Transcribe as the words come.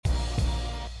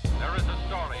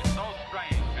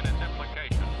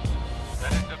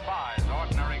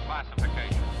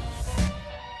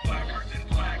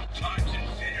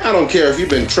I don't care if you've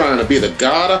been trying to be the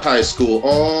god of high school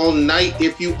all night.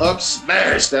 If you up,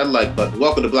 smash that like button.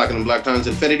 Welcome to Black and Black Times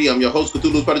Infinity. I'm your host,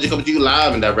 Cthulhu's Prodigy, coming to you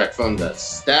live and direct from the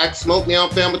stack. Smoke me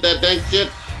out, fam, with that dank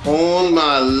shit. On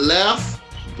my left,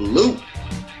 Blue.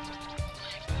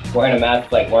 Wearing a mask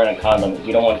is like wearing a condom. If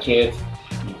you don't want kids,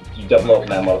 you double open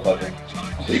that motherfucker.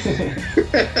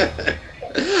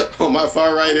 On my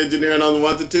far right, engineering on the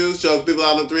ones and twos, shows people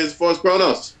out on the threes and fours,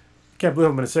 Kronos. Can't believe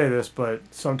I'm going to say this, but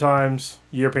sometimes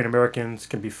European Americans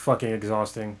can be fucking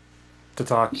exhausting to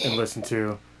talk and listen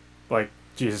to. Like,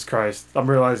 Jesus Christ. I'm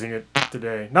realizing it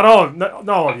today. Not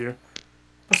all of you,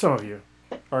 but some of you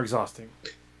are exhausting.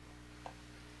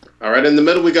 All right, in the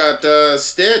middle, we got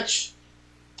Stitch.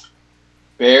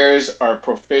 Bears are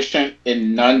proficient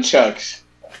in nunchucks.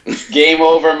 Game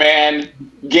over, man.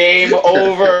 Game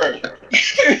over.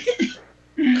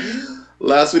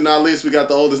 Last but not least, we got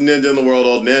the oldest ninja in the world,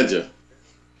 Old Ninja.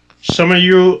 Some of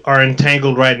you are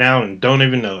entangled right now and don't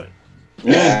even know it.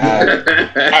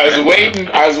 I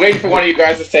was waiting for one of you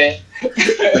guys to say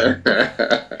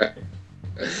it.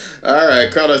 All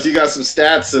right, Kronos, you got some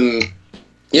stats and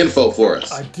info for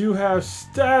us. I do have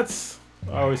stats.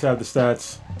 I always have the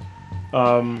stats.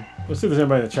 Let's see if there's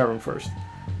anybody in the chat room first.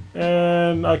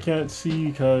 And I can't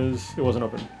see because it wasn't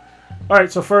open. All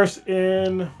right, so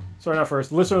listener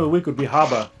of the week would be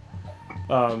Haba.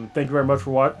 Thank you very much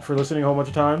for listening a whole bunch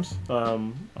of times.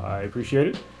 I appreciate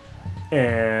it.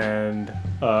 And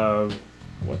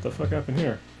what the fuck happened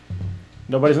here?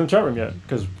 Nobody's in the chat room yet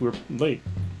because we're late,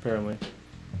 apparently.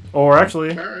 Or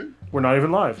actually, we're not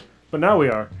even live. But now we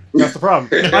are. That's the problem.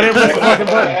 I didn't press the fucking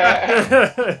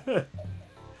button.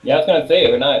 Yeah, I was gonna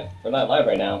say we're not live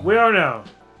right now. We are now.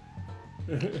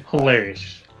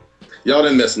 Hilarious. Y'all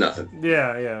didn't miss nothing.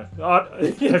 Yeah.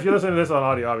 If you're listening to this on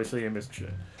audio, obviously you missed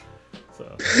shit.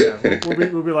 So yeah,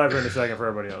 we'll be live here in a second for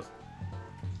everybody else.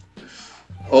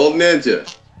 Old Ninja,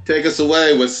 take us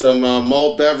away with some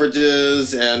malt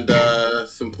beverages and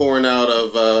some pouring out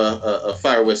of a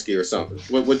fire whiskey or something.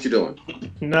 What you doing?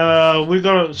 No,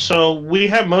 we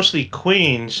have mostly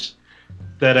queens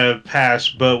that have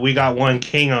passed, but we got one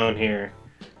king on here.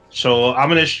 So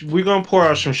we're gonna pour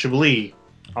out some Chablis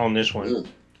on this one.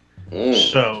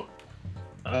 So,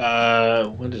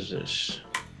 what is this?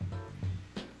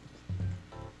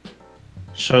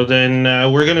 So then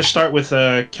we're going to start with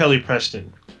Kelly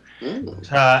Preston.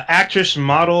 Actress,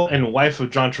 model, and wife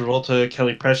of John Travolta,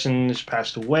 Kelly Preston has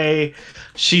passed away.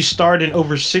 She starred in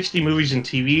over 60 movies and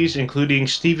TVs, including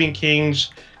Stephen King's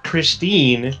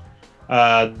Christine,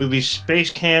 the movie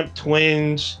Space Camp,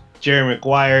 Twins, Jerry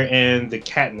Maguire, and The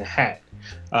Cat in the Hat.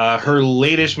 Her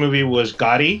latest movie was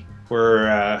Gotti,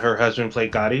 where her husband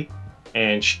played Gotti,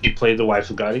 and she played the wife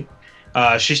of Gotti.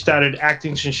 She started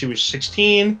acting since she was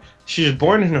 16. She was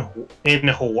born in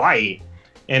Hawaii,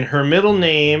 and her middle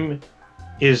name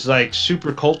is like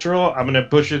super cultural. I'm gonna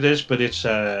butcher this, but it's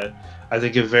I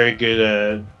think a very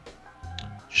good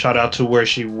shout out to where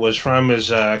she was from is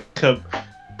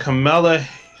Kamala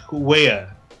Huea.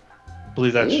 I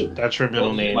believe that's her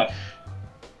middle name.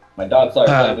 My dog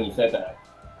started playing when you said that.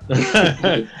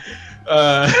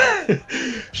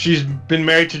 She's been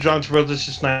married to John Travolta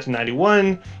since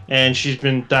 1991, and she's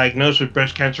been diagnosed with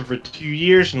breast cancer for 2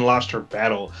 years and lost her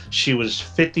battle. She was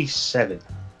 57.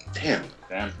 Damn.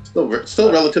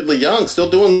 Still relatively young. Still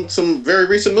doing some very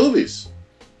recent movies.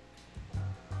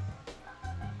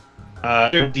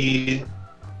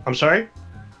 I'm sorry?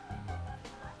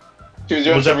 She was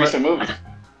doing some recent movies.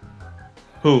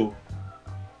 Who?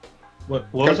 What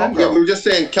was that? Yeah, we were just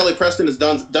saying Kelly Preston has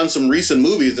done some recent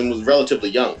movies and was relatively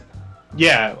young.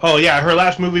 Yeah. Oh, yeah. Her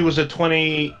last movie was a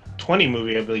 2020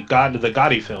 movie, I believe. The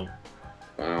Gotti film.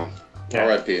 Wow. Yeah.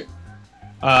 R.I.P.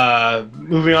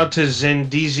 Moving on to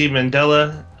Zindizi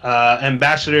Mandela.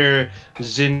 Ambassador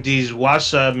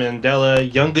Zindizwasa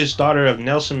Mandela, youngest daughter of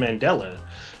Nelson Mandela,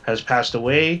 has passed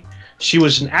away. She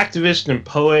was an activist and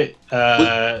poet.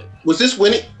 Was this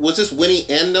Winnie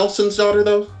and Nelson's daughter,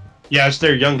 though? Yeah, it's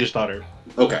their youngest daughter.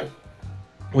 Okay.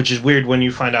 Which is weird when you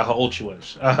find out how old she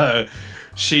was.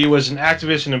 She was an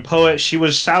activist and a poet. She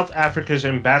was South Africa's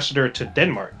ambassador to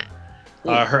Denmark.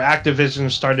 Her activism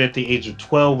started at the age of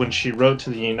 12 when she wrote to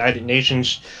the United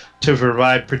Nations to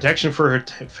provide protection for her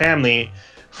family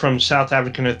from South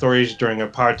African authorities during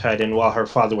apartheid and while her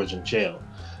father was in jail.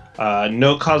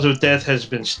 No cause of death has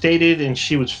been stated, and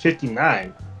she was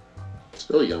 59.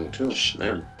 Still young, too.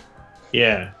 Man.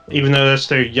 Yeah, even though that's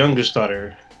their youngest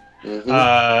daughter.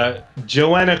 Mm-hmm.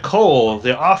 Joanna Cole,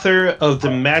 the author of The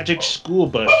Magic School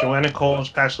Bus. Joanna Cole has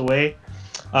passed away.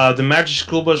 The Magic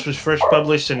School Bus was first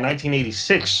published in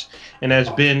 1986 and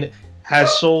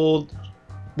has sold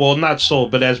well, not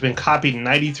sold, but has been copied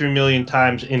 93 million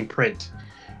times in print,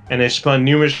 and has spun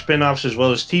numerous spin-offs as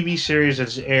well as TV series that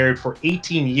has aired for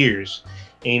 18 years.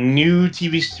 A new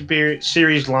TV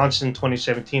series launched in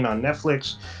 2017 on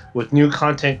Netflix, with new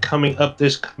content coming up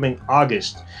this coming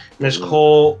August. Ms.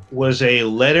 Cole was a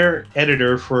letter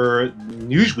editor for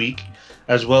Newsweek,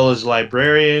 as well as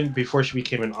librarian before she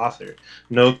became an author.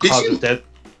 No cause of death.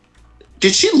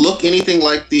 Did she look anything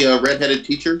like the redheaded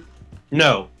teacher?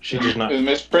 No, she does not. It was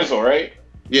Miss Frizzle, right?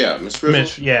 Yeah, Miss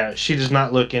Frizzle. Yeah, she does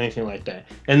not look anything like that.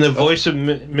 And the voice of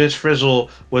Miss Frizzle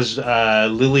was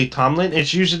Lily Tomlin.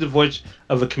 It's usually the voice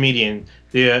of a comedian.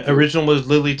 The original was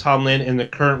Lily Tomlin, and the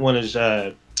current one is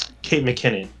Kate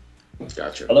McKinnon.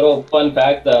 Gotcha. A little fun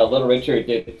fact: Little Richard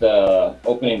did the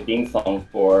opening theme song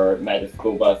for Magic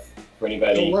School Bus. For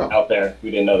anybody out there who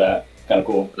didn't know that, it's kind of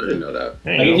cool. I didn't know that.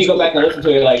 Like if you go back and listen to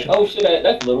it, you're like, oh shit,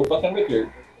 that's Little fucking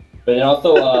Richard. But then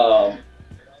also,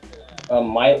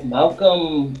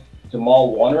 Malcolm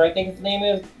Jamal Warner, I think his name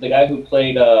is, the guy who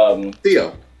played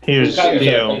Theo. He was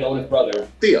Theo. His oldest brother.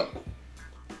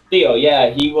 Theo,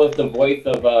 yeah, he was the voice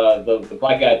of the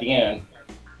black guy at the end.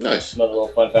 Nice. Another little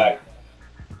fun fact.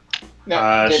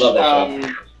 Now,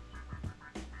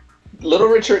 Little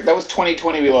Richard, that was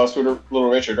 2020 we lost Little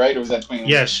Richard, right? Or was that 2021?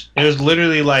 Yes, it was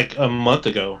literally like a month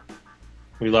ago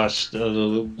we lost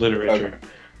Little Richard.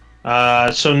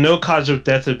 Okay. So no cause of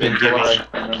death had been given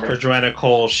for Joanna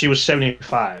Cole. She was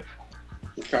 75.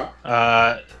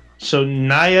 Okay. So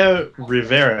Naya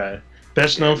Rivera,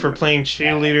 best known for playing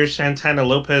cheerleader Santana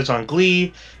Lopez on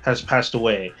Glee, has passed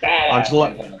away.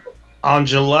 On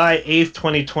July 8th,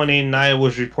 2020, Naya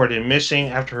was reported missing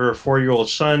after her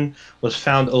 4-year-old son was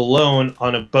found alone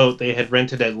on a boat they had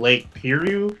rented at Lake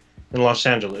Piru in Los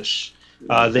Angeles.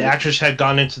 The actress had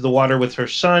gone into the water with her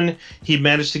son. He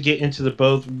managed to get into the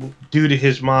boat due to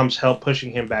his mom's help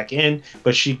pushing him back in,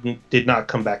 but she did not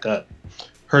come back up.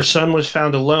 Her son was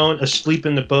found alone, asleep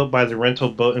in the boat by the rental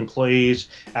boat employees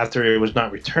after it was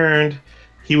not returned.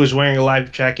 He was wearing a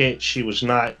life jacket. She was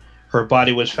not. Her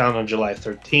body was found on July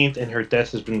 13th, and her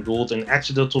death has been ruled an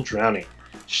accidental drowning.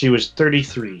 She was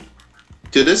 33.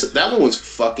 Dude, that one was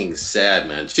fucking sad,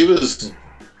 man. She was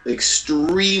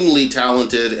extremely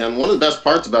talented, and one of the best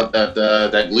parts about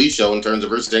that Glee show in terms of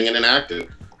her singing and acting.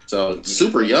 So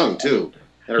super young too.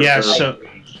 Her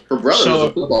brother was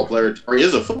a football player, or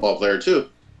is a football player too.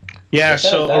 Yeah. I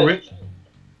feel like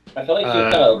she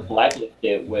was kind of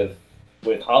blacklisted with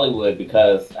Hollywood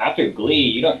because after Glee,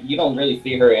 you don't really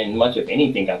see her in much of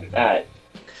anything after that.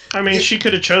 I mean, she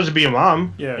could have chose to be a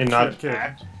mom and not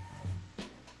act.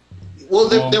 Well,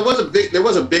 there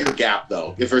was a bigger gap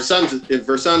though. If her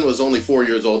son was only 4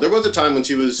 years old, there was a time when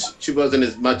she wasn't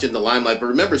as much in the limelight. But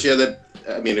remember, she had that.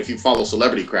 I mean, if you follow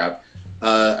celebrity crap,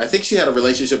 I think she had a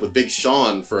relationship with Big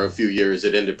Sean for a few years.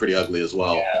 It ended pretty ugly as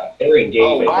well. Yeah, they were engaged.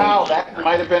 Oh wow, that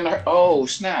might have been her. Oh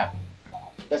snap,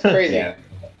 that's crazy.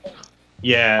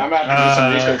 Yeah. I'm going to have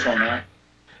to do some research on that.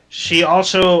 She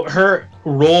also, her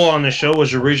role on the show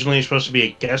was originally supposed to be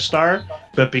a guest star,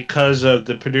 but because of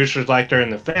the producers liked her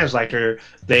and the fans liked her,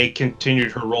 they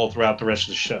continued her role throughout the rest of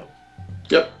the show.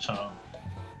 Yep. So.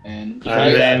 And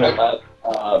then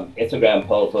Instagram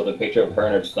post with a picture of her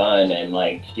and her son, and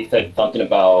like she said something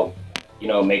about,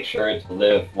 make sure to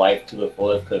live life to the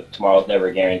fullest because tomorrow's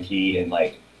never guaranteed, and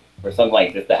like for something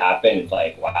like this to happen, it's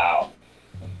like wow.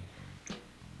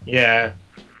 Yeah,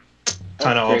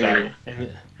 kind of all that.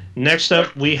 And next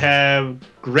up, we have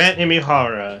Grant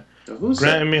Imahara.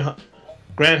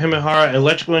 Grant Imahara,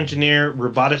 electrical engineer,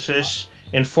 roboticist,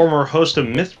 and former host of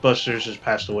Mythbusters, has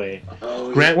passed away.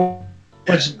 Grant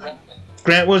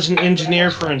was an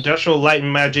engineer for Industrial Light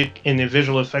and Magic in the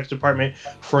visual effects department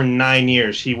for 9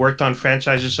 years. He worked on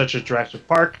franchises such as Jurassic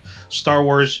Park, Star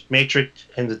Wars, Matrix,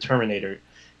 and The Terminator.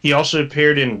 He also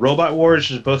appeared in Robot Wars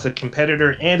as both a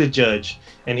competitor and a judge,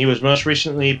 and he was most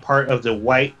recently part of the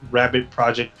White Rabbit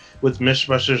project with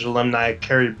Mythbusters alumni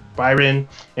Carrie Byron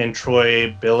and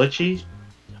Troy Belleci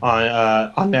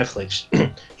on Netflix.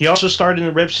 He also starred in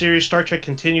the web series Star Trek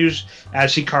Continues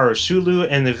as Hikaru Sulu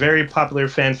and the very popular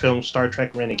fan film Star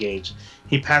Trek Renegades.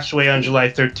 He passed away on July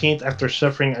 13th after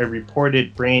suffering a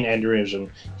reported brain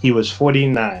aneurysm. He was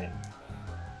 49.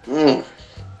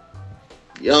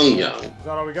 Young. Is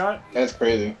that all we got? That's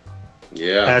crazy.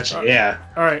 Yeah. Yeah.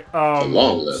 All right. A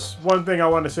long list. One thing I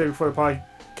wanted to say before the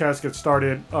podcast gets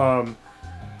started.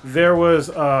 There was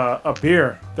a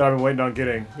beer that I've been waiting on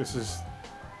getting. It's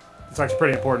actually a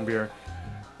pretty important beer.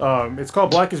 It's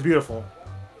called Black is Beautiful.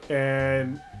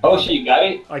 And so you got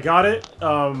it? I got it.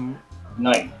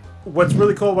 Nice. What's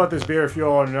really cool about this beer, if you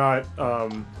all are not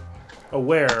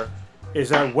aware, is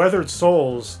that Weathered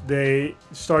Souls, they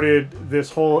started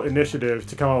this whole initiative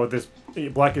to come out with this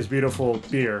Black is Beautiful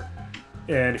beer.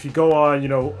 And if you go on,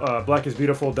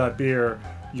 blackisbeautiful.beer,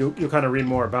 you'll kind of read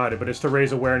more about it. But it's to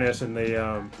raise awareness, and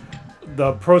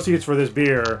the proceeds for this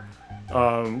beer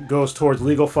goes towards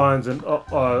legal funds and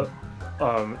to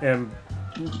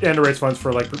raise funds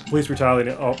for like police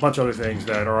brutality and a bunch of other things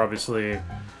that are obviously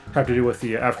have to do with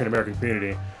the African American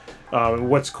community.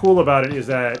 What's cool about it is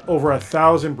that over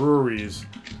 1,000 breweries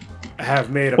have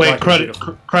made a Black is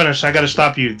Beautiful. Kronos, I gotta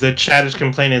stop you. The chat is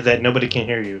complaining that nobody can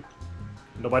hear you.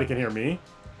 Nobody can hear me?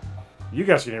 You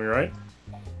guys can hear me, right?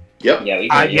 Yep. Yeah, we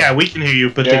can. We can hear you,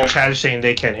 but the chat is saying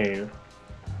they can't hear you.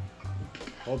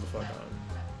 Hold the fuck on.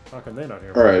 How can they not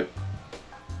hear me? All right.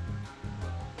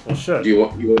 Well, shit. Do you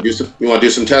want to do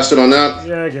some testing on that?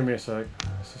 Yeah, give me a sec.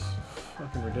 This is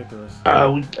fucking ridiculous.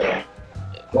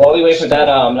 While we wait for that,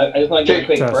 I just want to give a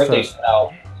quick birthday Test. shout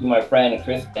out to my friend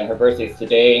Kristen. Her birthday is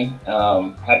today.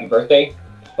 Happy birthday.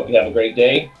 Hope you have a great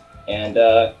day. And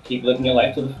keep living your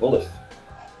life to the fullest.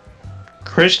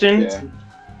 Kristen? Yeah.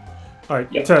 All right,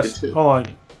 Yep. test. Hold on.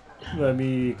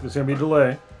 There's gonna be a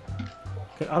delay.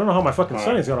 I don't know how my fucking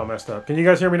settings got all messed up. Can you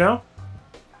guys hear me now?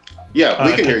 Yeah,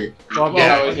 we can hear you. Well,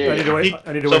 Yeah, I I was here. need to wait.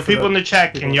 I need to So wait for people in the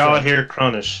chat, can people y'all in the chat. hear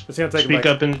Kronos? It's gonna take Speak like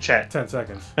up in the chat. 10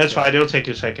 seconds. That's Yeah. fine. It'll take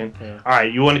a second. Yeah. All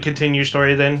right, you want to continue your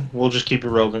story then? We'll just keep it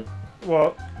rolling.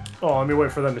 Well, let me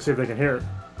wait for them to see if they can hear it.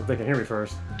 If they can hear me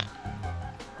first.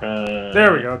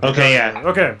 There we go. Okay, yeah.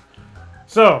 Okay.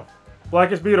 So,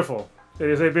 Black is Beautiful. It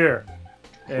is a beer.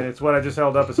 And it's what I just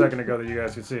held up a second ago that you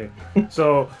guys could see.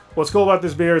 So, what's cool about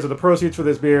this beer is that the proceeds for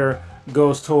this beer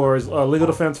goes towards legal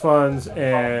defense funds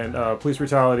and police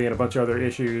brutality and a bunch of other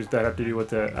issues that have to do with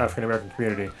the African American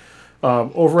community.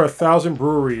 Over 1,000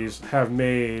 breweries have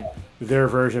made their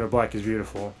version of Black is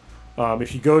Beautiful.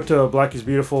 If you go to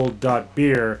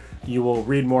blackisbeautiful.beer, you will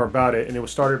read more about it. And it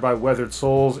was started by Weathered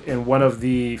Souls, and one of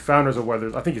the founders of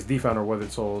Weathered, I think it's the founder of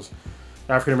Weathered Souls,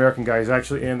 African American guy. He's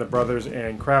actually in the Brothers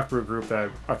and Craft Brew group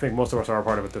that I think most of us are a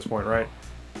part of at this point, right?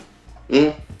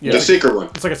 Mm? Yeah. The secret one.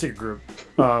 It's like a secret group.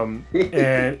 And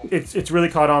it's really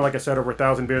caught on, like I said, over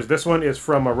 1,000 beers. This one is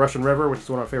from Russian River, which is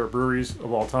one of my favorite breweries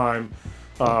of all time.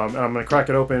 And I'm going to crack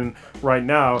it open right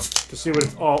now to see what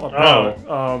it's all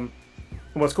about.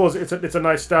 And what's cool is it's a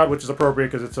nice stout, which is appropriate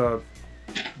because it's a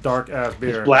dark ass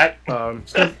beer. It's black.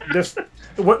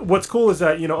 What's cool is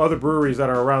that other breweries that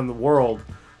are around the world,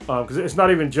 because it's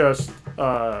not even just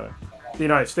the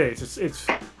United States. It's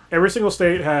every single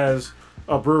state has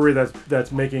a brewery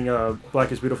that's making a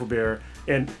Black is Beautiful beer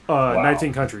in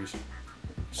 19 countries.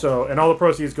 So, and all the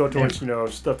proceeds go towards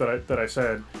stuff that I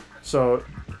said. So,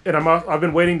 and I've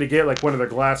been waiting to get like one of their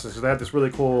glasses. So they had this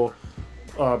really cool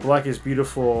Black is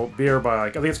Beautiful beer by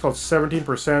I think it's called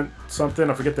 17% something.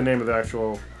 I forget the name of the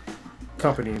actual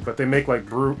company, but they make like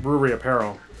brewery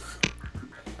apparel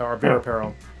or beer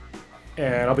apparel.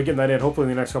 And I'll be getting that in hopefully in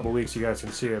the next couple of weeks. You guys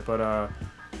can see it. But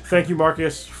thank you,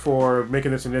 Marcus, for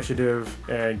making this initiative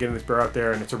and getting this beer out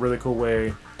there. And it's a really cool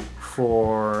way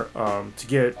for to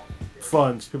get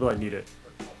funds to people that need it.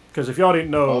 Because if y'all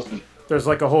didn't know, there's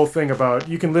like a whole thing about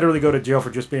you can literally go to jail for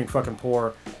just being fucking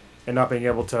poor and not being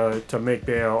able to make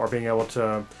bail or being able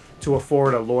to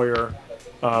afford a lawyer.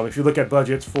 If you look at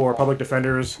budgets for public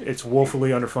defenders, it's woefully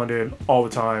underfunded all the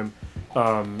time.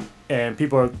 And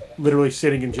people are literally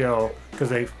sitting in jail because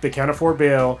they can't afford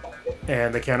bail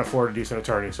and they can't afford a decent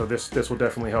attorney. So this will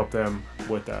definitely help them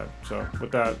with that. So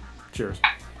with that, cheers.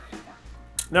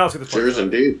 Now let's get this. Cheers,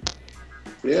 indeed.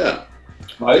 Yeah.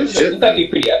 It's actually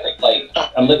pretty epic. Like,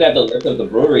 I'm looking at the list of the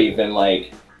breweries, and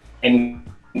like, in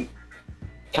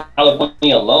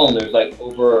California alone, there's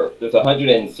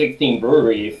 116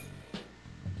 breweries,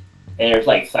 and there's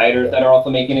like ciders that are also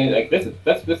making it. Like,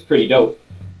 that's pretty dope.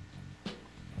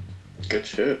 Good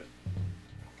shit.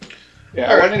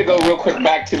 Yeah, I wanted to go real quick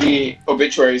back to the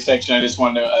obituary section. I just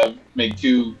wanted to make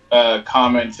two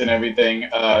comments and everything.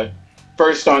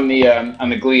 First, on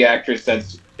the Glee actress,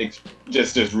 that's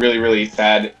just really, really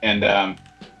sad. And I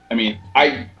mean,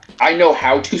 I know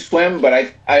how to swim, but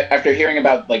I after hearing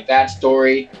about like that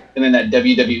story and then that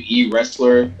WWE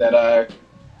wrestler that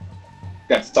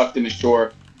got sucked in the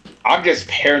shore, I'm just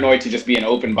paranoid to just be in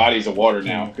open bodies of water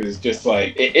now because it's just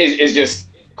like it's just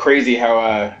crazy how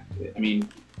I mean.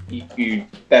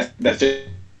 That's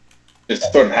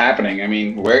just sort of happening. I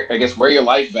mean, wear your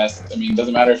life vest. I mean, it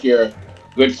doesn't matter if you're a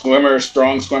good swimmer,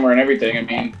 strong swimmer, and everything. I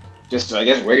mean, just I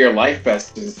guess wear your life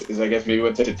vest is I guess maybe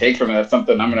what to take from it. That's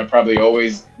something I'm gonna probably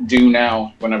always do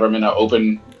now whenever I'm in an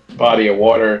open body of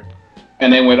water.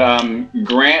 And then with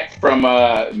Grant from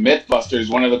MythBusters,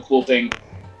 one of the cool thing,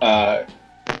 one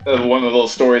of the little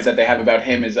stories that they have about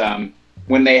him is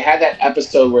when they had that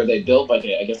episode where they built like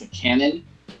I guess a cannon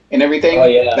and everything. Oh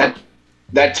yeah.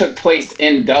 That took place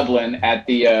in Dublin at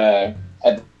the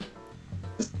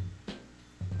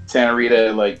Santa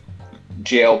Rita like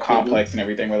jail complex and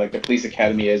everything, where like the police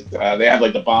academy is. They have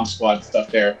like the bomb squad stuff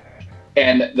there,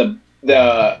 and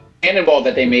the cannonball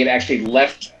that they made actually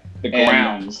left the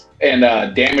grounds and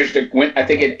damaged it. I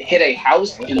think it hit a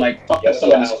house and like fucked up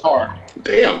someone's car.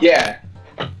 Damn. Yeah.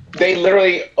 They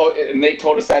literally, and they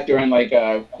told us that during like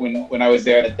when I was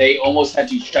there, that they almost had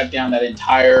to shut down that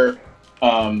entire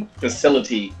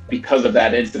facility because of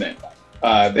that incident.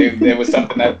 There was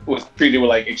something that was treated with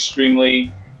like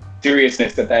extremely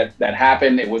seriousness that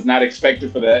happened. It was not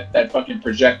expected for that fucking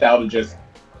projectile to just,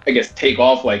 I guess, take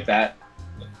off like that.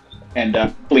 And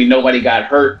hopefully nobody got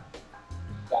hurt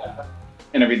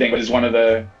and everything. It was one of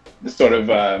the sort of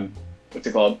what's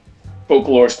it called,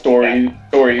 folklore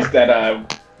stories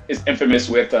that is infamous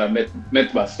with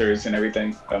Mythbusters and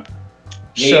everything.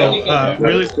 Really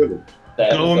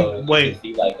wait,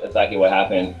 see like exactly what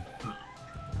happened.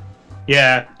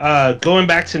 Yeah, going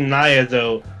back to Naya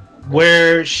though,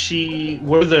 where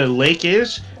the lake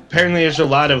is, apparently there's a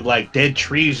lot of like dead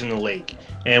trees in the lake.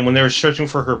 And when they were searching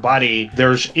for her body,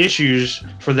 there's issues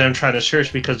for them trying to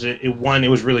search because it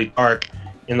was really dark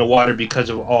in the water because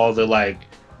of all the like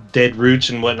dead roots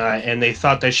and whatnot, and they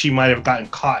thought that she might have gotten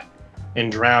caught and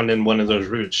drowned in one of those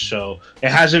roots. So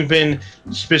it hasn't been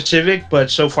specific, but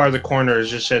so far the coroner has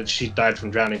just said she died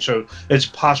from drowning. So it's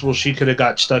possible she could have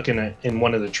got stuck in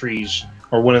one of the trees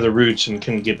or one of the roots and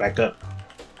couldn't get back up.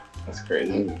 That's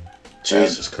crazy.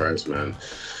 Jesus Christ, man.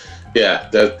 Yeah,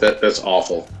 that's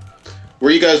awful.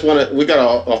 Where you guys want to? We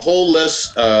got a whole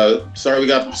list. Sorry, we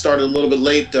got started a little bit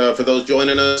late for those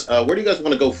joining us. Where do you guys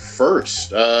want to go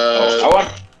first? I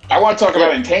want to talk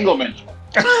about entanglement.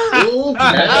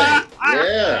 Okay.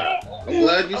 Yeah, I'm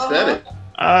glad you said it.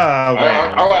 I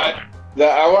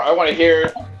want to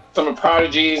hear some of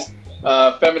Prodigy's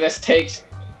feminist takes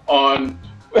on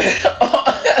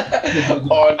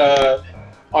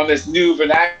on this new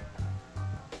vernacular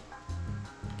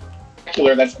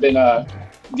that's been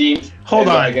deemed. Hold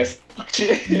on. I guess.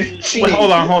 Wait,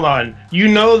 hold on. You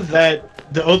know that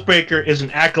the Oathbreaker is an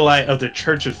acolyte of the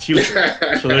Church of Future,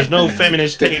 so there's no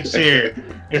feminist takes here.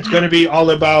 It's going to be all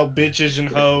about bitches and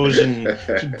hoes and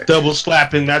double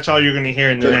slapping. That's all you're going to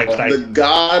hear in the next. The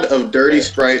god of Dirty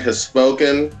Sprite has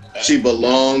spoken. She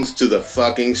belongs to the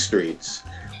fucking streets.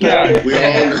 Yeah. We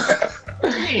all know.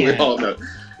 We all know.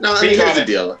 No, I mean, here's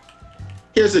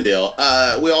the deal.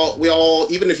 We all,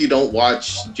 even if you don't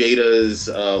watch Jada's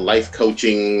life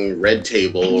coaching red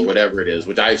table or whatever it is,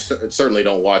 which I certainly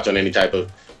don't watch on any type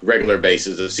of regular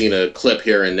basis. I've seen a clip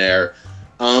here and there.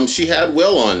 She had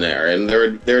Will on there, and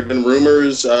there had been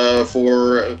rumors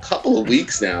for a couple of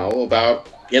weeks now about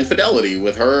infidelity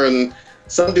with her and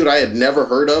some dude I had never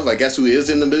heard of, I guess, who is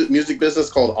in the music business,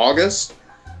 called August.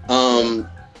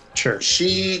 Sure.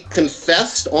 She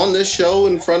confessed on this show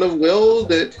in front of Will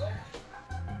that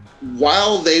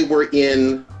while they were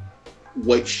in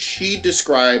what she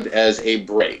described as a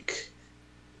break.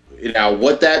 Now,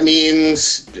 what that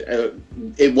means,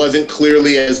 it wasn't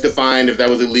clearly as defined if that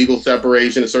was a legal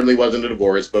separation. It certainly wasn't a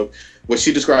divorce, but what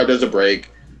she described as a break,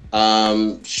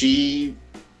 she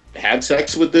had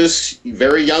sex with this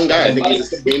very young guy. I think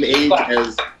he's the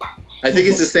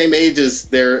same age as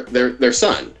their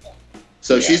son.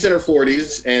 So she's in her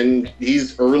 40s and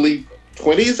he's early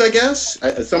 20s, I guess,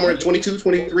 somewhere 22,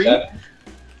 23,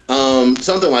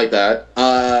 something like that.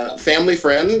 Family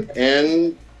friend,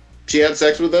 and she had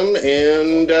sex with him,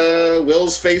 and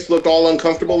Will's face looked all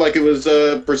uncomfortable, like it was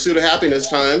Pursuit of Happiness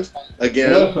times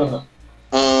again.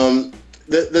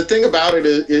 The thing about it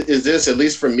is this, at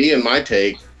least for me and my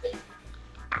take,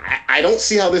 I don't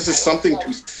see how this is something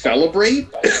to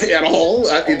celebrate at all.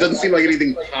 It doesn't seem like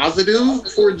anything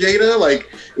positive for Jada. Like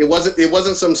it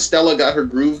wasn't some Stella got her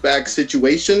groove back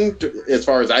situation, as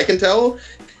far as I can tell.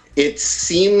 It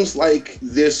seems like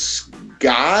this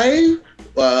guy,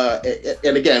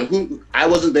 and again, who I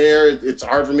wasn't there. It's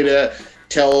hard for me to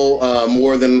tell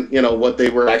more than what they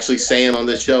were actually saying on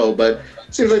this show, but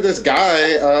it seems like this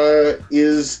guy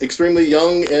is extremely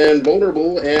young and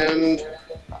vulnerable and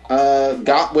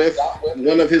got with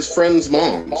one of his friend's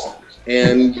moms.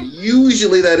 And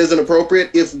usually that isn't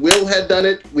appropriate. If Will had done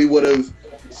it, we would have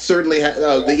certainly had,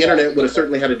 the internet would have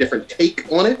certainly had a different take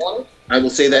on it. I will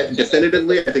say that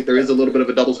definitively. I think there is a little bit of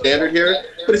a double standard here,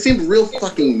 but it seemed real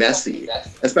fucking messy,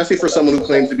 especially for someone who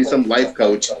claims to be some life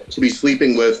coach to be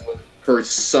sleeping with her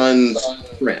son's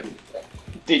friend.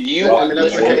 Did you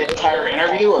listen to the entire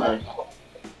interview, or?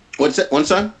 What's that? One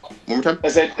more time? I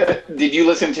said, did you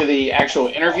listen to the actual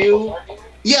interview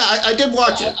Yeah, I did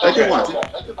watch it. I did watch it.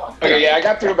 Okay, yeah, I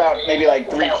got through about maybe like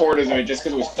 3/4 of it just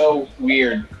because it was so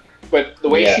weird. But the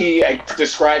way she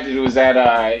described it was that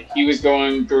he was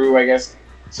going through, I guess,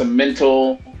 some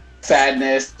mental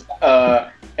sadness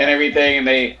and everything, and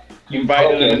they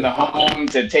invited him in the home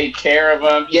to take care of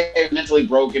him. Yeah, mentally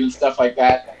broken and stuff like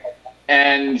that.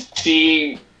 And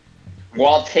she,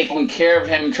 while taking care of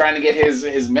him, trying to get his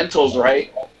mentals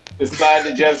right,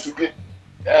 decided to just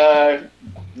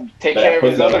take care of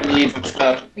his other needs and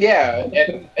stuff. Yeah,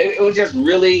 and it was just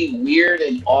really weird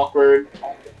and awkward.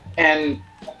 And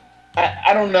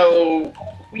I don't know,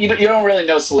 you don't really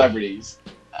know celebrities,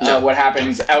 what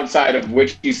happens outside of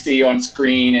what you see on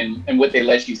screen and what they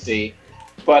let you see.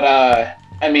 But,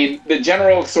 I mean, the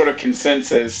general sort of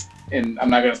consensus, and I'm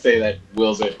not going to say that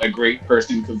Will's a great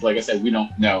person, because like I said, we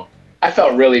don't know. I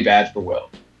felt really bad for Will.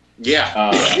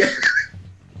 Yeah.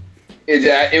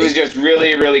 It was just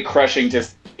really, really crushing to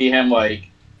see him, like,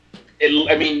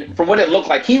 I mean, from what it looked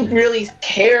like, he really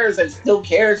cares and still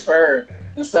cares for her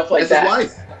and stuff like that. His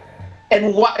wife.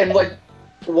 And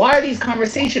why are these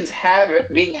conversations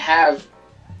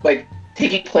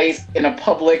taking place in a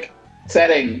public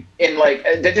setting? And like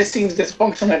that just seems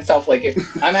dysfunctional itself. Like if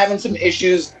I'm having some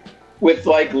issues with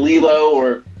like Lilo,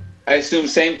 or I assume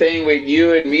same thing with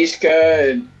you and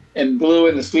Mishka and Blue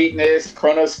and the Sweetness,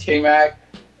 Kronos, K-Mac,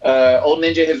 Old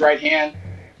Ninja, his right hand.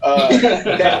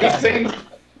 That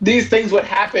these things would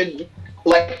happen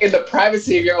like in the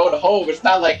privacy of your own home. It's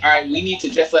not like, all right, we need to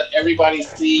just let everybody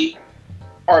see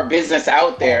our business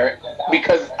out there,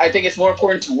 because I think it's more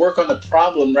important to work on the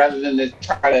problem rather than to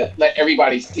try to let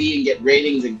everybody see and get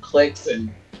ratings and clicks and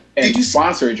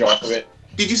sponsorage off of it.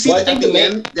 Did you see at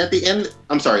the end?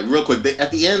 I'm sorry, real quick.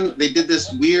 At the end, they did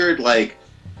this weird like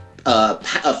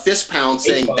a fist pound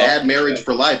saying "bad marriage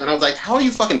for life," and I was like, "How are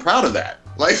you fucking proud of that?"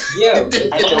 Like, yeah,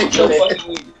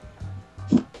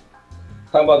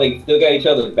 talking about they still got each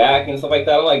other's back and stuff like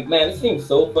that. I'm like, man, this seems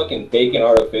so fucking fake and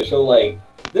artificial. Like,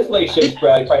 this relationship's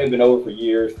probably been over for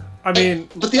years. I mean,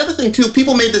 but the other thing too,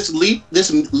 people made this leap,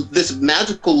 this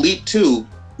magical leap too.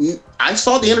 I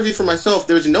saw the interview for myself.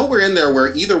 There's nowhere in there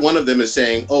where either one of them is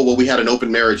saying, "Oh, well, we had an open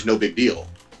marriage, no big deal."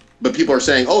 But people are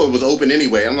saying, "Oh, it was open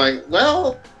anyway." I'm like,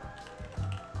 well,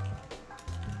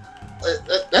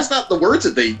 that's not the words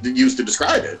that they used to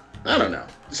describe it. I don't know.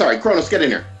 Sorry, Kronos, get in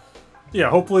here. Yeah,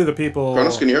 hopefully the people...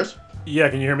 Kronos, can you hear us? Yeah,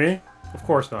 can you hear me? Of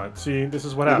course not. See, this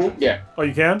is what happens. Yeah. Oh,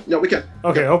 you can? No, we can.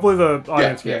 Okay, hopefully the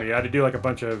audience can yeah. hear me. I had to do like a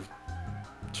bunch of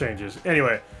changes.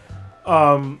 Anyway,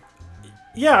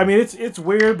 yeah, I mean, it's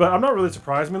weird, but I'm not really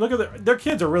surprised. I mean, look at their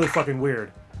kids are really fucking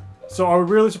weird. So are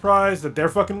we really surprised that they're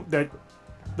fucking... that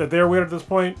they're weird at this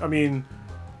point? I mean,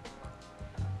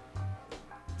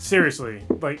 seriously,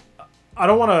 like, I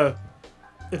don't want to...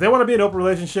 If they want to be in an open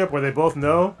relationship where they both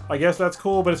know, I guess that's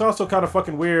cool, but it's also kind of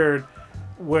fucking weird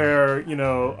where, you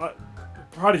know,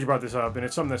 Prodigy brought this up, and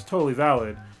it's something that's totally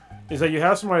valid, is that you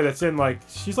have somebody that's in, like,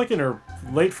 she's like in her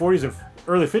late 40s and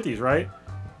early 50s, right?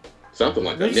 Something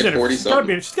like that. She's Mid 40s. she's got to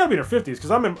be in her 50s,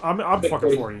 because I'm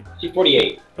fucking 40. She's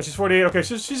 48. Oh, she's 48? Okay,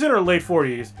 so she's in her late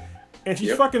 40s, and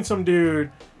she's fucking some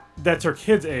dude that's her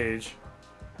kid's age.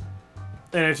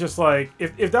 And it's just like,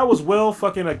 if that was Will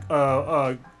fucking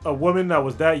a woman that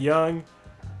was that young,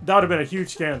 that would have been a huge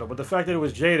scandal. But the fact that it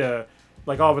was Jada,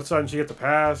 like all of a sudden she gets a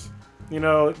pass, you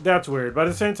know, that's weird. But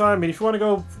at the same time, I mean, if you want to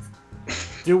go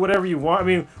do whatever you want, I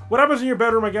mean, what happens in your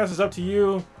bedroom, I guess, is up to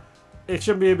you. It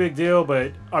shouldn't be a big deal,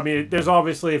 but I mean, there's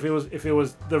obviously, if it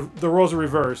was the roles are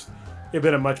reversed, it'd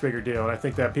been a much bigger deal. And I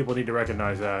think that people need to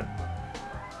recognize that.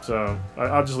 So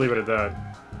I'll just leave it at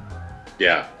that.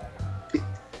 Yeah.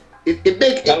 It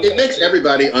makes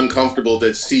everybody uncomfortable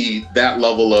to see that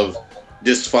level of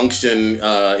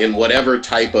dysfunction in whatever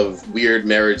type of weird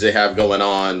marriage they have going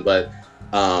on. But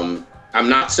I'm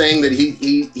not saying that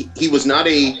he was not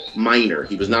a minor.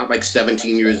 He was not like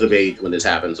 17 years of age when this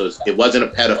happened. So it wasn't a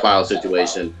pedophile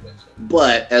situation.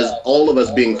 But as all of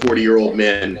us being 40-year-old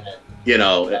men, you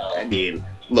know, I mean,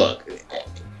 look,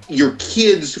 your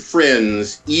kids'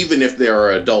 friends, even if they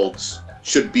are adults,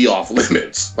 should be off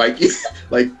limits. Like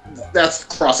that's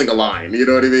crossing a line. You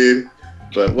know what I mean?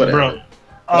 But whatever. Bro,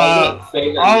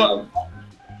 all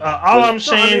I'm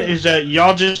saying is that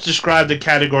y'all just described the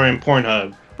category in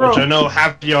Pornhub, which I know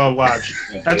half of y'all watch.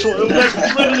 That's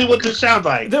literally what this sounds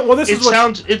like.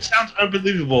 It sounds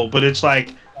unbelievable, but it's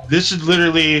like, this is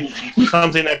literally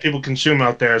something that people consume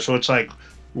out there. So it's like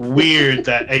weird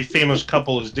that a famous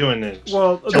couple is doing this.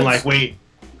 Well, so like, wait.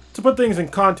 To put things in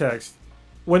context,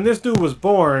 when this dude was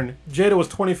born, Jada was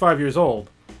 25 years old.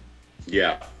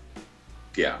 Yeah.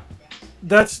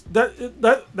 That's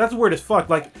weird as fuck.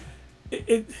 Like,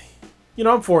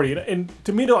 I'm 40, and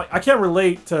to me, I can't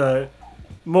relate to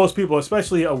most people,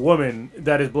 especially a woman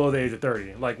that is below the age of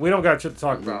 30. Like, we don't got shit to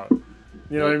talk about.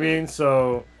 You know what I mean?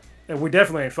 So, and we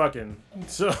definitely ain't fucking.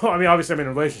 So, I mean, obviously I'm in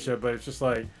a relationship, but it's just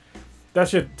like, that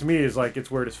shit to me is like,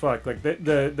 it's weird as fuck. Like,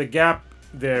 the gap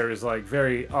there is like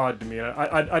very odd to me.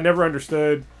 I never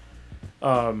understood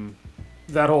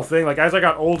that whole thing. Like, as I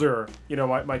got older,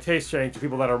 my taste changed to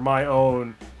people that are my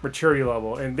own maturity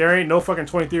level. And there ain't no fucking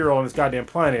 23-year-old on this goddamn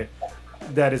planet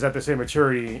that is at the same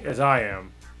maturity as I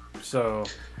am. So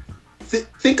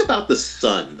think about the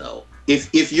son, though.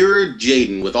 If you're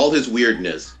Jaden with all his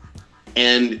weirdness,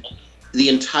 and the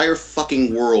entire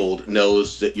fucking world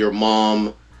knows that your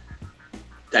mom,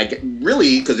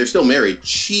 really, because they're still married,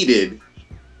 cheated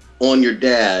on your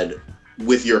dad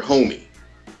with your homie.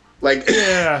 Like,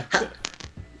 yeah.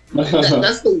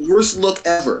 That's the worst look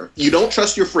ever. You don't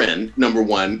trust your friend, number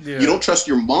one. Yeah. You don't trust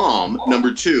your mom,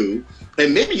 number two.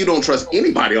 And maybe you don't trust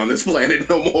anybody on this planet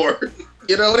no more.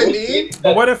 You know what I mean?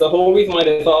 But what if the whole reason why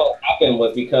this all happened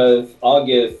was because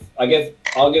August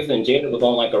and Jada was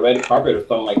on like a red carpet or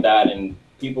something like that, and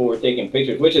people were taking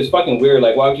pictures, which is fucking weird.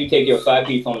 Like, why would you take your side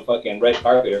piece on the fucking red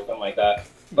carpet or something like that?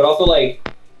 But also, like,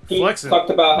 he talked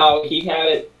about how he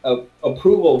had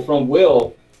approval from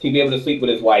Will to be able to sleep with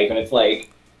his wife, and it's like,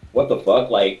 what the fuck?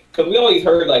 Like, because we always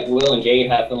heard like Will and Jade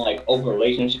have some like open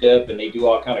relationship, and they do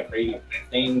all kind of crazy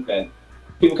things, and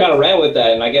people kind of ran with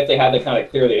that, and I guess they had to kind of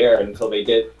clear the air until they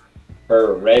did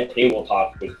her red table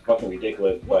talk, which is fucking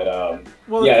ridiculous. But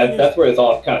that's where it's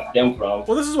all kind of stemmed from.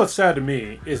 Well, this is what's sad to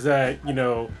me is that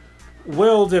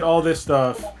Will did all this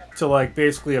stuff to like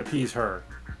basically appease her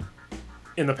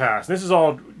in the past. This is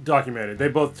all documented. They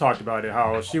both talked about it,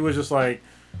 how she was just like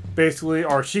basically,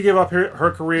 or she gave up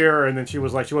her career, and then she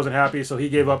was like she wasn't happy, so he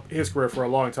gave up his career for a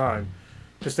long time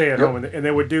to stay at home, and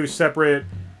they would do separate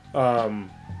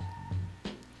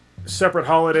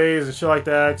holidays and shit like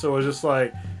that. So it was just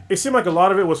like, it seemed like a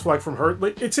lot of it was like from her.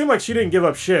 Like, it seemed like she didn't give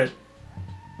up shit,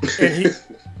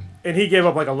 and he gave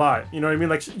up like a lot. You know what I mean?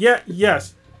 Like,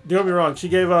 yes, don't get me wrong, she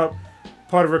gave up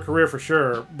part of her career for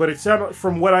sure, but it sounded,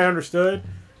 from what I understood,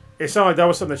 it sounded like that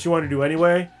was something that she wanted to do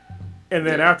anyway. And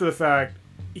then after the fact,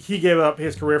 he gave up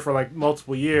his career for like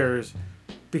multiple years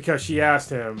because she asked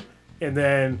him, and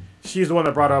then she's the one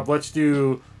that brought up, let's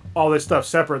do all this stuff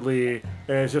separately.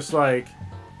 And it's just like,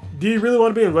 do you really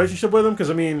want to be in a relationship with him? Because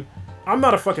I mean, I'm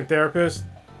not a fucking therapist,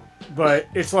 but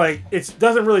it's like, it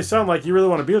doesn't really sound like you really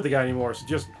want to be with the guy anymore. So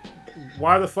just,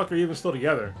 why the fuck are you even still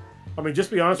together? I mean,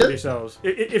 just be honest with yourselves.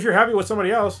 If you're happy with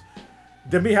somebody else,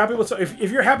 then be happy with.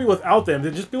 If you're happy without them,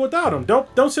 then just be without them.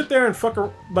 Don't sit there and fuck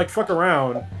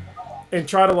around and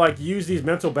try to like use these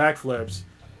mental backflips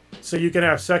so you can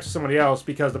have sex with somebody else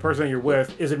because the person that you're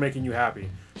with isn't making you happy.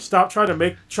 Stop trying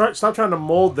to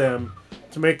mold them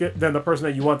to make them the person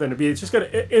that you want them to be. It's just gonna,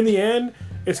 in the end,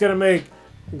 it's gonna make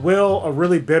Will a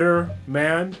really bitter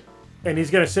man, and he's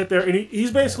gonna sit there and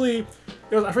he's basically,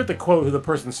 I forget the quote who the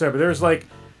person said, but there's like,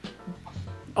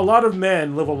 a lot of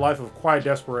men live a life of quiet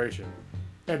desperation,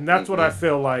 and that's what I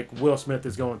feel like Will Smith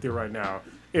is going through right now.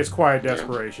 It's quiet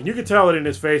desperation. You can tell it in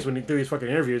his face when he do these fucking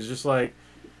interviews. Just like,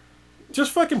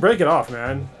 just fucking break it off,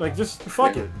 man. Like, just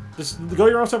fuck it. Just go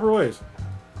your own separate ways.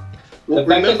 The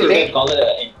fact that they didn't call it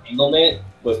an entanglement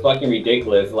was fucking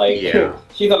ridiculous. Like,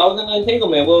 she's like, I was in an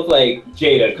entanglement. Will's like,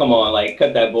 Jada, come on, like,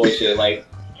 cut that bullshit. Like,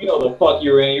 you know the fuck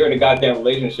you're in. You're in a goddamn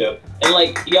relationship. And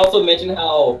like, he also mentioned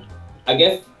how, I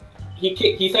guess,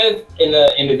 he says in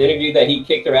the interview that he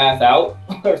kicked her ass out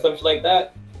or something like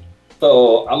that.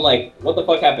 So I'm like, what the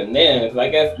fuck happened then? Because I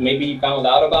guess maybe he found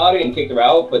out about it and kicked her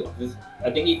out, but I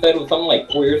think he said it was something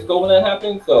like 4 years ago when that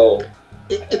happened. So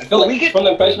I feel like from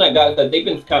the impression I got is that they've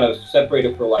been kind of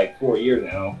separated for like 4 years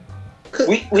now.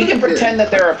 We can pretend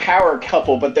that they're a power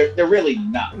couple, but they're really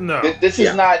not. No. This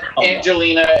is not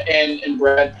Angelina and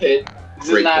Brad Pitt. This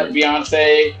is not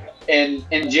Beyonce and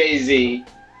Jay-Z.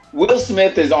 Will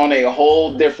Smith is on a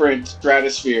whole different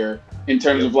stratosphere in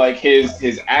terms of like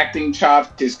his acting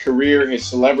chops, his career, his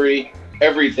celebrity,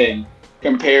 everything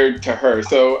compared to her.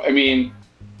 So I mean,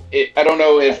 I don't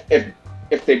know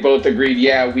if they both agreed.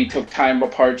 Yeah, we took time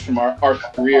apart from our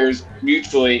careers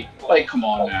mutually. Like, come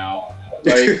on now.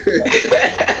 Like,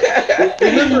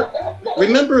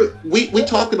 remember we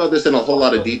talked about this in a whole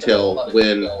lot of detail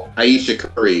when Aisha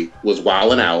Curry was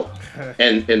wilding out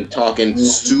and talking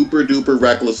super duper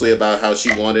recklessly about how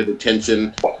she wanted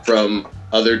attention from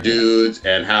other dudes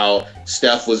and how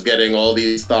Steph was getting all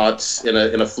these thoughts in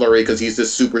a flurry because he's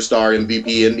this superstar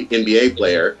MVP NBA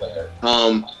player.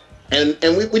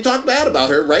 And we talked bad about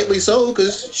her, rightly so,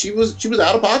 because she was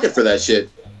out of pocket for that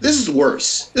shit. This is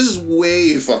worse. This is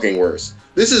way fucking worse.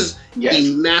 This is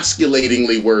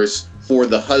emasculatingly worse for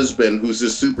the husband who's a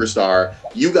superstar.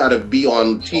 You got to be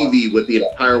on TV with the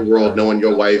entire world knowing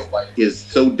your wife is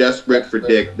so desperate for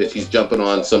dick that she's jumping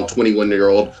on some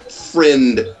 21-year-old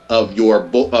friend of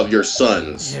your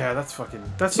son's. Yeah,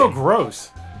 that's so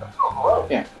gross.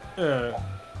 Yeah. Yeah.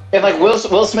 And like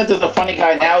Will Smith is a funny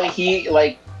guy. Now he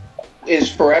like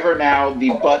is forever now the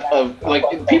butt of like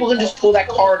people can just pull that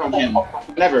card on him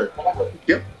whenever.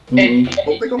 Yep. And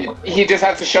he just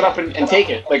has to shut up and take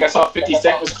it. Like I saw 50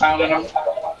 Cent was clowning him,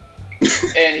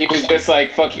 and he was just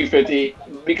like, "Fuck you, 50,"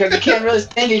 because you can't really say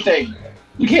anything.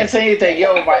 You can't say anything.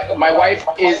 Yo, my wife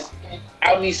is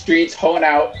out in these streets, hoeing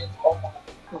out,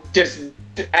 just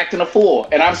acting a fool,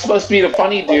 and I'm supposed to be the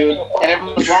funny dude, and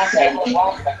everyone's laughing at me.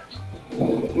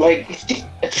 Like,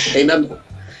 ain't nothing.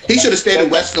 He should have stayed in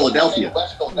West Philadelphia.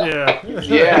 Yeah.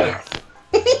 Yeah.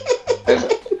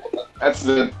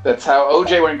 That's how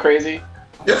OJ went crazy.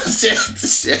 Shit.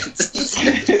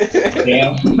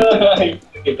 Damn.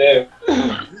 Get there.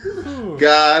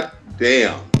 God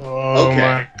damn. Oh Okay.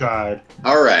 my god.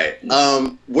 All right.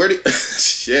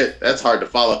 Shit, that's hard to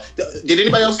follow. Did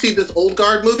anybody else see this Old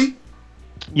Guard movie?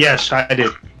 Yes, I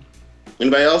did.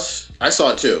 Anybody else? I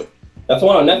saw it too. That's the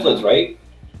one on Netflix, right?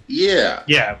 Yeah.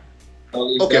 Yeah.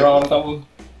 Okay. They're on something.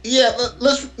 Yeah,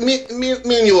 let's me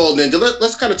and you, Old Ninja.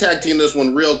 Let's kind of tag team this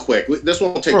one real quick. This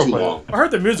one won't take too long. I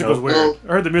heard the music was weird.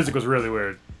 I heard the music was really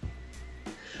weird.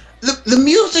 The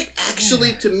music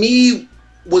actually, to me,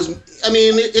 was. I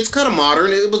mean, it's kind of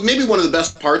modern. It was maybe one of the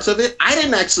best parts of it. I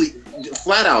didn't actually,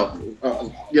 flat out,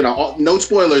 no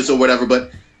spoilers or whatever,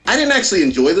 but I didn't actually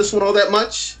enjoy this one all that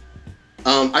much.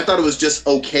 I thought it was just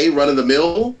okay, run of the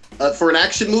mill for an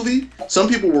action movie. Some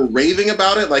people were raving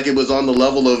about it, like it was on the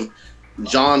level of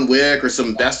John Wick or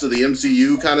some best of the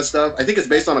MCU kind of stuff. I think it's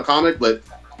based on a comic, but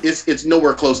it's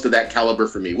nowhere close to that caliber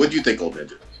for me. What do you think, Old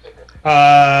Ninja?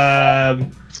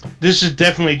 This is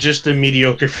definitely just a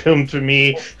mediocre film to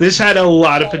me. This had a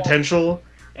lot of potential,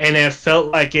 and it felt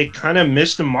like it kind of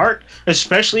missed the mark,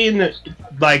 especially in the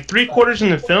like 3/4 in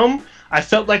the film. I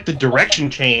felt like the direction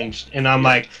changed, and I'm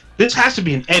like, this has to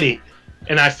be an edit.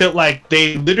 And I felt like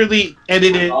they literally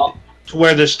edited to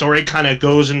where the story kind of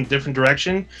goes in a different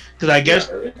direction. Because I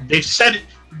guess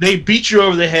they beat you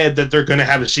over the head that they're going to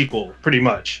have a sequel, pretty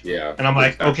much. Yeah. And I'm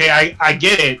like, okay, I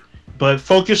get it, but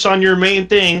focus on your main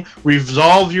thing,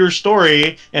 resolve your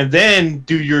story, and then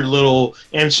do your little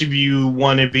MCU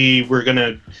wannabe, we're going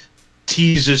to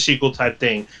tease a sequel type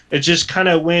thing. It just kind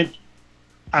of went,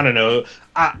 I don't know.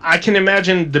 I can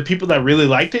imagine the people that really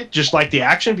liked it just like the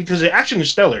action, because the action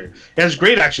is stellar. It has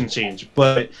great action scenes,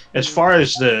 but as far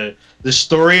as the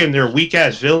story and their weak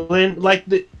ass villain, like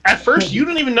at first you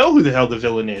don't even know who the hell the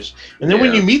villain is, and then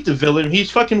when you meet the villain,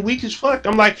 he's fucking weak as fuck.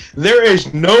 I'm like, there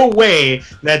is no way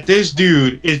that this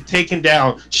dude is taking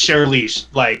down Charlize.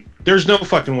 Like, there's no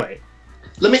fucking way.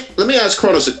 Let me ask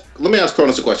Kronos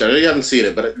a question. I know you haven't seen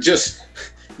it, but it just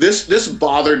this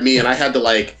bothered me, and I had to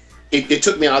like. It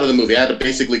took me out of the movie. I had to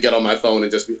basically get on my phone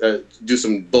and just do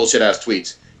some bullshit-ass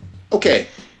tweets. Okay,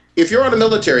 if you're on a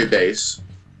military base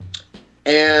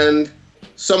and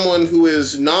someone who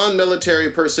is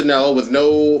non-military personnel with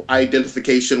no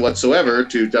identification whatsoever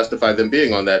to justify them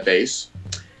being on that base,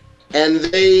 and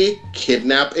they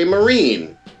kidnap a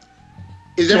Marine,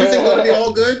 is everything going to be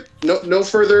all good? No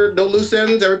loose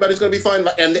ends? Everybody's going to be fine?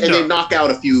 And they knock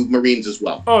out a few Marines as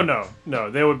well? Oh, no.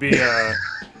 They would be...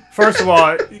 First of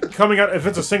all, coming out, if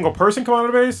it's a single person coming out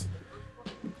of the base,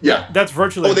 that's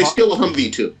virtually. Oh, they steal a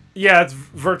Humvee too. Yeah, it's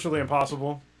virtually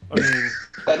impossible. I mean,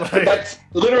 that's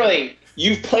literally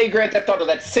you've played Grand Theft Auto.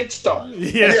 That's 6 stars.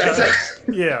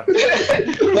 Yeah.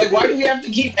 Like, why do we have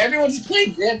to keep? Everyone's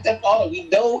playing Grand Theft Auto. We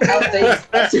know how things.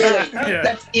 That's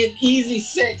an easy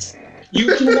 6.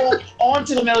 You can walk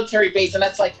onto the military base, and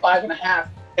that's like 5.5.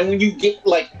 And when you get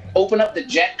open up the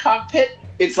jet cockpit.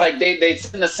 It's like they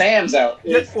send the SAMs out.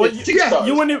 You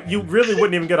really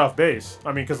wouldn't even get off base.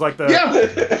 I mean, because all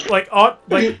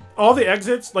the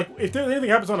exits, like if anything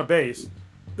happens on a base,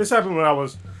 this happened when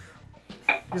this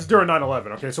is during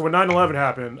 9/11. Okay, so when 9/11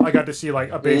 happened, I got to see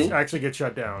a base actually get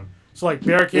shut down. So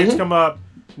barricades come up,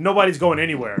 nobody's going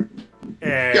anywhere,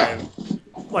 and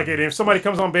if somebody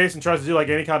comes on base and tries to do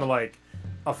any kind of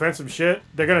offensive shit,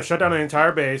 they're gonna shut down the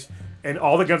entire base, and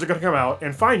all the guns are gonna come out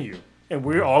and find you. And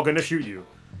we're all gonna shoot you.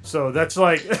 So that's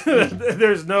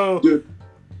there's no good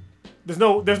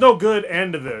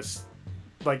end to this.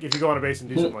 If you go on a base and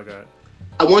do something like that.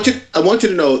 I want you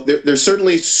to know there's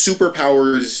certainly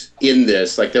superpowers in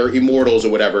this, like there are immortals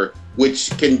or whatever,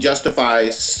 which can justify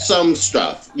some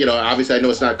stuff. Obviously I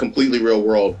know it's not completely real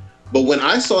world, but when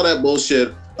I saw that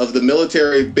bullshit of the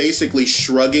military basically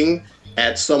shrugging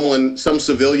at some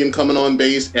civilian coming on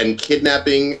base and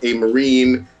kidnapping a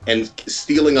Marine and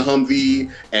stealing a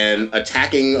Humvee and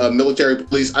attacking a military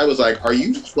police, I was like, are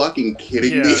you fucking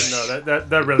kidding me? Yeah, no,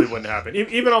 that really wouldn't happen.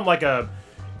 Even on like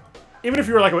even if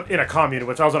you were like in a comm unit,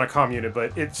 which I was on a comm unit,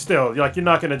 but it's still, you're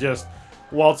not going to just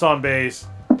waltz on base,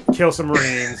 kill some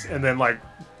Marines, and then like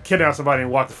kidnap somebody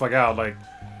and walk the fuck out. Like,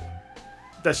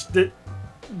 that's the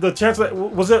chance that,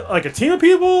 was it like a team of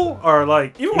people or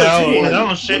like even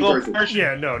no, single person.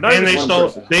 Yeah, no, not and even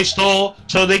they stole,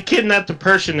 so they kidnapped the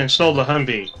person and stole the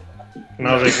Humvee. And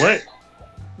I was like, what?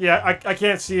 Yeah, I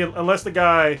can't see it unless the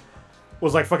guy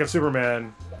was like fucking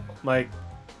Superman. Like,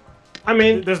 I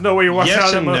mean, there's no way you're walking out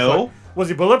of that motherfucker. Was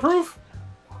he bulletproof?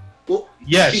 Well,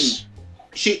 yes.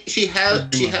 She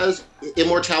has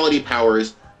immortality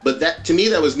powers, but that, to me,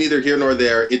 that was neither here nor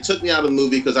there. It took me out of the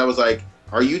movie because I was like,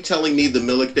 are you telling me the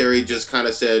military just kind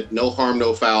of said no harm,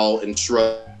 no foul, and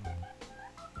shrugged?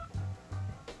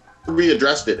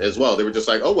 Readdressed it as well. They were just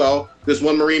like, oh well, this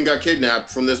one Marine got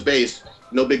kidnapped from this base,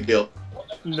 no big deal.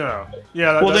 No.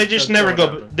 Yeah. Well, they just never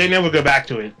go. They never go back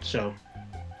to it. So.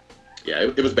 Yeah,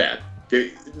 it was bad.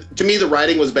 To me, the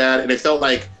writing was bad, and it felt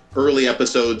like early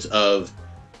episodes of,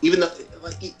 even though,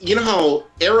 like, you know how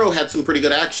Arrow had some pretty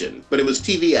good action, but it was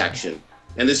TV action,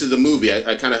 and this is a movie.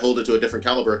 I kind of hold it to a different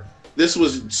caliber. This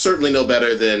was certainly no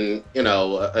better than,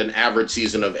 an average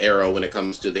season of Arrow when it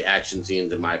comes to the action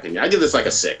scenes, in my opinion. I give this like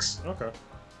a 6. Okay.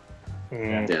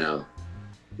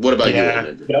 What about you,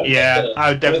 Andrew? Yeah, I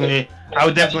would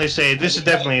definitely say this is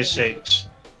definitely a 6.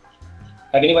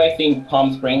 Have anybody seen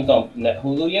Palm Springs on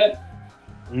Hulu yet?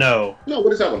 No. No,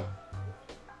 what is that one?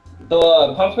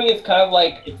 So Palm Springs is kind of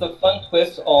like, it's a fun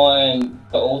twist on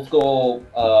the old school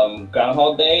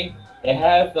Groundhog Day. It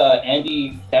has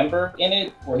Andy Samberg in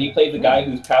it, where he plays a guy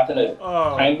who's trapped in a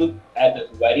time loop at this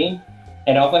wedding.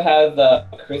 And it also has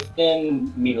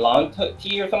Kristen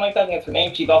Milanti or something like that. I think that's her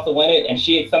name. She's also in it, and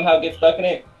she somehow gets stuck in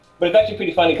it. But it's actually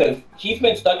pretty funny because he's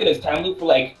been stuck in his time loop for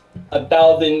like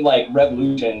 1,000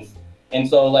 revolutions. And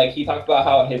so like he talks about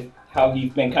how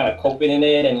he's been kind of coping in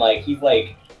it, and like he's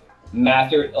like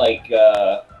mastered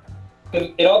because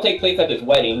it all takes place at this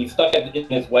wedding. He's stuck in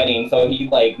this wedding, so he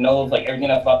like knows like everything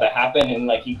that's about to happen, and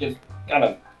like he just kind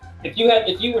of, if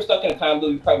you were stuck in a time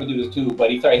loop, you'd probably do this too. But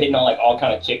he started hitting on like all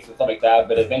kind of chicks and stuff like that.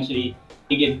 But eventually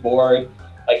he gets bored.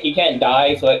 Like he can't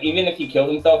die, so even if he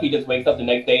kills himself, he just wakes up the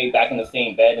next day back in the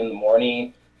same bed in the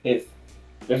morning. There's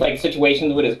like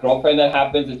situations with his girlfriend that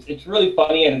happens. It's really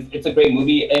funny, and it's a great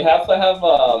movie. It also have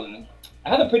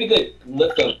a pretty good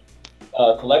list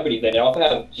of celebrities in it. It also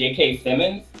have J.K.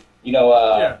 Simmons. The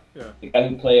guy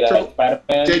who played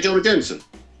Spider-Man. J. Jonah Jameson.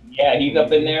 Yeah, he's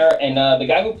up in there, and the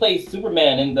guy who plays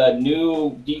Superman in the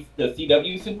new the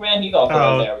CW Superman, he's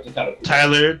also in there, which is kind of cool.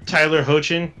 Tyler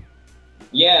Hoechlin.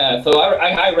 Yeah, so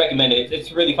I highly recommend it.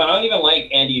 It's really fun. I don't even like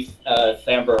Andy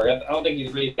Samberg. I don't think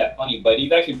he's really that funny, but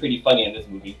he's actually pretty funny in this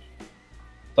movie.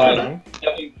 So I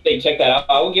definitely say check that out.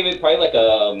 I would give it probably like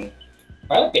an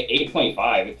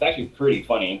 8.5. It's actually pretty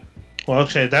funny. Well,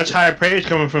 okay, that's high praise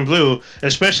coming from Blue,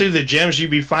 especially the gems you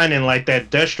be finding like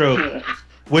that Deathstroke,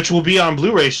 which will be on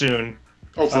Blu-ray soon.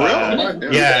 Oh, for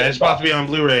real? Yeah, it's about to be on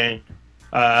Blu-ray.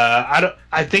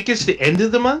 I think it's the end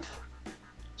of the month,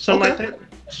 something like that.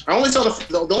 I only saw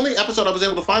the only episode I was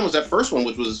able to find was that first one,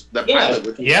 which was that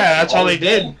pilot. Yeah, that's all they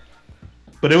did.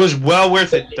 But it was well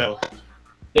worth it, though.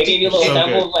 They gave you a little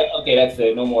sample, like, okay, that's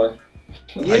it, no more.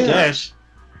 Yeah. I guess.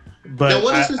 But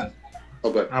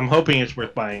now, I'm hoping it's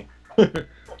worth buying.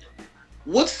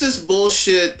 What's this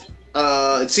bullshit?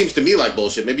 It seems to me like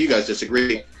bullshit. Maybe you guys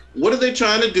disagree. What are they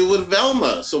trying to do with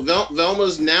Velma? So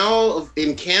Velma's now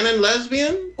in canon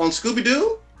lesbian on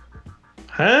Scooby-Doo?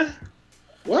 Huh?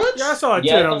 What? Yeah, I saw it too.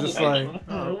 I was just like,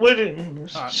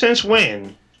 since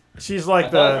when? She's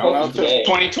like since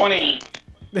 2020.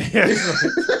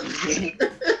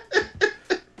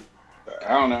 I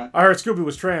don't know. I heard Scooby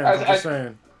was trans. I'm just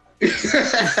saying.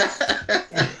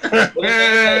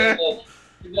 The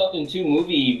 2002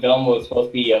 movie, Velma was supposed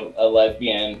to be a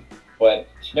lesbian, but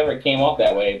she never came off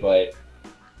that way. But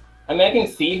I mean, I can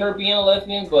see her being a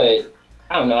lesbian, but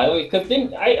I don't know. I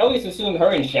always assumed her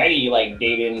and Shaggy like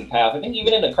dated in the past. I think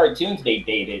even in the cartoons they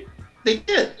dated. They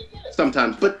did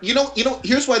sometimes, but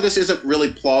here's why this isn't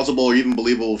really plausible or even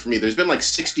believable for me. There's been like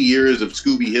 60 years of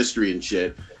Scooby history and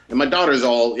shit, and my daughter's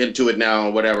all into it now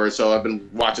and whatever. So I've been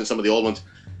watching some of the old ones.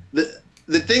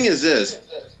 The thing is this: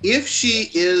 if she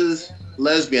is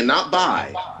lesbian, not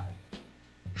bi,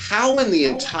 how in the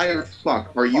entire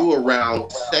fuck are you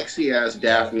around sexy ass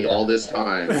Daphne all this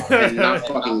time and not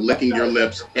fucking licking your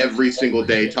lips every single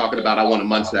day talking about I want to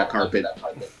munch that carpet?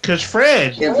 Cause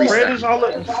Fred is all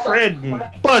up,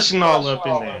 Fred busting all up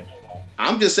in there.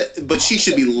 I'm just saying, but she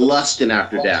should be lusting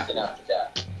after Daphne.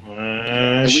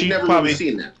 We've never really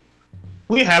seen that.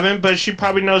 We haven't, but she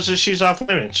probably knows that she's off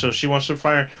limits, so she wants to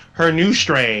find her new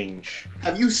Strange.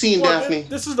 Have you seen Daphne?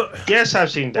 This is the Yes,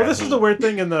 I've seen Daphne. Well, this is the weird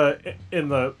thing in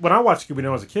the when I watched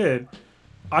Scooby-Doo as a kid,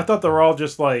 I thought they were all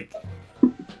just like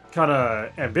kind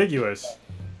of ambiguous.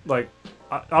 Like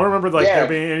I don't remember there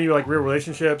being any like real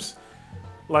relationships.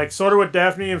 Like sort of with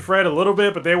Daphne and Fred a little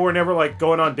bit, but they were never like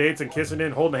going on dates and kissing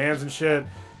and holding hands and shit.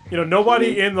 You know,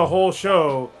 nobody in the whole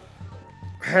show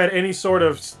had any sort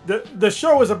of the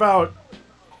show was about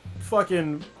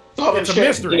fucking it's a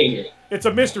mystery. It's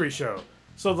a mystery show.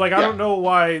 So like I don't know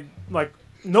why like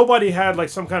nobody had like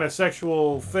some kind of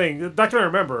sexual thing that I can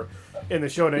remember in the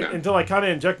show until I kind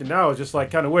of injected now. It's just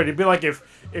like kind of weird. It'd be like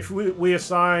if we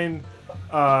assigned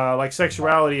like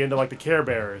sexuality into like the Care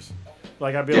Bears.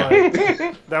 Like I'd be like,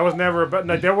 that was never. But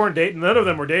like, they weren't dating. None of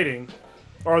them were dating,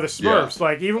 or the Smurfs. Yeah.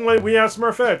 Like even when we had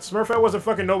Smurfette wasn't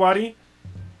fucking nobody.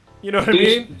 You know what I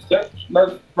mean?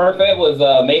 Smurfette was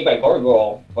made by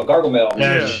Gargamel.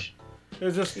 Yeah,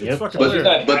 it's just it's fucking weird.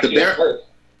 But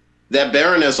that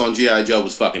Baroness on G.I. Joe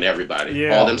was fucking everybody.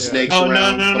 Yeah, all them snakes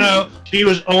around. No. She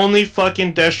was only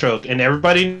fucking Deathstroke, and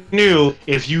everybody knew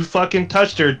if you fucking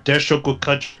touched her, Deathstroke would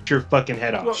cut your fucking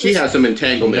head off. She has some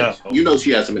entanglement. No. You know she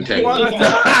has some entanglement.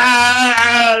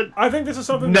 I think this is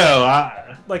something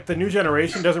like the new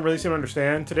generation doesn't really seem to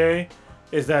understand today,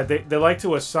 is that they like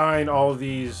to assign all of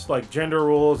these like gender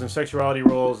rules and sexuality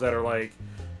rules that are like,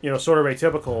 you know, sort of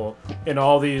atypical in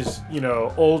all these, you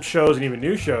know, old shows and even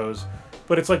new shows.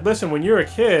 But it's like, listen, when you're a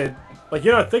kid, like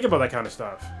you're not thinking about that kind of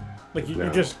stuff. Like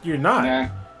you're not. Yeah.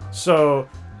 So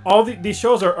all these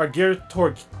shows are geared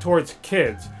towards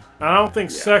kids. And I don't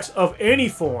think sex of any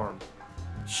form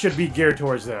should be geared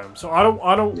towards them. So I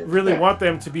don't really want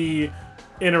them to be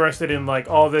interested in like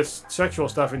all this sexual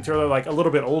stuff until they're like a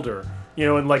little bit older, you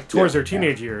know, and like towards their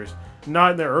teenage years,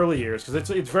 not in their early years, because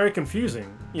it's very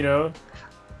confusing, you know.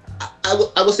 I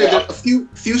will say there are a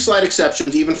few slight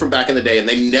exceptions, even from back in the day, and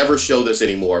they never show this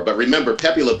anymore. But remember,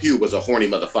 Pepe Le Pew was a horny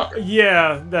motherfucker.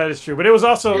 Yeah, that is true. But it was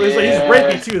also he's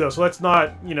rapey too, though. So that's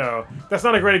not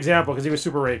a great example because he was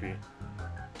super rapey.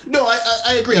 No,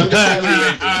 I agree. I'm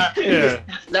just saying.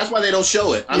 That's why they don't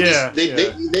show it.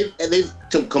 They've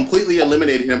completely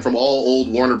eliminated him from all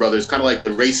old Warner Brothers, kind of like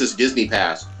the racist Disney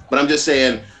past. But I'm just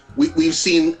saying. We've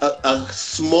seen a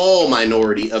small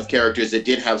minority of characters that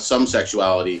did have some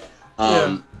sexuality,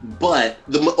 but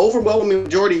the overwhelming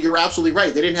majority, you're absolutely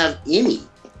right, they didn't have any,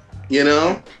 you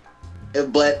know?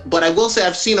 But I will say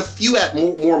I've seen a few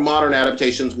more modern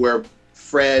adaptations where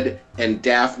Fred and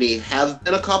Daphne have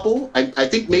been a couple. I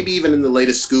think maybe even in the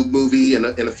latest Scoob movie and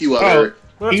a few other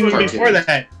even cartoons. Before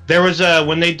that, there was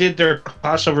when they did their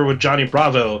crossover with Johnny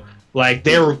Bravo, like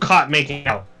they were caught making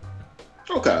out.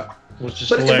 Okay. Which is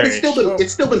but hilarious.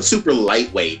 It's still been super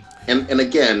lightweight, and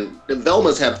again, the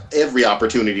Velmas have every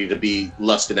opportunity to be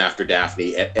lusting after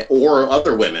Daphne or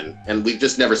other women, and we've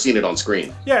just never seen it on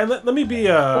screen. Yeah, and let me be,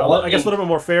 I guess, a little bit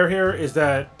more fair here. Is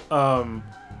that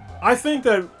I think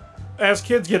that as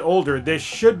kids get older, they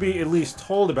should be at least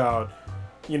told about,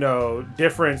 you know,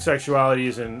 different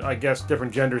sexualities and I guess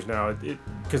different genders now,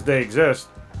 because they exist,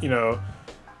 you know.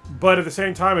 But at the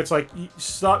same time, it's like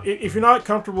stop if you're not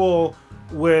comfortable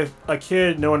with a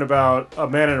kid knowing about a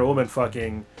man and a woman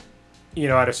fucking, you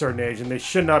know, at a certain age, and they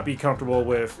should not be comfortable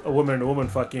with a woman and a woman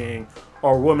fucking,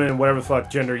 or a woman, whatever the fuck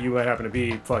gender you might happen to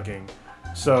be, fucking.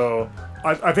 So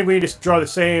I think we need to draw the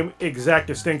same exact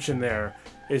distinction there,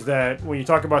 is that when you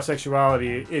talk about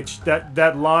sexuality, it's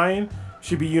that line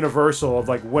should be universal of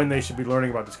like when they should be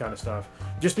learning about this kind of stuff.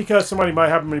 Just because somebody might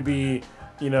happen to be,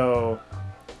 you know,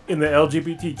 in the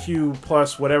LGBTQ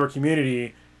plus whatever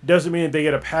community doesn't mean that they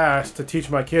get a pass to teach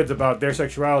my kids about their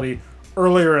sexuality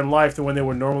earlier in life than when they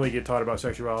would normally get taught about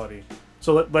sexuality.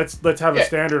 So let's have a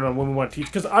standard on when we want to teach,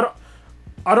 because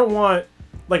I don't want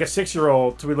like a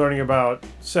 6-year-old to be learning about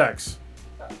sex.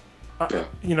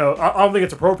 You know, I don't think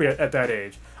it's appropriate at that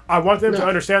age. I want them to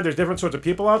understand there's different sorts of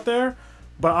people out there,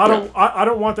 but I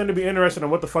don't want them to be interested in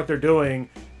what the fuck they're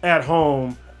doing at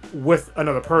home with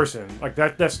another person. Like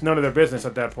that's none of their business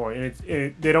at that point,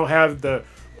 and they don't have the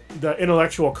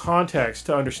intellectual context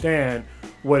to understand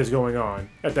what is going on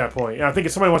at that point. And I think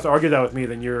if somebody wants to argue that with me,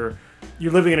 then you're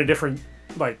living in a different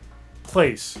like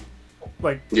place.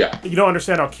 Like you don't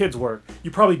understand how kids work.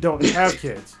 You probably don't have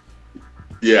kids.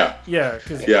 Yeah.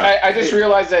 I just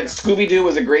realized that Scooby-Doo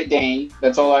was a Great Dane.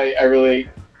 That's all I really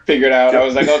figured out. I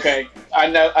was like, okay, I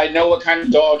know what kind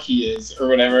of dog he is or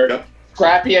whatever. Yep.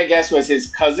 Scrappy, I guess, was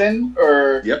his cousin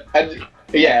or I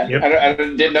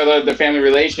didn't know the family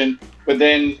relation. But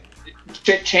then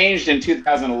shit changed in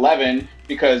 2011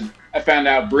 because I found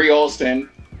out Brie Olson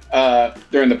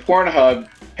during the Pornhub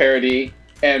parody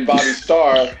and Bobby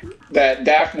Starr that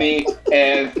Daphne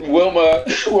and Wilma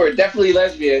were definitely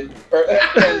lesbian.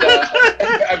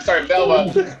 I'm sorry,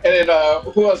 Velma. And then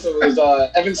who else was?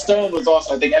 Evan Stone was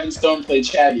also. I think Evan Stone played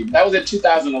Shaggy. That was in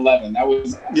 2011. That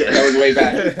was way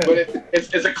back. But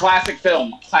it's a classic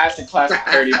film. Classic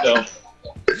parody film.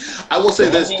 I will say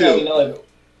this too.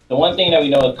 The one thing that we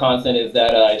know is constant is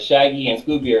that Shaggy and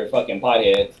Scooby are fucking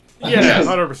potheads. Yeah,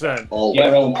 100%. Oh,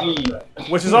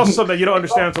 which is also something that you don't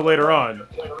understand until later on.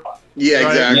 Yeah,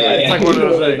 right? exactly. It's like one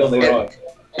of those things.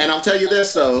 And I'll tell you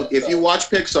this though: if you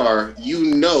watch Pixar,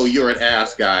 you know you're an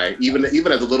ass guy. Even as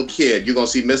a little kid, you're gonna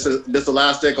see Miss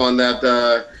Elastic on that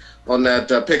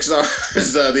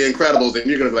Pixar's The Incredibles, and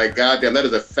you're gonna be like, "God damn, that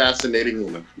is a fascinating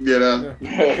woman." You know.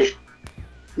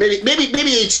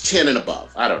 maybe age 10 and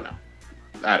above. I don't know.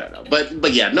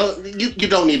 But yeah, no, you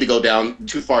don't need to go down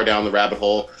too far down the rabbit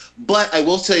hole. But I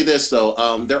will say this though,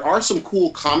 there are some cool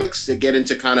comics that get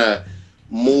into kind of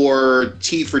more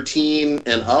T for teen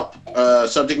and up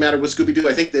subject matter with Scooby-Doo.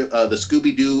 I think the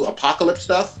Scooby-Doo Apocalypse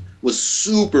stuff was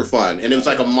super fun, and it was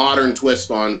like a modern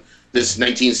twist on this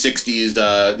 1960s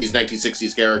these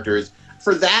 1960s characters.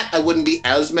 For that, I wouldn't be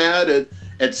as mad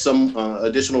at some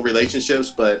additional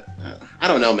relationships, but I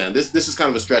don't know, man. This is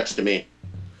kind of a stretch to me.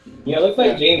 Yeah, it looks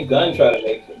like James Gunn tried to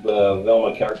make the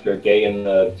Velma character gay in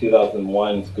the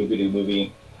 2001 Scooby-Doo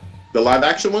movie. The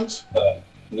live-action ones?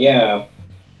 Yeah.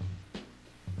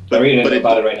 I'm reading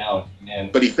about it right now.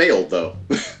 Man. But he failed, though.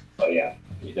 Oh, yeah.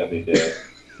 He definitely did.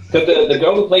 Because the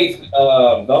girl who plays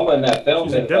Velma in that film,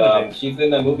 she's in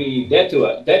the movie Dead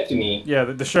to Me. Yeah,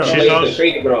 the show. She's the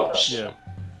crazy girl. Yeah.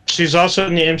 She's also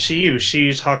in the MCU.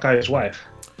 She's Hawkeye's wife.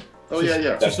 Oh,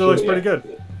 yeah. She still looks pretty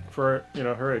good for,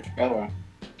 her age. Oh,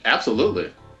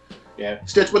 absolutely. Yeah.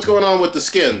 Stitch, what's going on with the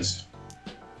skins?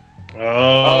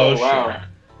 Oh wow. Sure.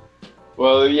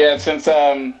 Well, yeah, since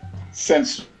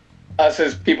us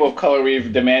as people of color,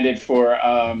 we've demanded for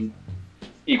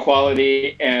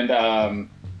equality and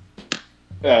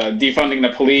defunding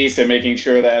the police and making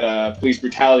sure that police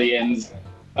brutality ends.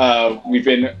 We've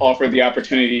been offered the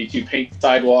opportunity to paint the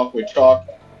sidewalk with chalk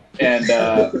and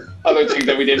other things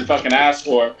that we didn't fucking ask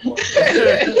for.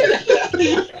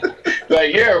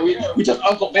 Like, here, we took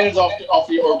Uncle Ben's off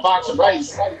your box of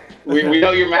rice. We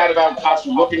know you're mad about cops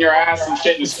whooping your ass and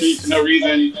shit in the streets for no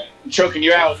reason, choking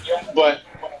you out, but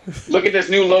look at this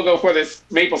new logo for this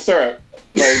maple syrup.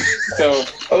 Like, so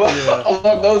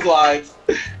along those lines,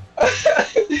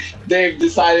 they've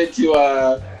decided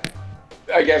to,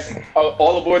 I guess,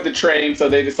 all aboard the train. So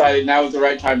they decided now is the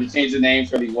right time to change the name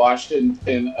for the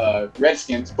Washington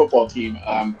Redskins football team.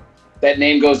 That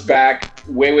name goes back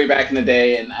way back in the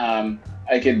day, and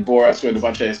I could bore us with a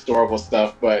bunch of historical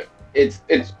stuff, but it's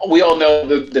we all know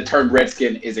the term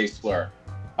Redskin is a slur.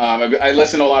 I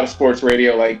listen to a lot of sports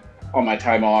radio, like on my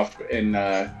time off and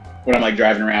when I'm like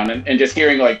driving around, and just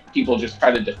hearing like people just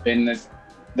try to defend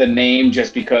the name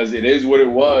just because it is what it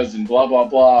was and blah blah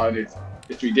blah, and it's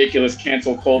ridiculous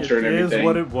cancel culture and everything. It is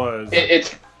what it was.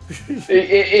 It's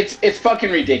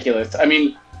fucking ridiculous. I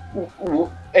mean,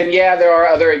 and yeah, there are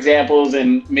other examples,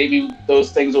 and maybe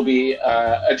those things will be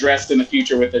addressed in the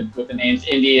future with the names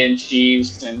Indian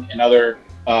Chiefs and other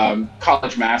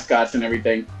college mascots and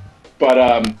everything.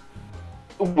 But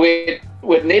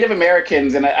with Native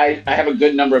Americans, and I have a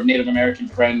good number of Native American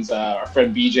friends. Our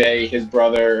friend BJ, his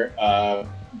brother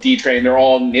D-Train, they're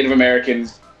all Native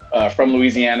Americans from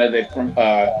Louisiana. They're from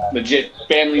legit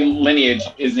family lineage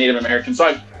is Native American.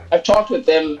 So I've talked with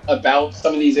them about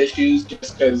some of these issues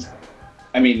just because,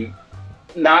 I mean,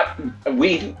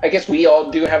 I guess we all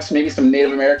do have maybe some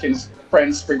Native American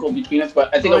friends sprinkled between us,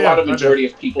 but I think a majority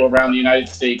of people around the United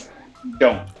States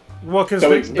don't. Well, because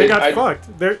they got fucked.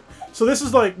 So this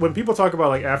is like, when people talk about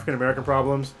like African American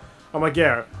problems, I'm like,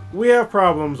 yeah, we have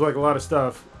problems, like a lot of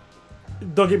stuff.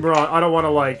 Don't get me wrong, I don't want to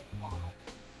like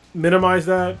minimize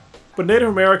that, but Native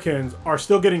Americans are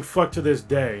still getting fucked to this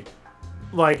day.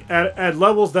 Like at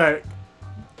levels that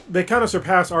they kind of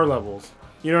surpass our levels.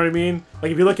 You know what I mean?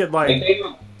 Like if you look at like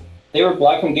they were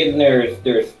blocked from getting their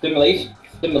stimulus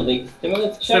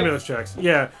checks.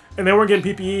 Yeah, and they weren't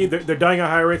getting PPE. They're dying at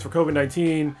higher rates for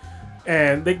COVID-19,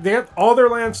 and they got all their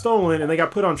land stolen, and they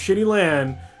got put on shitty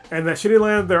land. And that shitty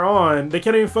land they're on, they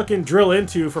can't even fucking drill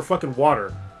into for fucking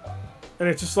water. And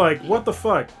it's just like, what the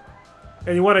fuck?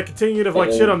 And you want to continue to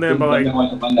like shit on them by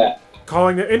like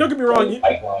calling them. And don't get me wrong.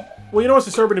 Well, you know what's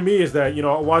disturbing to me is that,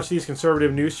 I watch these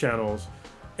conservative news channels,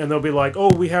 and they'll be like,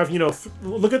 oh, we have,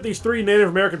 look at these 3 Native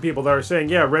American people that are saying,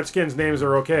 yeah, Redskins names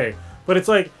are okay. But it's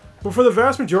like, but for the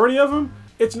vast majority of them,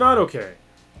 it's not okay.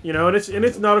 You know, and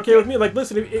it's not okay with me. Like,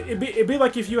 listen, it'd be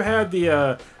like if you had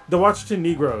the Washington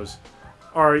Negroes,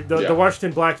 or the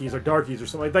Washington Blackies or Darkies or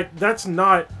something like that. That's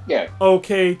not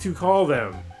okay to call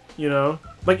them. You know,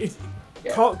 like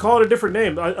call it a different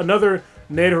name, another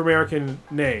Native American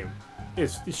name.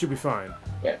 It should be fine.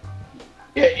 Yeah.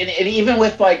 Yeah, and even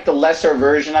with like the lesser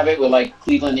version of it, with like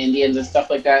Cleveland Indians and stuff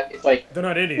like that, it's like they're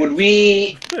not Indians. Would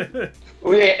we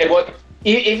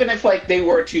even if like they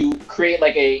were to create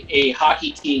like a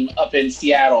hockey team up in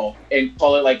Seattle and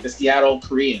call it like the Seattle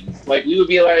Koreans, like we would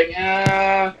be like,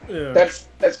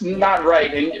 that's not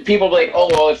right, and people would be like, oh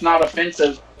well, it's not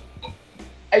offensive.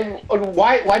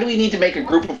 Why do we need to make a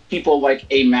group of people like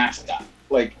a mascot?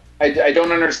 Like I don't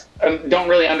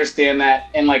really understand that,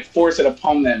 and like force it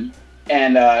upon them.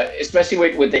 And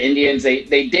especially with the Indians,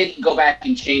 they did go back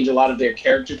and change a lot of their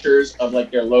caricatures of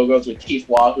like their logos with Chief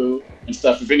Wahoo and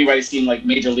stuff. If anybody's seen like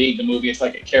Major League, the movie, it's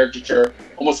like a caricature,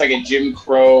 almost like a Jim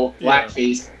Crow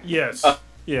blackface. Yes. With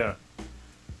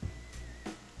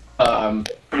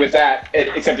that,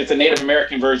 except it's a Native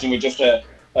American version with just a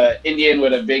Indian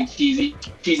with a big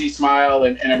cheesy smile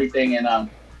and everything. And a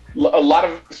lot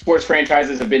of sports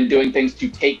franchises have been doing things to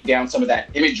take down some of that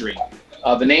imagery.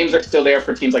 The names are still there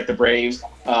for teams like the Braves,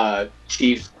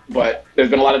 Chiefs, but there's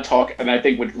been a lot of talk, and I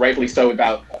think rightfully so,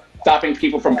 about stopping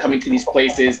people from coming to these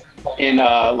places in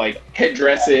like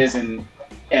headdresses and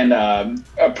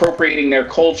appropriating their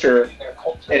culture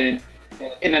in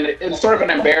sort of an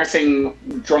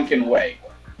embarrassing, drunken way.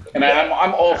 And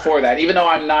I'm all for that, even though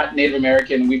I'm not Native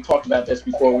American. We've talked about this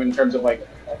before in terms of like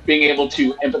being able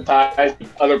to empathize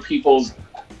with other people's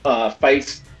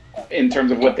fights in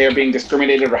terms of what they're being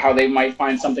discriminated or how they might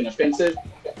find something offensive.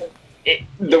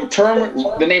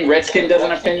 The name Redskin doesn't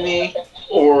offend me,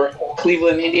 or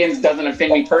Cleveland Indians doesn't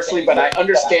offend me personally, but I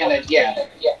understand that,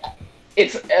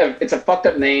 it's a fucked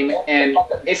up name, and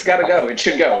it's got to go. It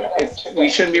should go. We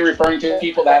shouldn't be referring to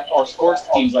people that are sports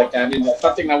teams like that. It's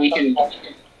something that we can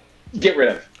get rid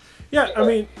of. Yeah, I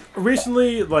mean,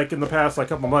 recently, like in the past like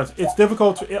couple months, it's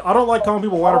difficult. I don't like calling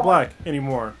people white or black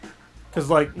anymore. Because,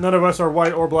 like, none of us are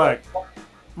white or black.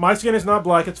 My skin is not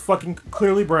black. It's fucking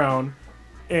clearly brown.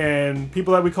 And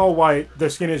people that we call white, their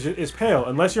skin is pale.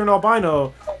 Unless you're an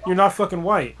albino, you're not fucking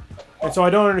white. And so I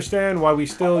don't understand why we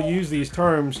still use these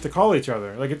terms to call each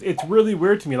other. Like, it's really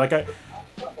weird to me. Like,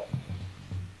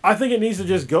 I think it needs to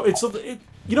just go.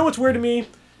 You know what's weird to me?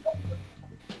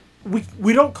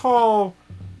 We don't call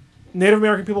Native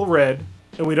American people red,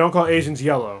 and we don't call Asians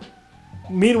yellow.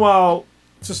 Meanwhile,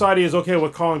 society is okay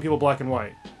with calling people black and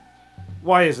white.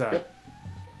 Why is that?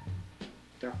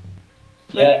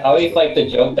 Yeah, I always like the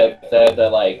joke that said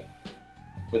that like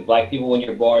with black people, when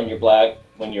you're born you're black,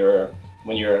 when you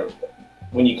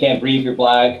can't breathe you're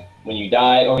black, when you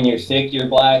die or when you're sick you're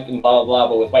black, and blah blah blah.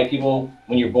 But with white people,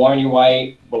 when you're born you're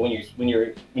white, but when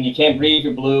you can't breathe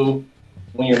you're blue,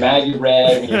 when you're mad you're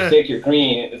red, when you're sick you're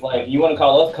green. It's like you want to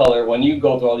call us color when you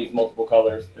go through all these multiple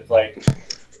colors. It's like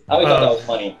I always thought that was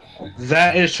funny.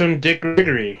 That is from Dick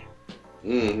Gregory.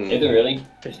 Mm-hmm. Is it really?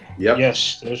 Yep.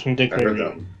 Yes, there's from Dick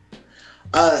Gregory.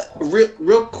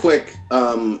 Real quick,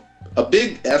 a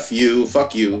big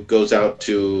fuck you goes out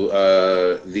to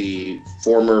the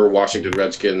former Washington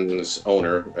Redskins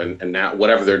owner and now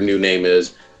whatever their new name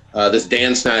is. This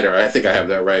Dan Snyder, I think I have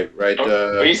that right.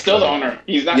 But he's still the owner.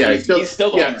 He's not. Yeah, he's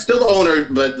still the owner. Still the owner,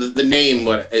 but the name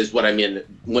is what I meant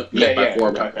by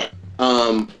former.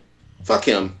 Okay. Fuck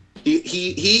him.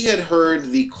 He had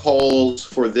heard the calls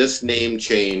for this name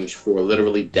change for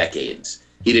literally decades.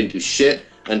 He didn't do shit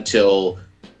until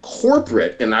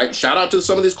corporate, and I shout out to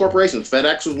some of these corporations.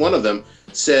 FedEx was one of them.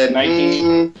 Said,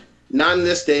 not in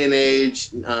this day and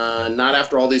age. Not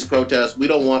after all these protests. We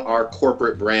don't want our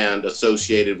corporate brand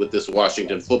associated with this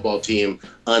Washington football team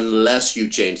unless you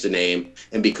change the name.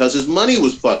 And because his money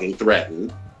was fucking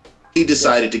threatened, he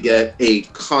decided to get a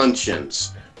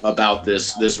conscience about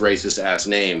this racist ass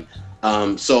name.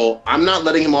 So I'm not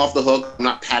letting him off the hook. I'm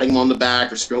not patting him on the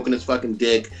back or stroking his fucking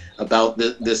dick about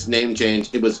this name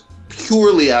change. It was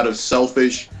purely out of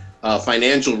selfish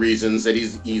financial reasons that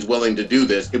he's willing to do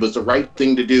this. It was the right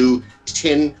thing to do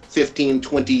 10, 15,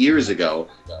 20 years ago.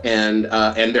 And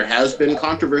there has been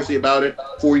controversy about it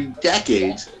for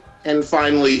decades. And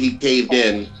finally he caved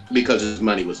in because his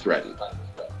money was threatened.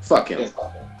 Fuck him.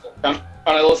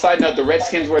 On a little side note, the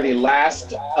Redskins were the last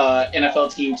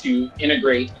NFL team to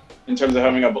integrate in terms of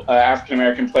having an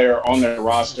African-American player on their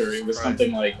roster. It was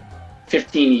something like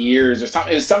 15 years or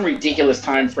something. It was some ridiculous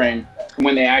time frame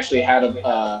when they actually had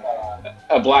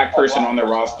a black person on their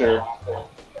roster.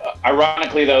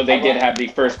 Ironically, though, they did have the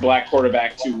first black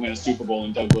quarterback to win a Super Bowl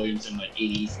in Doug Williams in the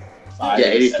 80s. Yeah,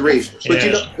 83. But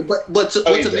you know, what's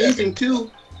amazing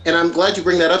too and I'm glad you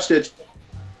bring that up, Stitch.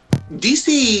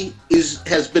 DC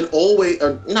has been always,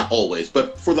 or not always,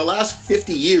 but for the last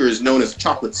 50 years known as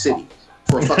Chocolate City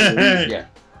for a fucking reason. Yeah.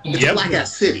 It's a black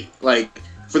ass city. Like,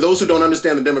 for those who don't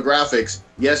understand the demographics,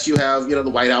 yes, you have, the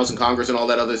White House and Congress and all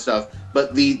that other stuff,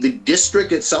 but the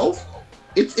district itself,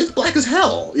 it's black as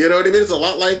hell. You know what I mean? It's a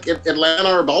lot like Atlanta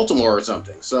or Baltimore or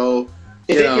something. So,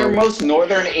 is it your most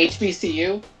northern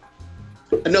HBCU?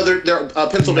 No, they're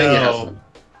Pennsylvania has one.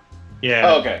 Yeah.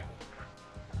 Oh, okay.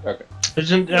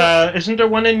 Isn't there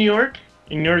one in New York?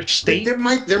 In New York State? There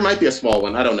might be a small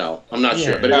one. I don't know. I'm not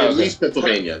sure, but at least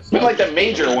Pennsylvania. But like the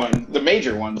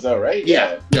major ones though, right?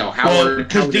 Yeah. Howard.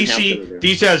 Because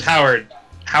DC has Howard.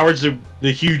 Howard's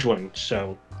the huge one.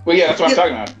 So. Well, yeah, that's what I'm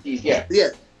talking about. Yeah. Yeah.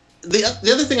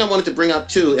 The other thing I wanted to bring up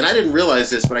too, and I didn't realize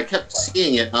this, but I kept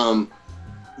seeing it.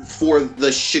 For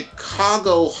the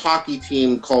Chicago hockey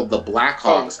team called the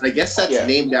Blackhawks, and I guess that's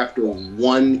named after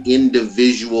one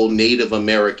individual Native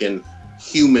American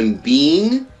human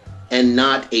being, and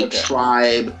not a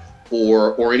tribe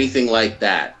or anything like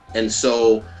that. And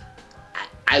so,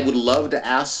 I would love to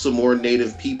ask some more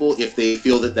Native people if they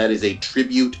feel that is a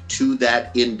tribute to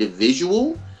that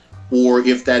individual, or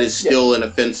if that is still an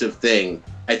offensive thing.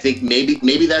 I think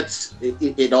maybe that's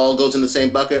it all goes in the same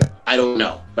bucket. I don't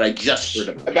know, but I just heard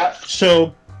about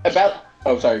it.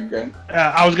 Oh, sorry, Grant.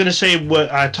 I was gonna say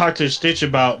what I talked to Stitch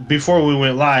about before we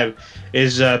went live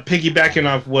is piggybacking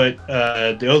off what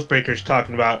the Oathbreaker's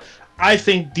talking about. I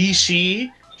think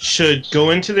DC should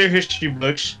go into their history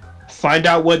books, find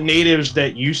out what natives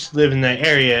that used to live in that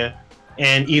area,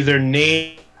 and either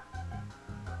name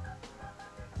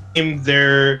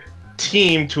their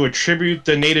team to attribute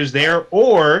the natives there,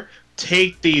 or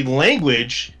take the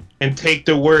language and take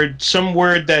some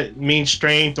word that means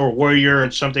strength or warrior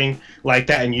or something like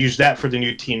that and use that for the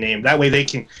new team name. That way they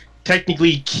can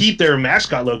technically keep their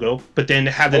mascot logo, but then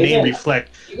have the name reflect,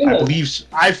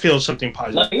 I feel something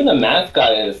positive. Not even the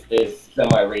mascot is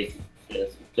semi-racist,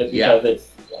 just because it's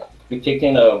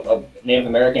depicting a Native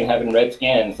American having red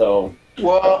skin, so...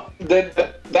 Well,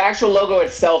 the actual logo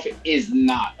itself is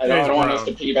not. I don't want us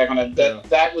to piggyback on that.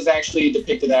 That was actually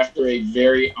depicted after a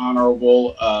very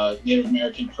honorable Native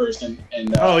American person.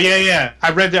 And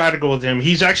I read the article with him.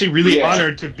 He's actually really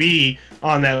honored to be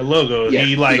on that logo. Yeah.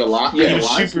 He was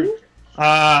super.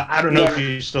 I don't know if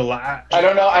he's still alive. I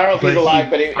don't know if he's alive,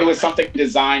 but it was something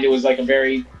designed. It was like a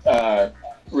very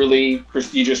really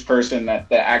prestigious person that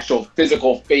the actual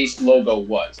physical face logo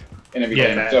was. And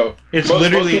everything. Yeah, so it's most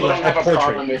literally people like don't have a portrait.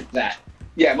 problem with that.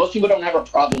 Yeah, most people don't have a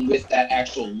problem with that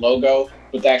actual logo,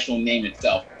 with the actual name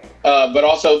itself. But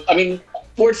also, I mean,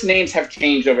 sports names have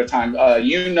changed over time.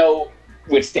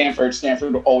 With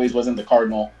Stanford always wasn't the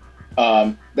Cardinal.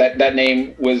 That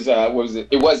name was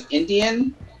it was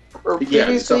Indian or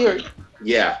previously? Something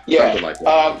like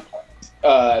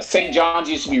that. St. John's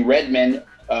used to be Redmond.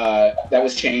 That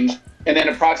was changed. And then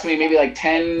approximately maybe like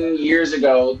 10 years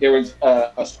ago, there was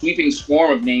a sweeping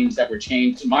swarm of names that were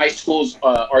changed. My school's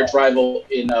arch rival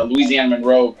in Louisiana,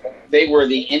 Monroe, they were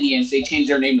the Indians. They changed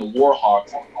their name to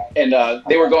Warhawks. And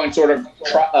they were going sort of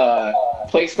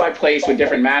place by place with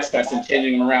different mascots and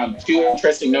changing them around. Two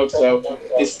interesting notes, though,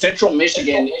 is Central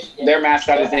Michigan, their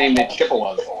mascot is named the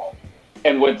Chippewas.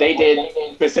 And what they did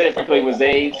specifically was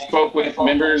they spoke with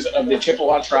members of the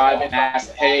Chippewa tribe and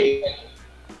asked, hey,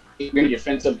 we're going to be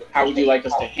offensive. How would you like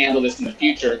us to handle this in the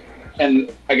future?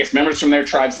 And I guess members from their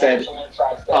tribe said,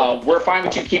 we're fine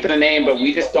with you keeping the name, but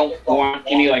we just don't want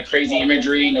any like crazy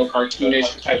imagery, no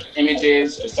cartoonish type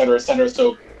images, et cetera, et cetera.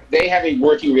 So they have a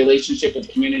working relationship with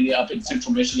the community up in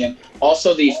Central Michigan.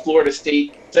 Also, the Florida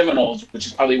State Seminoles, which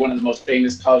is probably one of the most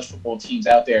famous college football teams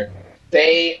out there,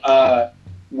 they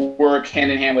work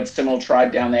hand in hand with the Seminole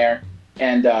tribe down there.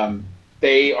 And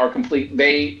they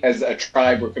as a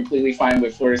tribe were completely fine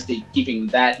with Florida State keeping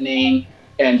that name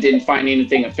and didn't find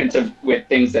anything offensive with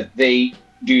things that they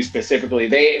do specifically.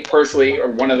 They personally are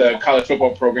one of the college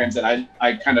football programs that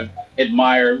I kind of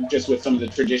admire just with some of the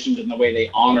traditions and the way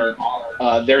they honor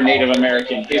their Native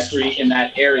American history in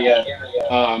that area,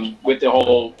 with the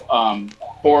whole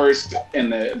forest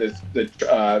and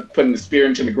the putting the spear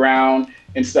into the ground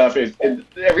and stuff.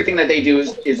 Everything that they do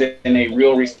is in a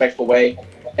real respectful way.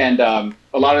 And a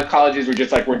lot of colleges were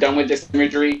just like, we're done with this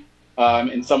imagery.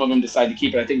 And some of them decided to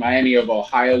keep it. I think Miami of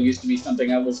Ohio used to be something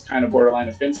that was kind of borderline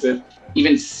offensive.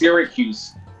 Even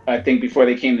Syracuse, I think before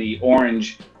they came the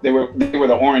Orange, they were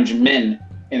the Orange Men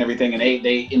and everything, and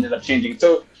they ended up changing.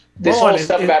 So this whole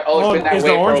stuff about, it's been that way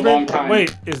for a long time.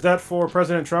 Wait, is that for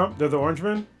President Trump? They're the Orange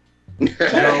Men? Is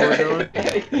that what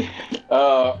we're doing?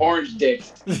 Orange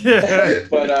dicks. Yeah.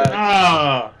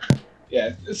 But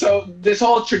Yeah. So this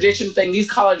whole tradition thing, these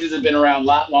colleges have been around a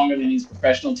lot longer than these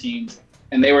professional teams,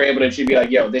 and they were able to be like,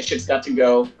 "Yo, this shit's got to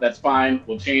go. That's fine.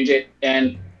 We'll change it,"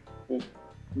 and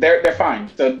they're fine.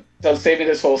 So saving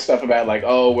this whole stuff about like,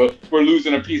 "Oh, we're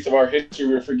losing a piece of our history.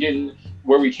 We're forgetting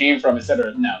where we came from,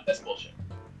 etc." No, that's bullshit.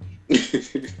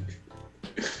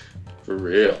 For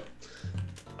real.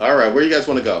 All right, where you guys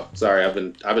want to go? Sorry, I've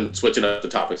been switching up the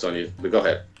topics on you, but go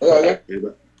ahead.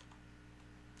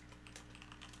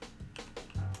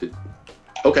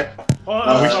 Okay.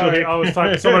 Oh, sorry, I was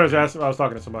talking. Somebody was asking. I was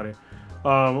talking to somebody.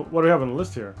 What do we have on the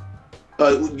list here?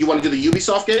 You want to do the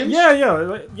Ubisoft games? Yeah.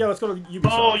 Let's go to Ubisoft.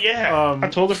 Oh yeah, I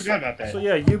totally forgot about that. So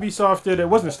yeah, Ubisoft did. It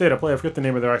wasn't a state of play. I forget the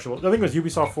name of their actual. I think it was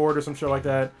Ubisoft Forward or some shit like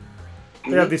that.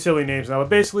 They have these silly names now. But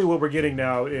basically, what we're getting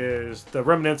now is the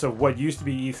remnants of what used to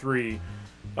be E3.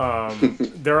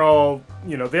 They're all,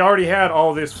 they already had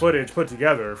all this footage put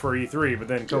together for E3, but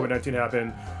then COVID-19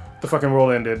 happened. The fucking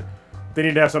world ended. They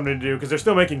need to have something to do because they're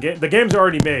still making games. The games are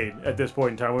already made at this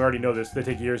point in time. We already know this. They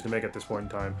take years to make at this point in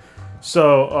time.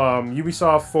 So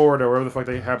Ubisoft Forward, or whatever the fuck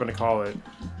they happen to call it,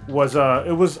 was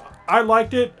I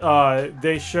liked it.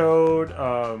 They showed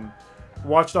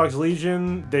Watch Dogs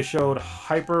Legion. They showed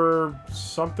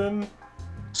Hyperscape.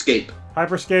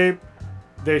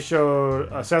 They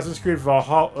showed Assassin's Creed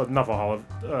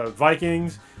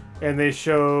Vikings, and they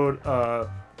showed a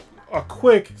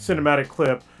quick cinematic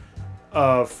clip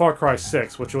of Far Cry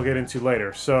 6, which we'll get into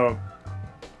later. So,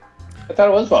 I thought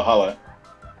it was Valhalla.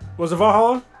 Was it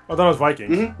Valhalla? I thought it was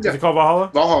Vikings. Mm-hmm. Is it called Valhalla?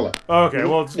 Valhalla. Oh, okay,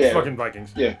 well, it's fucking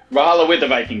Vikings. Yeah, Valhalla with the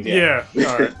Vikings. Yeah.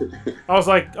 All right. I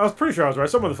was pretty sure I was right.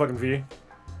 Some of the fucking V.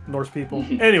 Norse people.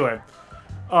 Anyway,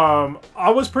 I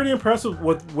was pretty impressed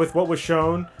with what was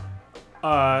shown.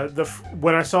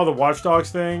 When I saw the Watch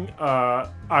Dogs thing, I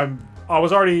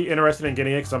was already interested in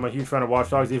getting it because I'm a huge fan of Watch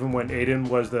Dogs. Even when Aiden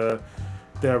was the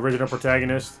original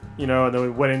protagonist, and then we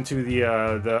went into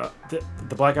the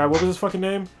black guy. What was his fucking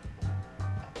name?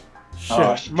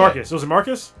 Shit, Marcus. Was it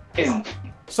Marcus?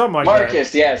 Something like that.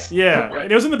 Marcus, yes. Yeah,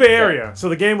 and it was in the Bay Area, so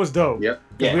the game was dope. Yep.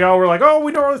 Yeah. We all were like, "Oh,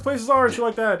 we know where these places are," and shit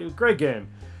like that. It was a great game.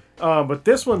 But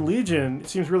this one, Legion,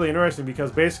 seems really interesting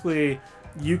because basically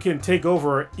you can take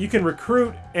over, you can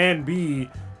recruit and be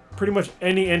pretty much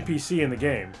any NPC in the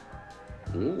game.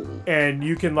 Ooh. And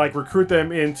you can recruit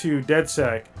them into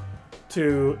DedSec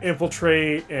to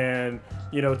infiltrate and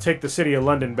take the city of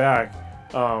London back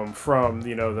from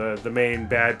the main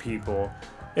bad people.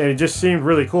 And it just seemed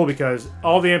really cool because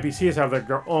all the NPCs have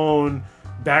their own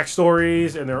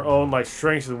backstories and their own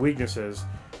strengths and weaknesses.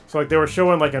 So they were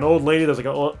showing an old lady that's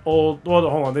hold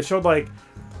on, they showed a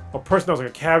person that was a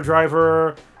cab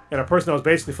driver and a person that was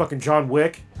basically fucking John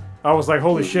Wick. I was like,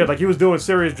 holy shit, he was doing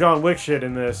serious John Wick shit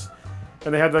in this.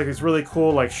 And they had this really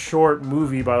cool short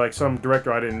movie by some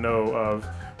director I didn't know of,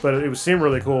 but it seemed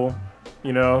really cool.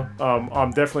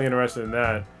 I'm definitely interested in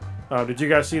that. Did you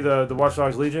guys see the Watch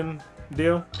Dogs Legion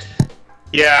deal?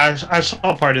 Yeah, I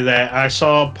saw part of that. I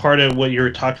saw part of what you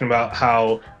were talking about,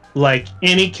 how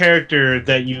any character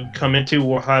that you come into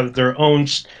will have their own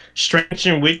strengths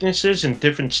and weaknesses and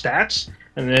different stats,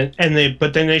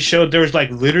 but then they showed there was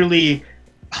literally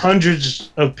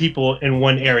hundreds of people in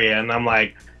one area, and I'm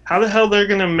like, how the hell they're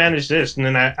gonna manage this? And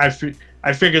then I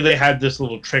figured they had this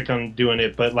little trick on doing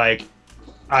it, but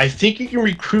I think you can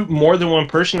recruit more than one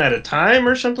person at a time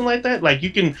or something like that. You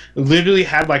can literally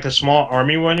have a small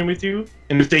army running with you,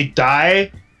 and if they die,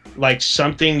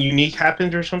 something unique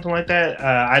happens or something like that.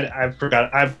 I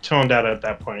forgot. I've toned out at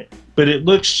that point. But it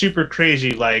looks super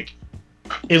crazy.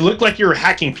 It looked like you were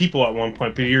hacking people at one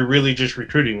point, but you're really just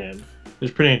recruiting them.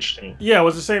 It's pretty interesting. Yeah, it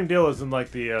was the same deal as in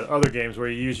the other games where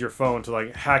you use your phone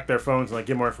to hack their phones and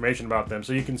get more information about them,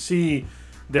 so you can see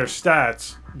their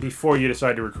stats before you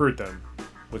decide to recruit them,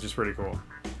 which is pretty cool.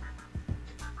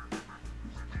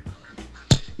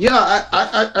 Yeah,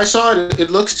 I saw it. It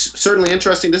looks certainly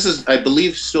interesting. This is, I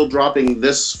believe, still dropping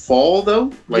this fall,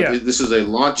 though. This is a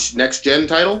launch next gen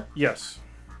title. Yes.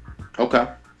 Okay.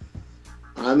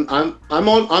 I'm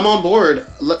on board.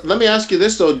 Let me ask you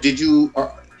this though: did you,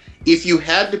 if you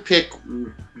had to pick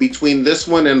between this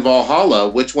one and Valhalla,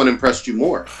 which one impressed you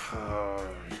more?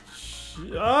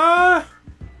 I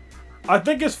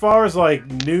think as far as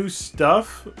new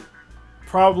stuff,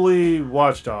 probably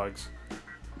Watch Dogs.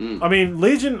 I mean,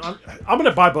 Legion, I'm going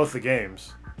to buy both the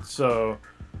games. So,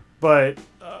 but,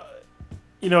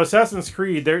 Assassin's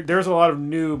Creed, there's a lot of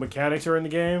new mechanics are in the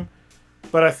game.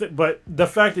 But but the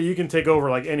fact that you can take over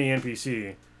any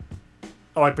NPC,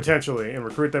 potentially, and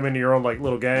recruit them into your own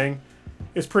little gang,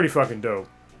 is pretty fucking dope.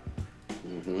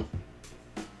 Mm-hmm.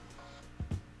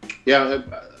 Yeah,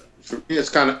 For me, it's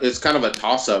kind of a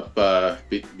toss up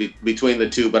between the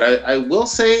two. But I will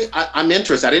say I'm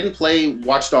interested. I didn't play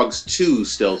Watch Dogs 2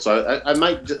 still, so I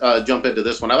might jump into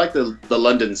this one. I like the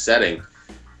London setting,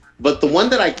 but the one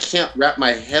that I can't wrap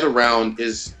my head around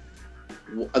is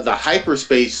the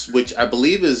hyperspace, which I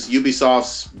believe is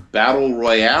Ubisoft's Battle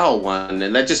Royale one,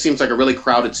 and that just seems like a really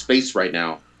crowded space right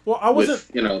now. Well, I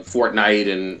wasn't, with, Fortnite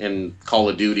and Call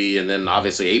of Duty, and then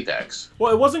obviously Apex.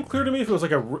 Well, it wasn't clear to me if it was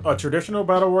like a traditional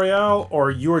battle royale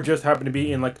or you were just happened to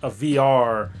be in like a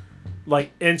VR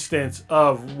like instance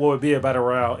of what would be a battle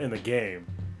royale in the game.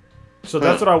 So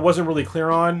that's what I wasn't really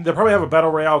clear on. They probably have a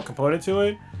battle royale component to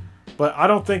it, but I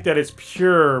don't think that it's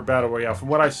pure battle royale from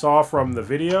what I saw from the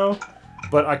video.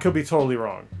 But I could be totally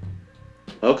wrong.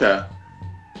 Okay.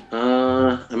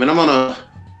 I'm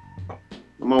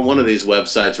on one of these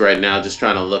websites right now, just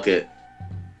trying to look at.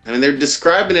 I mean, they're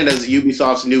describing it as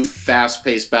Ubisoft's new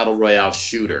fast-paced battle royale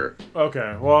shooter.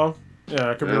 Okay, well,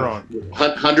 yeah, I could be wrong.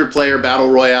 100-player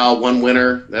battle royale, one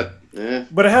winner.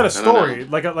 But it had a story,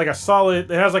 like a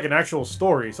solid. It has like an actual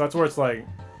story, so that's where it's like,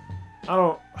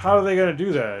 how are they gonna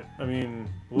do that? I mean,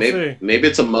 we'll see. Maybe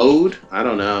it's a mode. I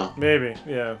don't know. Maybe,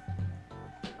 yeah.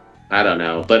 I don't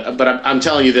know, but I'm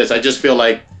telling you this. I just feel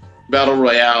like battle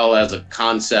royale as a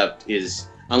concept is,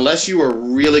 unless you are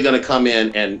really going to come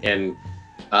in and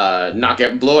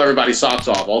blow everybody's socks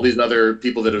off, all these other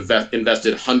people that have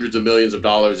invested hundreds of millions of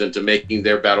dollars into making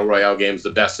their battle royale games the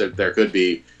best that there could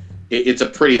be, it's a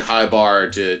pretty high bar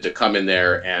to come in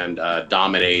there and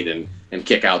dominate and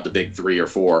kick out the big 3 or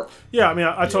 4. Yeah, I mean,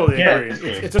 I totally agree.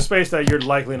 It's a space that you're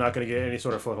likely not going to get any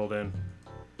sort of foothold in.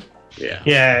 Yeah.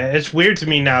 Yeah, it's weird to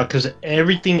me now because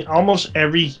almost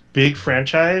every big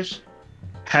franchise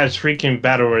has freaking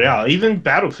Battle Royale. Even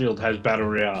Battlefield has Battle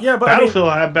Royale. Yeah, but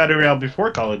Battlefield had Battle Royale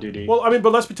before Call of Duty. Well, I mean,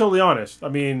 but let's be totally honest. I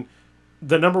mean,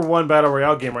 the number one Battle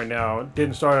Royale game right now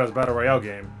didn't start out as a Battle Royale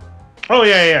game. Oh,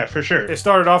 yeah, for sure. It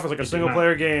started off as like a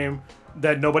single-player game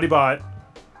that nobody bought,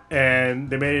 and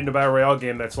they made it into a Battle Royale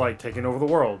game that's like taking over the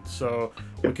world. So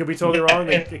we could be totally wrong.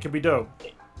 It could be dope.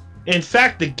 In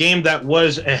fact, the game that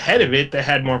was ahead of it that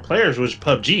had more players was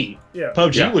PUBG. Yeah.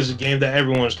 PUBG was the game that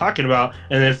everyone was talking about,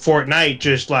 and then Fortnite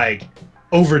just like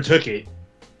overtook it.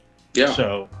 Yeah.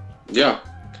 So. Yeah.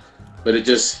 But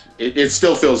it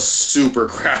still feels super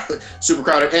crowded.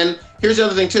 And here's the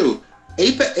other thing too.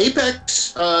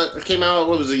 Apex came out,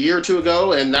 what was it, a year or two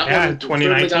ago, and that one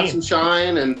certainly got some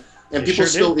shine, and people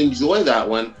still enjoy that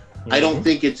one. Mm-hmm. I don't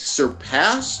think it's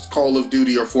surpassed Call of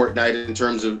Duty or Fortnite in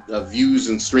terms of views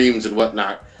and streams and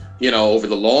whatnot, over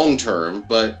the long term.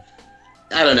 But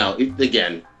I don't know.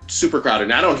 Again, super crowded.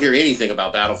 And I don't hear anything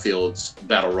about Battlefield's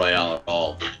Battle Royale at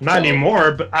all. Not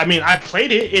anymore. But I mean, I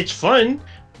played it. It's fun,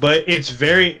 but it's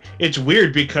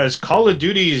weird because Call of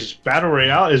Duty's Battle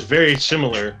Royale is very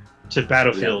similar to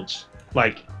Battlefield's,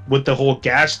 like with the whole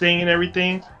gas thing and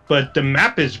everything. But the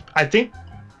map I think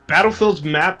Battlefield's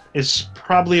map is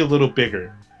probably a little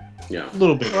bigger. Yeah, a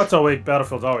little bit. Well, that's the way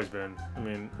Battlefield's always been. I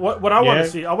mean, what I want to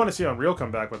see, I want to see Unreal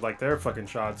come back with like their fucking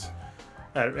shots.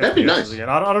 That'd be nice. Again.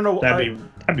 I don't know. That'd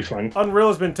be fun. Unreal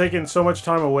has been taking so much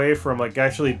time away from like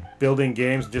actually building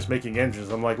games, and just making engines.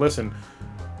 I'm like, listen,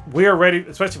 we are ready,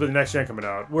 especially with the next gen coming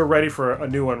out. We're ready for a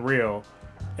new Unreal,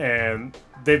 and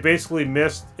they basically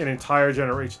missed an entire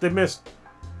generation. They missed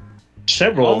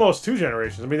almost 2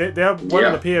 generations. I mean, they have one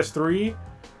on the PS3.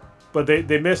 But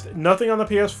they missed nothing on the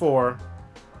PS4.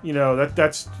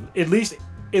 That's at least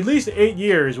 8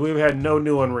 years we've had no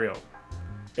new Unreal.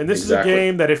 And this is a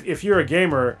game that if you're a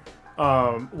gamer,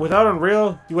 without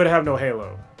Unreal, you would have no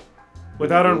Halo.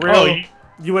 Without Unreal,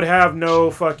 you would have no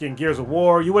fucking Gears of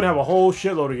War. You would have a whole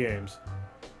shitload of games.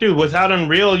 Dude, without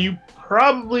Unreal, you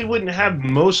probably wouldn't have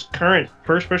most current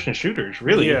first-person shooters,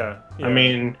 really. Yeah. I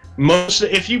mean,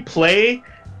 if you play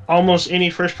almost any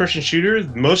first-person shooter,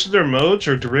 most of their modes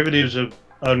are derivatives of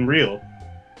Unreal.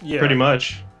 Yeah. Pretty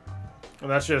much. And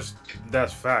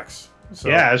that's facts. So.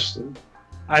 Yeah,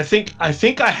 I think I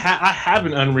have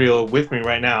an Unreal with me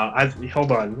right now.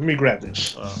 Hold on, let me grab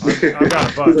this. I've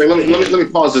got a bunch. let me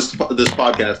pause this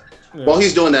podcast. Yeah. While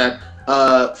he's doing that,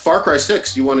 Far Cry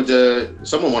 6. Someone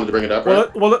wanted to bring it up,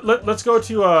 right? Well, let's go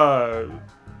to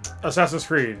Assassin's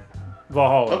Creed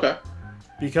Valhalla. Okay.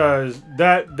 Because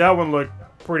that one looked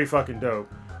pretty fucking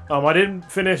dope. I didn't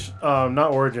finish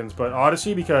not Origins but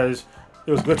Odyssey because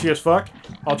it was glitchy as fuck.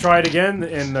 I'll try it again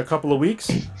in a couple of weeks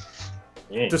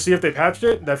to see if they patched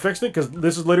it, that fixed it, because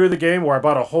this is literally the game where I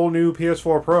bought a whole new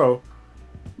PS4 Pro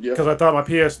because I thought my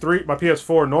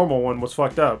PS4 normal one was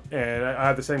fucked up, and I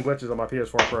had the same glitches on my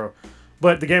PS4 Pro.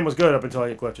 But the game was good up until I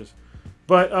hit glitches.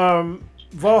 But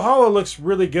Valhalla looks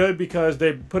really good because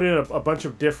they put in a bunch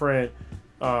of different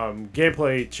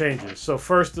gameplay changes. So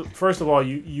first of all,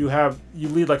 you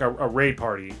lead like a raid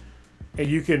party, and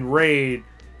you can raid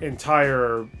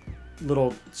entire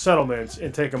little settlements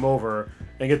and take them over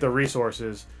and get the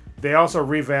resources. They also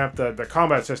revamped the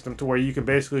combat system to where you can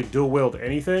basically dual wield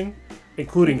anything,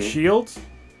 including shields.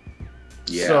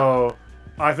 Yeah. So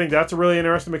I think that's a really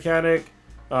interesting mechanic.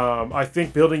 I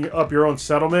think building up your own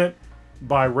settlement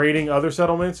by raiding other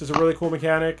settlements is a really cool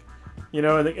mechanic. You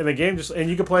know, and the game and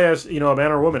you can play as, you know, a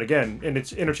man or a woman again, and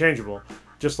it's interchangeable,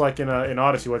 just like in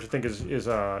Odyssey, which I think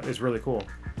is really cool.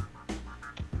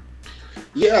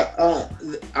 Yeah,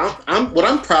 what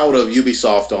I'm proud of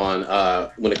Ubisoft on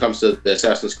when it comes to the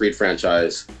Assassin's Creed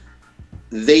franchise.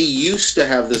 They used to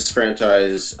have this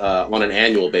franchise on an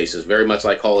annual basis, very much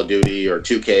like Call of Duty or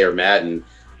 2K or Madden,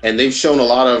 and they've shown a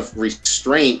lot of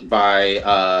restraint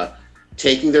by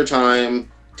taking their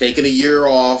time, taking a year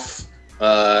off,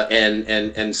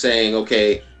 and saying,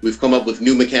 okay, we've come up with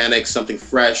new mechanics, something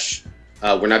fresh.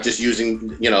 We're not just using,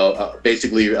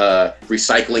 basically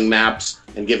recycling maps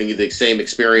and giving you the same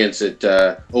experience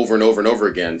over and over and over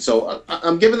again. So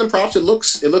I'm giving them props. It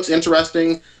looks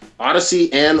interesting.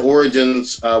 Odyssey and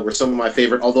Origins were some of my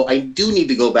favorite, although I do need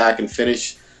to go back and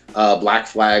finish Black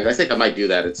Flag. I think I might do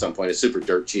that at some point. It's super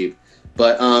dirt cheap.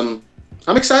 But I'm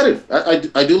excited.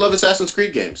 I do love Assassin's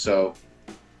Creed games, so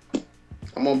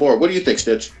I'm on board. What do you think,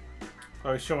 Stitch?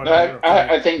 I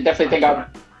definitely think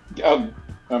I'll...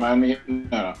 Am I on mute?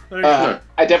 No. I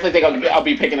definitely think I'll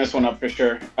be picking this one up for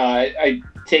sure. I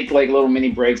take like little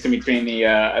mini breaks in between the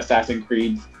Assassin's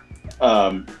Creed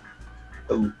lines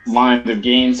of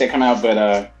games that come out,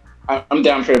 but I'm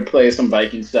down for to play some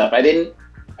Viking stuff. I don't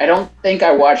think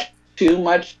I watched too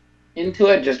much into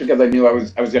it just because I knew I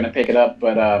was going to pick it up,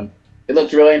 but it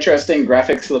looked really interesting.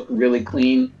 Graphics look really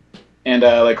clean, and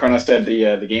like Kronos said,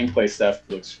 the gameplay stuff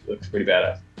looks pretty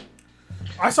badass.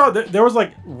 I saw that there was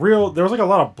like a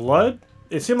lot of blood.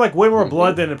 It seemed like way more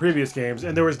blood than in the previous games,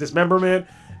 and there was dismemberment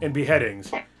and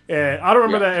beheadings. And I don't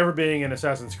remember that ever being in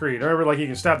Assassin's Creed. I remember like you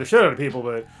can stab the shit out of people,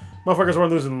 but motherfuckers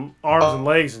weren't losing arms and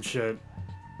legs and shit.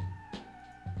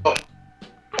 Well,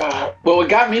 what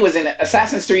got me was in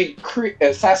Assassin's Creed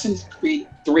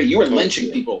 3. You were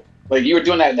lynching people. Like, you were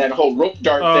doing that whole rope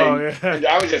dart thing. Yeah. And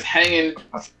I was just hanging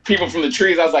people from the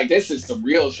trees. I was like, this is some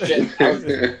real shit.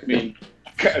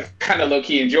 Kind of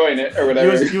low-key enjoying it or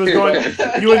whatever. You was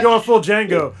going full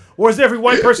Django. Where's every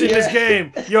white person in this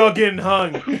game? You're getting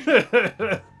hung.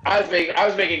 I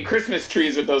was making Christmas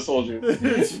trees with those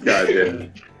soldiers.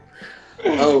 Goddamn.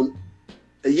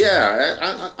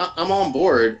 Yeah, I'm on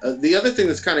board. The other thing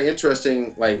that's kind of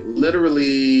interesting, like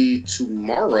literally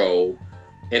tomorrow,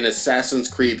 an Assassin's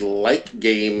Creed-like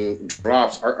game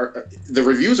drops. The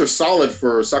reviews are solid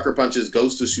for Sucker Punch's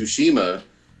Ghost of Tsushima,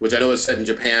 which I know is set in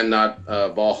Japan, not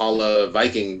Valhalla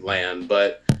Viking land.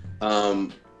 But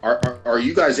are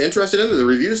you guys interested in it? The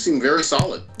reviews seem very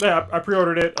solid. Yeah, I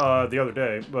pre-ordered it the other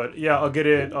day. But yeah, I'll get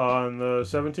it on the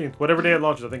 17th. Whatever day it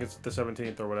launches, I think it's the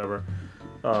 17th or whatever.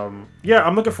 Yeah,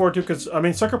 I'm looking forward to it because, I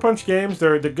mean, Sucker Punch games,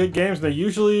 they're good games.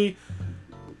 And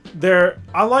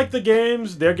I like their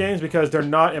games because they're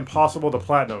not impossible to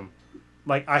platinum.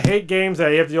 Like, I hate games that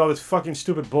you have to do all this fucking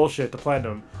stupid bullshit to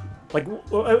platinum. Like,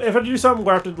 if I do something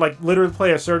where I have to, like, literally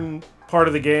play a certain part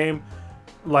of the game,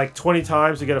 like, 20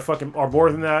 times to get a fucking... or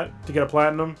more than that to get a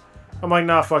platinum, I'm like,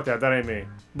 nah, fuck that. That ain't me.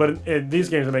 But in these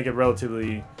games, they make it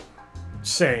relatively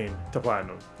sane to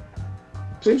platinum.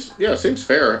 Seems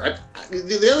fair.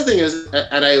 The other thing is,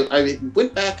 and I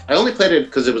went back... I only played it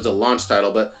because it was a launch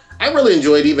title, but I really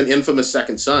enjoyed even Infamous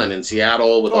Second Son in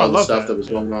Seattle with all the stuff that was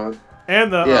going on.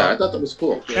 And I thought that was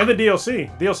cool. And the DLC.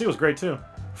 DLC was great, too.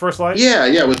 First Light?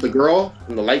 Yeah, with the girl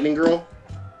and the lightning girl.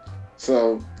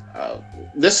 So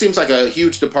this seems like a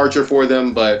huge departure for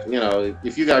them, but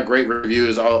if you got great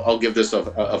reviews, I'll give this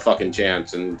a fucking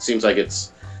chance. And it seems like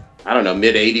it's, I don't know,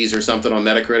 mid-80s or something on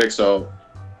Metacritic, so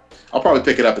I'll probably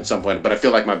pick it up at some point. But I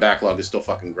feel like my backlog is still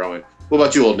fucking growing. What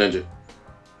about you, Old Ninja?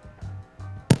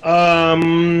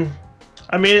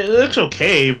 I mean, it looks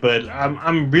okay, but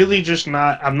I'm really just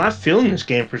not. I'm not feeling this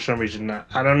game for some reason.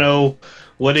 I don't know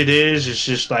what it is. It's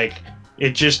just like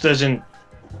it just doesn't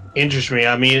interest me.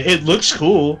 I mean, it looks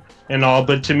cool and all,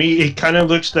 but to me, it kind of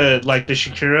looks like the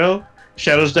Sekiro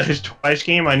Shadows Die Twice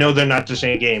game. I know they're not the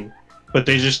same game, but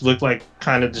they just look like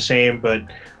kind of the same. But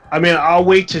I mean, I'll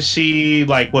wait to see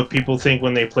like what people think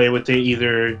when they play with it.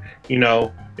 Either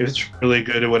if it's really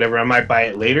good or whatever, I might buy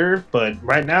it later. But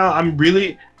right now, I'm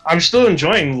still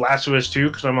enjoying Last of Us 2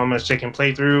 because I'm on my second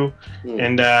playthrough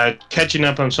and catching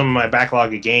up on some of my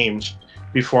backlog of games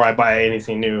before I buy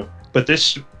anything new. But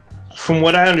this, from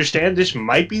what I understand, this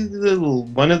might be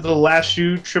one of the last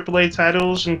few AAA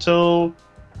titles until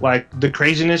like the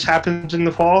craziness happens in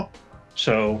the fall.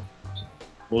 So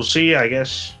we'll see, I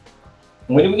guess.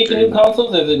 When do we get the new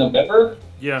consoles? Is it November?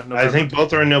 Yeah, November. I think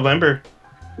both are in November.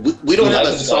 We don't have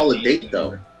a solid date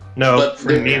though. No, But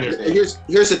for neither. here's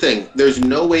the thing. There's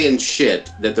no way in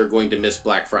shit that they're going to miss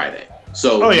Black Friday.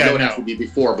 So Oh, yeah, it would no. have to be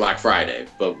before Black Friday,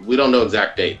 but we don't know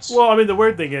exact dates. Well, I mean, the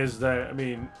weird thing is that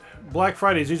Black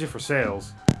Friday is usually for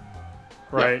sales,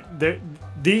 right?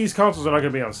 These consoles are not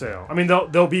going to be on sale. I mean,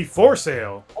 they'll be for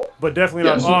sale, but definitely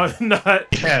not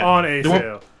Yeah. on a They won't-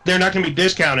 sale. They're not going to be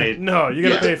discounted. No, you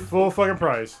got to Yeah. pay full fucking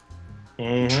price.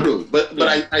 Mhm. True, but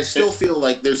I still feel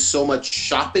like there's so much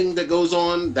shopping that goes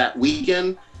on that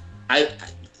weekend. I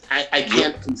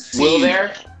can't conceive. Will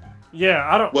there?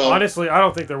 Yeah, honestly, I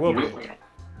don't think there will be.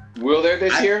 Will there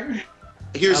this year?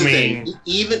 Here's I the mean-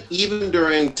 thing. Even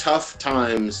during tough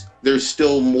times, there's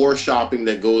still more shopping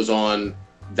that goes on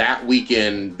that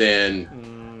weekend than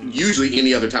usually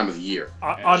any other time of the year.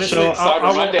 Honestly, So,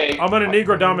 Cyber Monday. I'm going to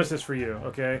Negrodamus this for you,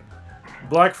 okay?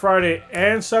 Black Friday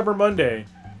and Cyber Monday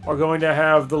are going to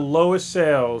have the lowest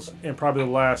sales in probably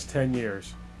the last 10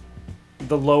 years.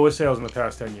 The lowest sales in the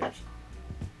past 10 years.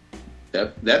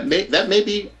 That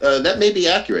may be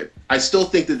accurate. I still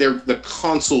think that the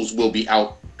consoles will be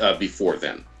out before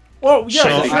then. Well, yeah,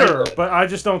 So sure, but I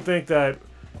just don't think that,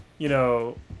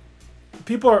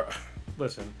 people are...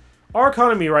 Listen, our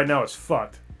economy right now is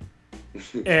fucked.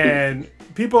 And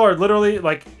people are literally,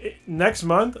 like, next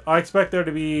month, I expect there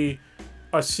to be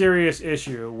a serious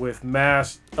issue with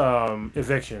mass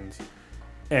evictions.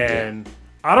 And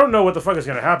I don't know what the fuck is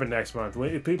going to happen next month.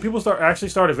 When people start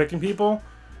evicting people,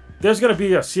 there's going to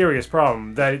be a serious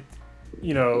problem that,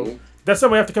 that's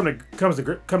something we have to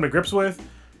come to grips with.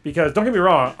 Because don't get me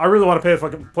wrong, I really want to play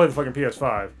the fucking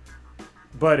PS5.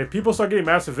 But if people start getting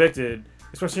mass evicted,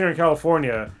 especially here in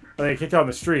California, and they get kicked out in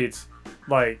the streets,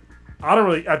 like,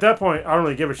 at that point, I don't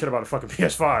really give a shit about a fucking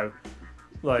PS5.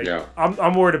 Like, Yeah.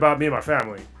 I'm worried about me and my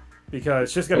family. Because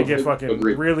it's just going to get fucking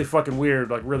Agreed. really fucking weird,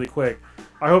 like, really quick.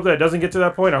 I hope that it doesn't get to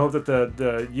that point. I hope that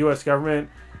the U.S. government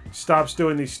stops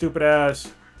doing these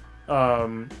stupid-ass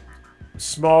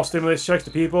small stimulus checks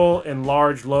to people and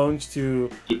large loans to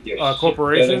Keep your shit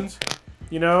corporations,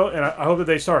 and I hope that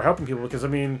they start helping people because,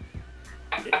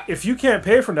 if you can't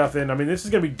pay for nothing, this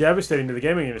is going to be devastating to the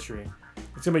gaming industry.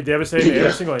 It's going to be devastating to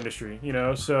every single industry,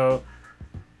 so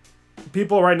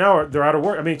people right now, they're out of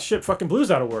work. Fucking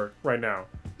Blue's out of work right now.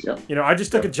 Yeah. I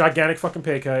just took a gigantic fucking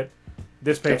pay cut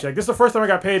this paycheck. This is the first time I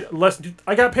got paid less than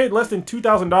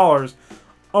 $2,000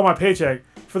 on my paycheck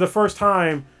for the first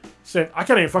time since, I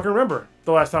can't even fucking remember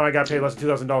the last time I got paid less than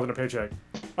 $2,000 in a paycheck.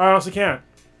 I honestly can't.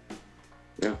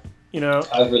 Yeah.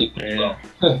 I was really pissed off.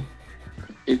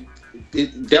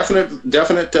 It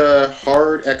definite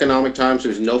hard economic times.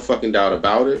 There's no fucking doubt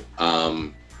about it.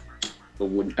 And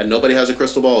nobody has a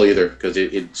crystal ball either, because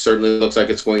it certainly looks like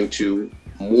it's going to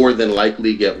more than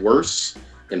likely get worse.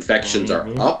 Infections are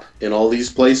up in all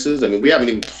these places. We haven't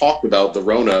even talked about the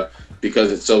Rona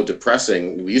because it's so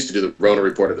depressing. We used to do the Rona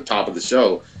report at the top of the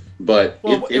show, but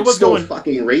it's still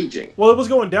fucking raging. Well, it was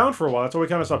going down for a while. That's why we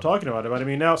kind of stopped talking about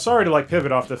it. Now, sorry to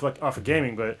pivot off of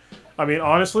gaming, but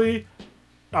honestly,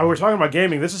 we're talking about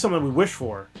gaming. This is something we wish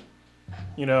for.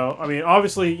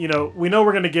 Obviously, we know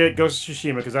we're gonna get Ghost of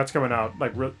Tsushima because that's coming out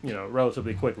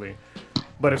relatively quickly.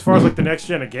 But as far as the next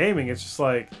gen of gaming, it's just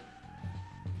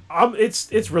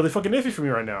it's really fucking iffy for me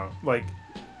right now. Like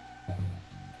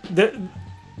the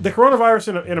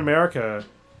coronavirus in America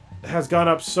has gone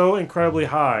up so incredibly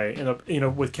high,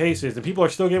 with cases, and people are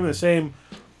still giving the same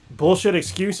bullshit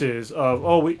excuses of,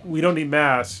 oh, we don't need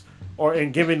masks,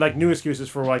 and giving new excuses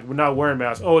for not wearing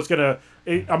masks. Oh,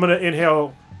 I'm gonna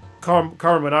inhale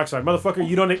carbon monoxide. Motherfucker,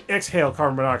 you don't exhale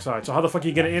carbon monoxide. So how the fuck are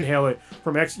you gonna inhale it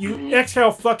from you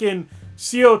exhale fucking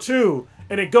CO2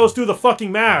 and it goes through the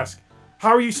fucking mask? How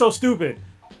are you so stupid?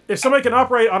 If somebody can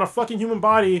operate on a fucking human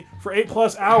body for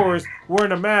 8+ hours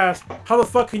wearing a mask, how the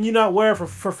fuck can you not wear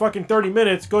for fucking 30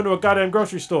 minutes going to a goddamn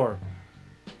grocery store?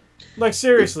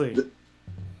 Seriously.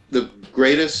 The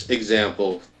greatest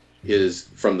example is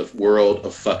from the world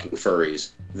of fucking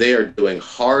furries. They are doing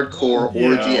hardcore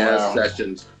orgy-ass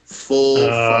sessions, full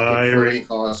fucking furry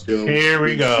costumes. Here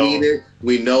we go. We've seen it.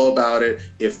 We know about it.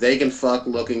 If they can fuck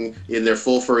looking in their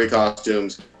full furry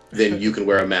costumes, then you can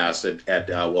wear a mask at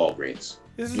Walgreens.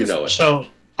 You know it. So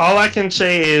all I can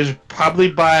say is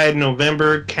probably by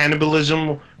November,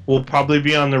 cannibalism will probably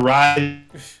be on the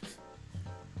rise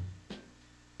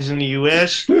in the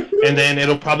U.S. and then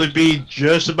it'll probably be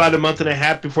just about a month and a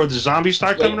half before the zombies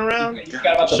start coming around. You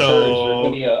forgot about the purge. There's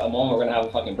gonna be a moment we're gonna have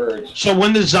a fucking purge. So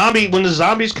when the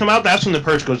zombies come out, that's when the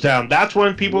purge goes down. That's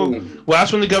when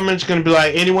that's when the government's gonna be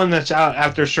like, anyone that's out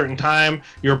after a certain time,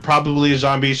 you're probably a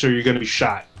zombie, so you're gonna be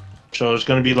shot. So it's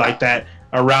gonna be like that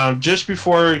around just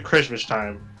before Christmas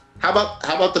time. How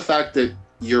about the fact that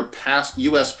your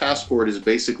U.S. passport is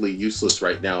basically useless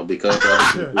right now because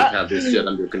other people have this shit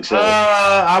under control?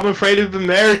 I'm afraid of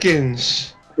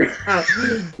Americans. That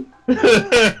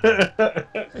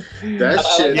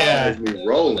shit has me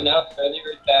rolling. Announced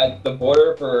earlier that the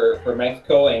border for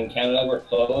Mexico and Canada were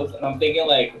closed, and I'm thinking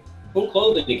like, who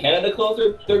closed it? Did Canada close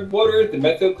their borders? Did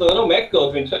Mexico close? No,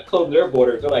 Mexico's been closing their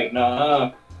borders. They're like,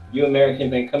 nah, you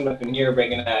Americans ain't coming up in here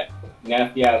bringing that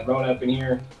nasty ass Rona up in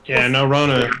here. Yeah, no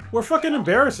Rona. We're fucking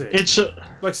embarrassing. It's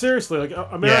like seriously, like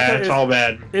America. Yeah, it's all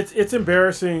bad. It's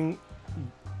embarrassing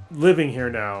living here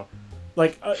now.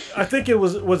 Like I think it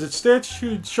was it Stitch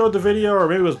who showed the video, or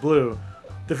maybe it was Blue.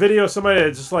 The video somebody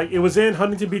had just like, it was in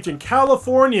Huntington Beach in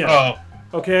California. Oh.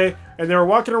 Okay, and they were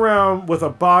walking around with a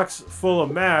box full of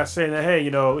masks, saying that, hey,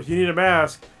 if you need a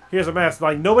mask, here's a mask.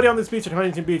 Like nobody on this beach in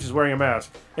Huntington Beach is wearing a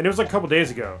mask, and it was like a couple days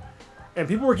ago. And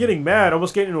people were getting mad,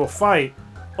 almost getting into a fight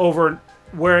over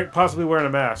possibly wearing a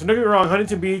mask. And don't get me wrong,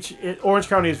 Huntington Beach, Orange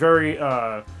County is very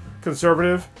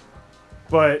conservative.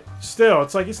 But still,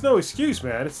 it's like, it's no excuse,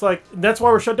 man. It's like, that's why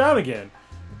we're shut down again.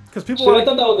 Because people I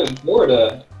thought that was in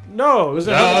Florida. No, it's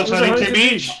Huntington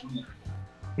Beach.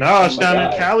 No, it's down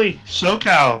in Cali,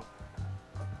 SoCal.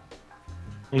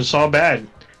 It's all bad.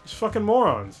 It's fucking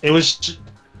morons. It was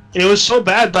so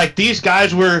bad. Like, these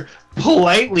guys were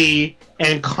politely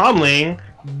and calmly,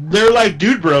 they're like,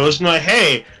 dude bros, and like,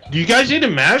 hey, do you guys need a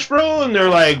mask, bro? And they're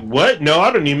like, what? No,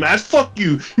 I don't need a mask. Fuck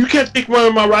you. You can't take one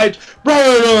of my rights. Bro,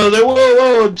 no.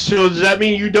 Whoa. So does that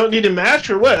mean you don't need a mask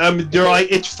or what? I mean, they're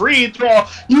like, it's free. They're all,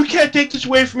 you can't take this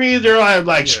away from me. They're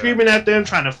like screaming at them,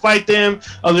 trying to fight them.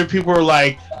 Other people are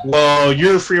like, well,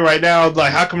 you're free right now.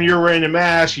 Like, how come you're wearing a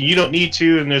mask and you don't need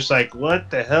to? And there's like, what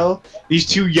the hell? These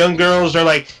two young girls are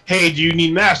like, hey, do you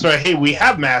need masks? They're like, hey, we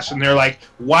have masks. And they're like,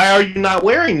 why are you not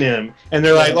wearing them? And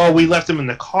they're like, oh, we left them in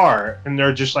the car. And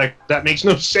they're just like, that makes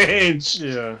no sense.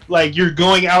 Yeah. Like, you're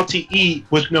going out to eat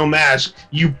with no mask.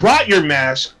 You brought your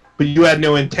mask, but you had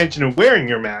no intention of wearing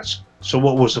your mask. So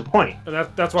what was the point? And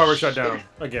that's why we're shut down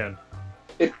again.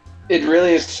 It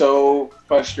really is so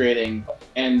frustrating.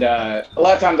 And a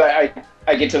lot of times I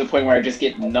get to the point where I just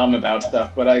get numb about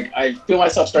stuff. But I feel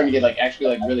myself starting to get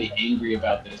actually really angry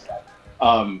about this.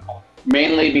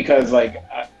 Mainly because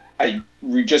I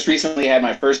just recently had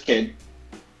my first kid.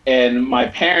 And my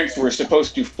parents were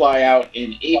supposed to fly out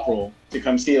in April to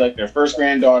come see their first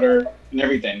granddaughter and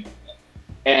everything.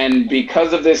 And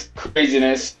because of this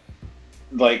craziness,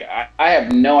 I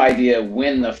have no idea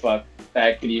when the fuck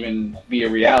that could even be a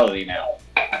reality now.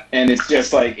 And it's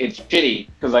just it's shitty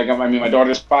because my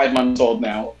daughter's 5 months old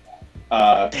now.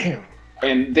 Damn.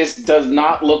 And this does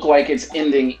not look like it's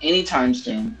ending anytime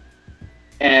soon.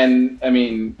 And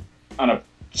on a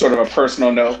sort of a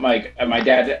personal note, my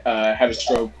dad had a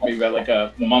stroke maybe about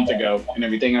a month ago and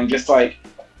everything. I'm just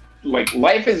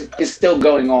life is still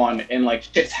going on and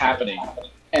shit's happening,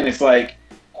 and it's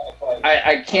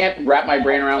I can't wrap my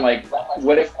brain around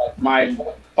what if my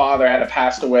father had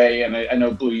passed away, and I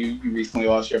know Blue, you recently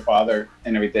lost your father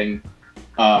and everything,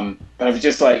 but I was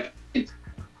just I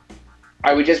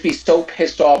would just be so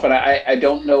pissed off, and I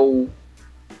don't know.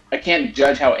 I can't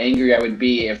judge how angry I would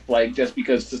be if, just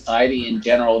because society in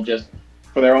general, just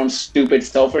for their own stupid,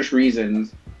 selfish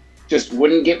reasons, just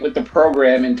wouldn't get with the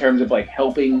program in terms of,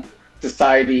 helping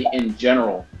society in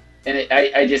general. And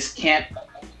I just can't.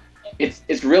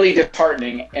 It's really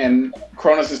disheartening. And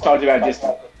Kronos has talked about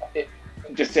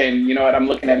just saying, you know what, I'm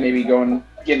looking at maybe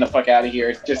getting the fuck out of here.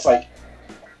 It's just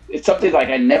it's something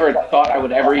I never thought I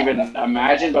would ever even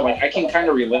imagine, but I can kind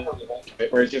of relate to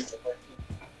it, where it's just.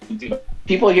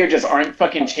 People here just aren't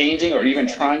fucking changing or even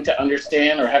trying to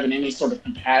understand or having any sort of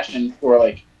compassion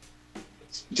for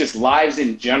just lives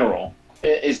in general.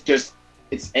 It's just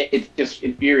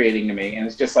infuriating to me, and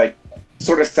it's just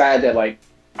sort of sad that I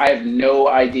have no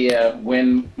idea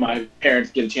when my parents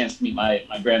get a chance to meet my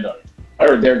granddaughter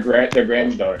or their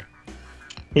granddaughter.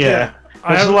 Yeah,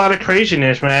 there's a lot of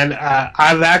craziness, man.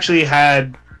 I've actually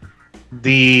had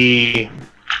the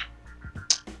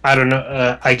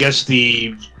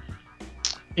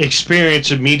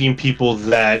experience of meeting people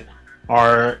that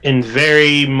are in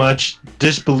very much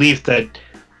disbelief that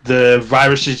the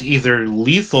virus is either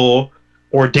lethal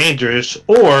or dangerous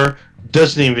or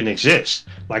doesn't even exist.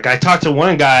 I talked to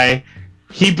one guy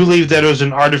he believed that it was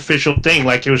an artificial thing,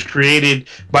 like it was created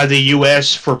by the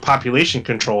U.S. for population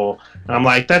control. And I'm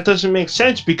like, that doesn't make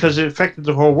sense because it affected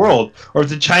the whole world. Or if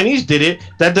the Chinese did it,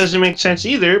 that doesn't make sense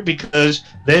either because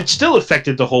that still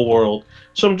affected the whole world.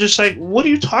 So I'm just like, what are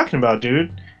you talking about,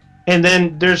 dude? And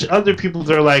then there's other people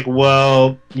that are like,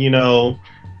 well, you know,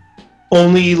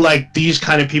 only like these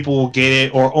kind of people will get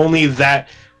it, or only that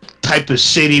type of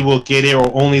city will get it,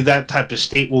 or only that type of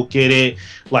state will get it.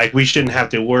 Like, we shouldn't have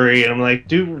to worry. And I'm like,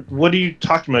 dude, what are you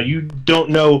talking about? You don't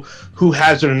know who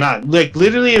has it or not. Like,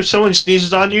 literally, if someone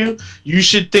sneezes on you, you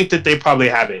should think that they probably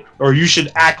have it, or you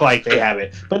should act like they have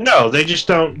it. But no, they just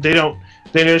don't. They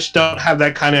just don't have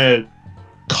that kind of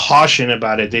caution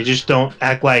about it. They just don't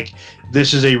act like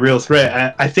this is a real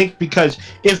threat. I think because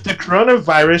if the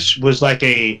coronavirus was like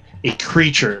a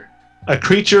creature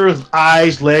with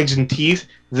eyes, legs, and teeth,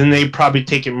 then they probably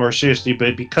take it more seriously.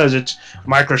 But because it's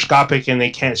microscopic and they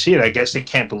can't see it, I guess they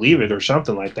can't believe it or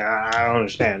something like that. I don't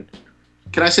understand.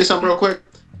 Can I say something real quick?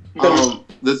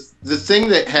 The thing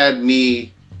that had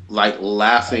me like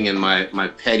laughing in my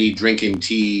petty drinking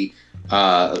tea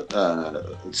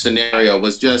scenario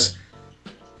was just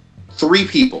 3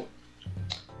 people.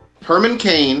 Herman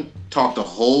Cain talked a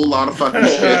whole lot of fucking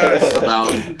shit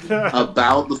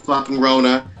about the fucking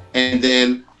Rona, and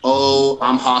then, oh,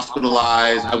 I'm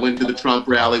hospitalized. I went to the Trump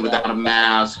rally without a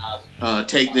mask.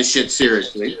 Take this shit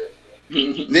seriously.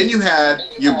 Then you had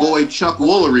your boy Chuck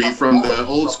Woolery from the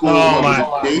old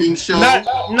school dating show.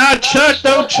 Not Chuck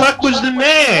though. Chuck was the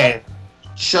man.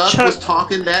 Chuck was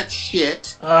talking that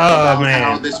shit about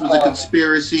how this was a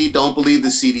conspiracy. Don't believe the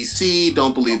CDC.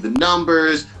 Don't believe the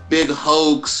numbers. Big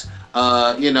hoax.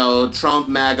 Trump,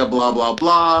 MAGA, blah blah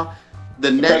blah.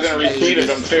 The next president retweeted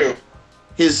him too.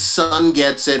 His son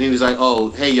gets it, and he's like,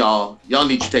 "Oh, hey y'all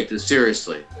need to take this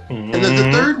seriously." Mm-hmm. And then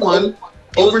the third one,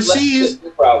 overseas,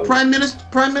 Prime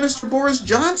Minister Boris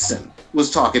Johnson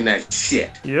was talking that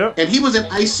shit. Yep. And he was in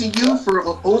ICU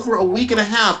for over a week and a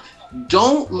half.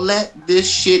 Don't let this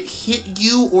shit hit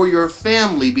you or your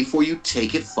family before you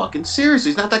take it fucking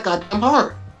seriously. It's not that goddamn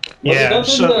hard. Yeah.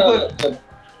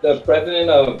 The president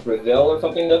of Brazil or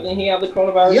something, doesn't he have the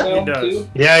coronavirus now too?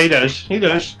 Yeah, he does. He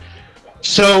does.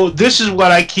 So this is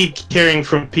what I keep hearing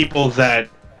from people that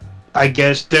I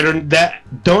guess that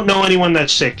don't know anyone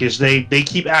that's sick. Is they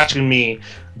keep asking me,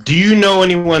 "Do you know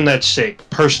anyone that's sick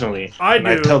personally?" I do.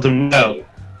 I tell them no.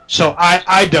 So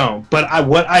I don't. But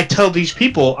what I tell these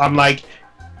people, I'm like,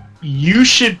 you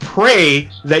should pray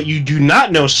that you do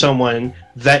not know someone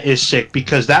that is sick,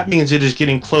 because that means it is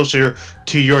getting closer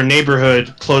to your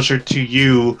neighborhood, closer to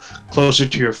you, closer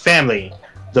to your family.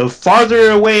 The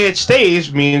farther away it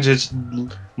stays means it's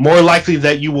more likely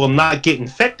that you will not get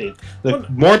infected. The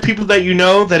more people that you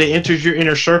know that it enters your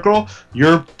inner circle,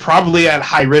 you're probably at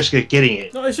high risk of getting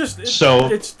it. No, it's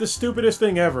the stupidest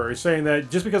thing ever. It's saying that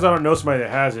just because I don't know somebody that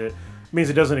has it means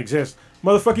it doesn't exist.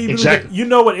 Motherfucker, you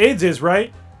know what AIDS is,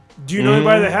 right? Do you know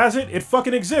anybody that has it? It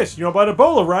fucking exists. You know about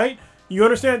Ebola, right? You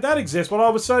understand that exists, but all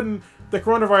of a sudden the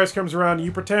coronavirus comes around and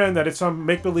you pretend that it's some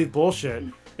make-believe bullshit.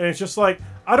 And it's just like,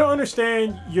 I don't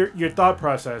understand your thought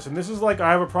process. And this is like,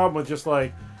 I have a problem with just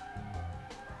like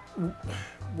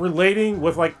relating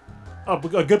with like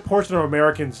a good portion of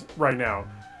Americans right now.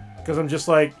 Because I'm just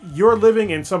like, you're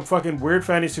living in some fucking weird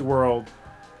fantasy world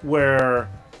where,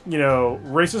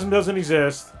 racism doesn't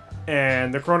exist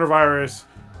and the coronavirus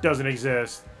doesn't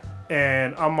exist.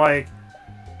 And I'm like,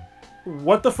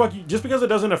 what the fuck? Just because it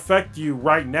doesn't affect you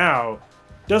right now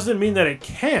doesn't mean that it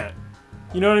can't.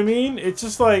 You know what I mean? It's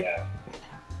just like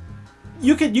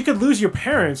you could lose your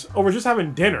parents over just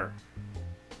having dinner.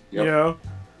 Yep. You know?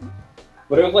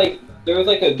 But there was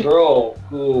like a girl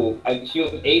who she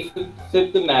was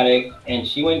asymptomatic and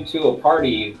she went to a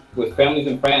party with families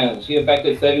and friends. She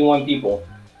infected 71 people.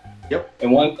 Yep.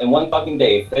 In one fucking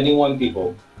day, 71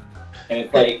 people. And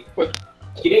it's like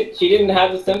she didn't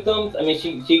have the symptoms. I mean,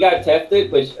 she got tested,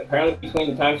 but apparently between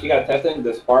the time she got tested and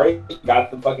this party, she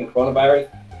got the fucking coronavirus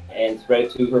and spread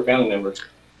it to her family members.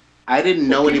 I didn't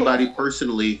know anybody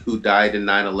personally who died in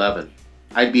 9/11.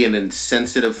 I'd be an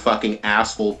insensitive fucking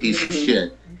asshole piece of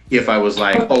shit if I was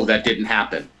like, oh, that didn't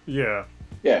happen. Yeah.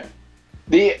 Yeah.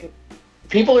 The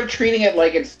people are treating it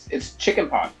like it's chicken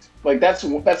pox. Like that's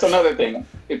another thing.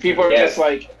 If people are just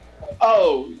like,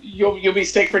 oh, you'll be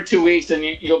sick for 2 weeks and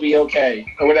you'll be okay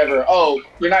or whatever. Oh,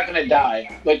 you're not gonna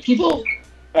die. Like people,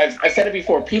 I've said it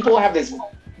before. People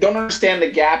don't understand the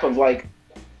gap of like,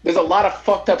 there's a lot of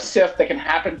fucked up stuff that can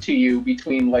happen to you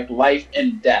between like life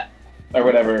and death or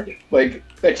whatever. Like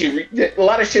a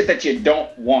lot of shit that you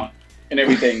don't want and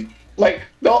everything. Like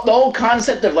the whole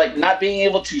concept of like not being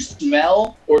able to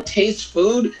smell or taste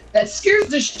food, that scares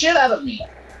the shit out of me.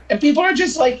 and people are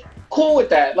just like cool with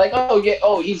that. Like, oh yeah,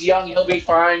 oh he's young, he'll be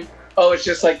fine. Oh, it's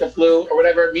just like the flu or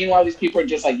whatever. Meanwhile, these people are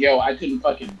just like, yo, I couldn't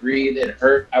fucking breathe. It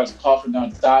hurt. I was coughing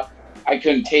nonstop. I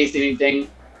couldn't taste anything.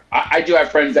 I do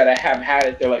have friends that have had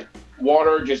it. They're like,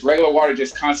 water, just regular water,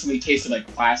 just constantly tasted like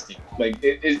plastic. Like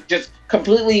it's just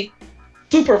completely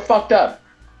super fucked up.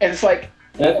 And it's like,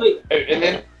 and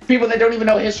then people that don't even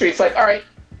know history, it's like, all right,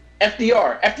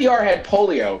 FDR had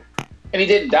polio, and he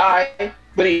didn't die,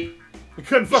 but he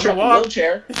couldn't fucking walk.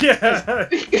 Wheelchair. Yeah.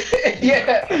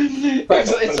 Yeah.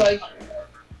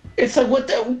 It's like what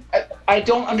the? I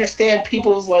don't understand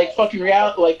people's like fucking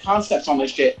reality, like concepts on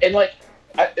this shit. And like,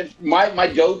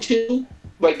 my go-to,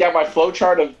 like down my flow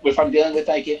chart of if I'm dealing with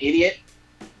like an idiot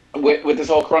with this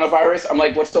whole coronavirus, I'm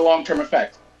like, what's the long-term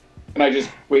effect? And I just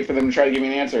wait for them to try to give me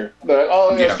an answer. They're like,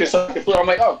 oh, it's just like the flu. I'm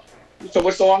like, oh, so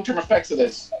what's the long-term effects of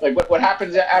this? Like, what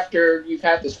happens after you've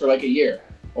had this for like a year?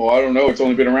 Oh, I don't know. It's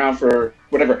only been around for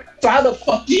whatever. So how the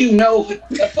fuck do you know what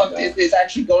the fuck is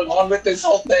actually going on with this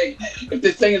whole thing? If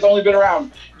this thing has only been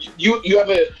around, you have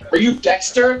are you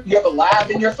Dexter? You have a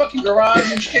lab in your fucking garage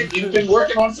and shit? You've been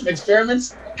working on some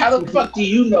experiments? How the fuck do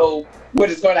you know what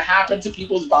is going to happen to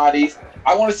people's bodies?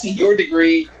 I want to see your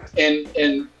degree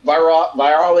in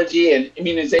virology and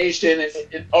immunization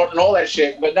and all that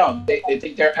shit. But no, they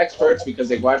think they're experts because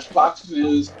they watch Fox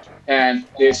News. And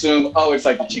they assume, oh, it's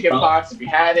like the chicken pox. If you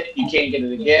had it, you can't get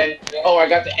it again. Oh, I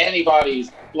got the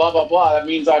antibodies. Blah blah blah. That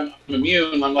means I'm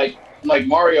immune. I'm like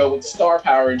Mario with star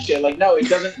power and shit. Like, no, it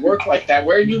doesn't work like that.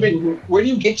 Where do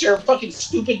you get your fucking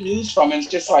stupid news from? And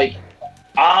it's just like,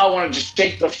 I want to just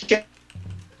shake the shit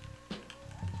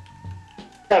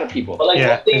out of people. But like,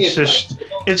 yeah,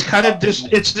 it's kind of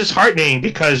it's disheartening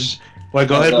because. Well,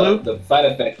 go ahead, Blue. The side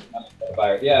effects of the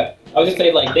virus. Yeah, I was just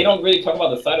saying, like, they don't really talk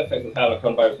about the side effects of having a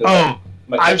coronavirus. Oh,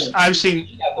 I've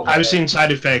seen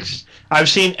side effects. I've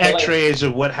seen X-rays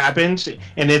of what happens,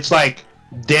 and it's like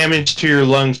damage to your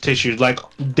lungs tissues, like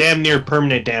damn near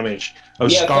permanent damage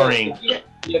of scarring. So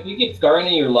if you get scarring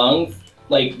in your lungs,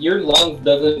 like your lungs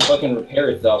doesn't fucking repair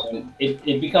itself, and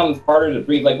it becomes harder to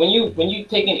breathe. Like when you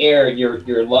take in air,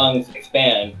 your lungs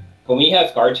expand. But when you have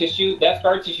scar tissue, that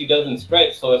scar tissue doesn't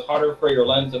stretch, so it's harder for your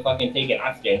lungs to fucking take in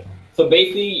oxygen. So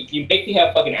basically, you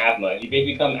have fucking asthma. You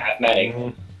basically become asthmatic.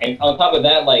 Mm-hmm. And on top of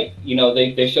that, like, you know,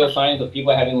 they show signs of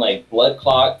people having, like, blood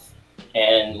clots,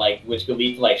 and, like, which could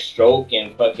lead to, like, stroke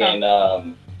and fucking,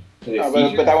 but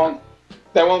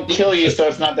that won't kill you, so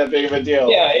it's not that big of a deal.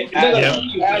 Yeah,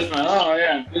 asthma. Oh,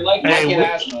 yeah. You're like,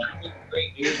 asthma.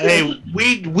 Hey,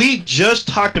 we just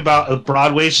talked about a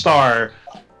Broadway star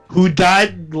who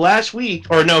died last week,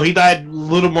 or no, he died a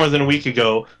little more than a week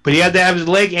ago, but he had to have his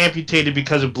leg amputated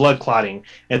because of blood clotting,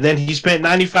 and then he spent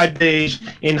 95 days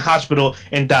in hospital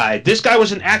and died. This guy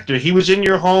was an actor. He was in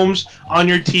your homes, on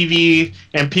your TV,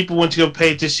 and people went to go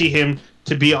pay to see him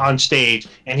to be on stage,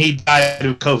 and he died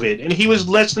of COVID, and he was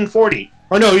less than 40.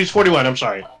 Or no, he was 41, I'm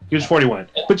sorry. He was 41.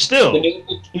 But still. The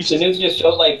news just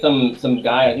showed like some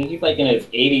guy, I think he's like in his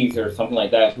 80s or something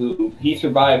like that, who he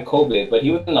survived COVID, but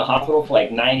he was in the hospital for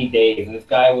like 90 days. And this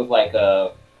guy was like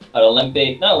not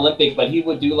Olympic, but he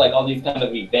would do like all these kind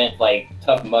of events like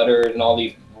Tough Mudders and all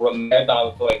these marathons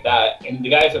and stuff like that. And the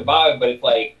guy survived, but it's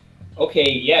like,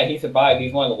 okay, yeah, he survived.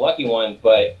 He's one of the lucky ones,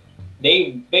 but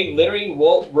they literally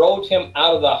rolled him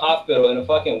out of the hospital in a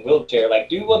fucking wheelchair. Like,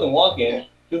 dude wasn't walking.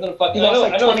 He was in a fucking, I know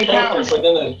it's hard for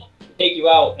them to take you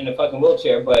out in a fucking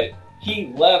wheelchair, but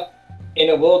he left in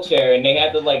a wheelchair and they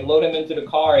had to like load him into the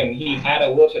car and he had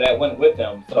a wheelchair that went with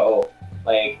him. So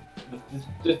like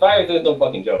this virus is no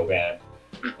fucking joke, man.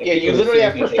 Like, yeah, you literally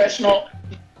have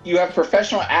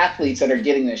professional athletes that are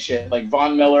getting this shit, like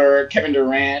Von Miller, Kevin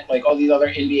Durant, like all these other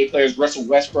NBA players. Russell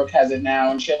Westbrook has it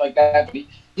now and shit like that. But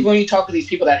even when you talk to these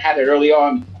people that had it early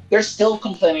on, they're still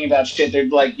complaining about shit. They're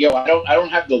like, yo, I don't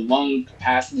have the lung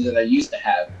capacity that I used to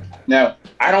have. No,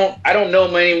 I don't know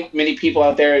many people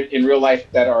out there in real life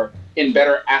that are in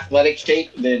better athletic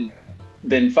shape than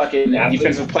fucking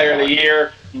defensive player of the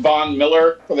year Von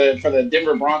Miller for the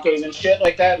Denver Broncos and shit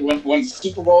like that. Won the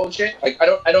Super Bowl and shit. Like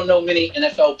I don't know many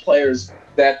NFL players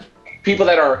people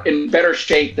that are in better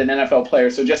shape than NFL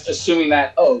players. So just assuming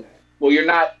that, oh, well,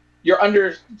 you're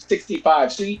under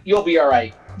 65, so you'll be all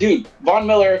right. Dude, Von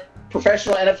Miller,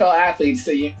 professional NFL athletes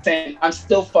saying, I'm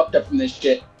still fucked up from this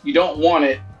shit. You don't want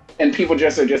it. And people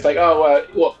just are just like, oh,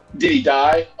 well, did he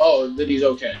die? Oh, then he's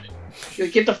okay.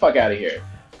 Get the fuck out of here.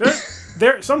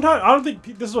 There. Sometimes, I don't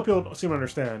think this is what people seem to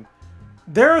understand.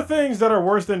 There are things that are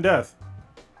worse than death.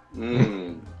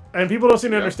 And people don't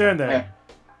seem to understand that.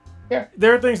 Yeah.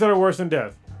 There are things that are worse than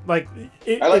death. Like,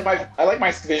 I like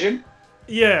my vision.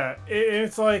 Yeah.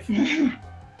 It's like...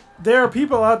 There are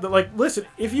people out there, like, listen,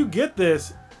 if you get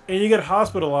this, and you get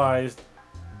hospitalized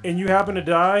and you happen to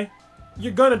die,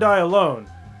 you're gonna die alone.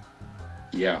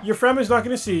 Yeah. Your family's not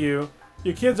gonna see you.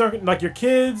 Your kids aren't, like your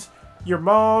kids, your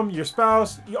mom, your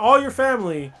spouse, all your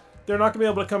family, they're not gonna be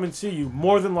able to come and see you,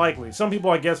 more than likely. Some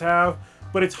people I guess have,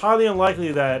 but it's highly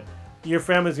unlikely that your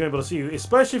family's gonna be able to see you,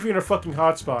 especially if you're in a fucking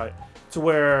hotspot to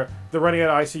where they're running out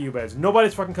of ICU beds.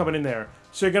 Nobody's fucking coming in there,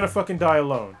 so you're gonna fucking die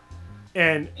alone.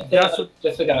 And that's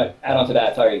just to kind of add on to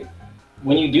that, sorry.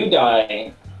 When you do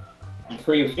die,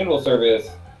 for your funeral service,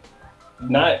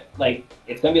 not like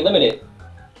it's gonna be limited.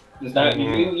 It's not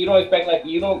you don't expect like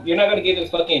you're not gonna get this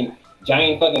fucking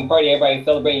giant fucking party, everybody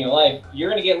celebrating your life. You're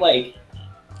gonna get like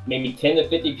maybe 10 to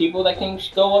 50 people that can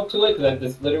go up to it, because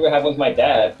this literally happened with my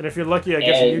dad. And if you're lucky, I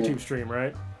guess a YouTube stream,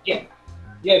 right? Yeah,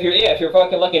 if you're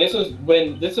fucking lucky. This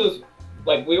was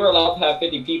like we were allowed to have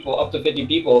 50 people, up to 50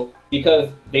 people, because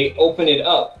they opened it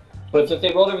up. But since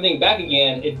they rolled everything back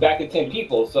again, it's back to 10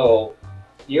 people. So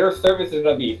your service is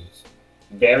gonna be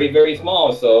very, very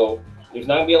small. So there's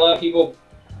not gonna be a lot of people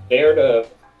there to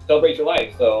celebrate your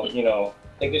life. So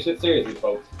take this shit seriously,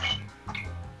 folks.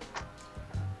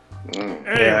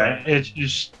 Yeah, it's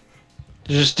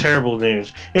just terrible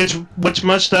news. It's what's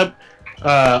messed up.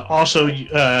 Also,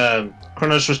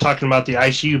 Kronos was talking about the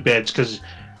ICU beds, because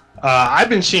I've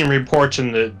been seeing reports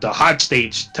in the hot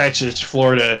states, Texas,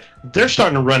 Florida. They're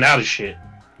starting to run out of shit.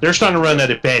 They're starting to run out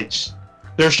of beds.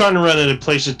 They're starting to run out of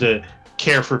places to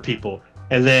care for people.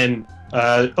 And then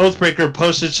Oathbreaker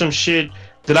posted some shit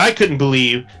that I couldn't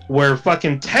believe, where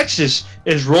fucking Texas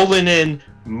is rolling in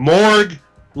morgue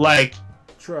like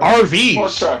RVs. More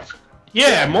trucks.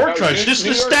 Yeah, more trucks. Just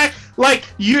to stack, like,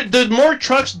 the more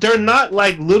trucks, they're not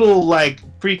like little, like,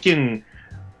 freaking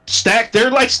stack. They're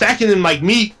like stacking them like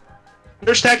meat.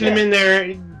 They're stacking them in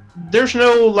there. There's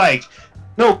no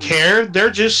care. They're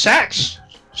just sacks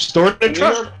stored in the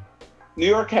truck. New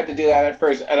York had to do that at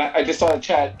first, and I just saw the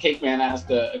chat. Cake Man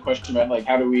asked a question about like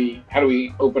how do we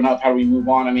open up? How do we move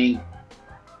on? I mean,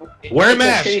 wear a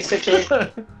mask. We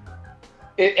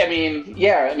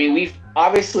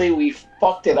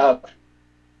fucked it up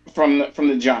from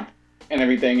the jump and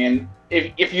everything. And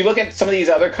if you look at some of these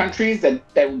other countries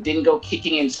that didn't go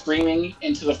kicking and screaming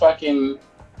into the fucking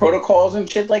protocols and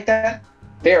shit like that,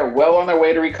 they are well on their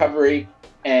way to recovery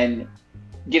and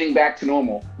getting back to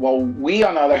normal. While we,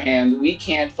 on the other hand, we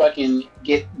can't fucking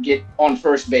get on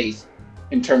first base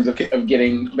in terms of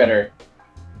getting better.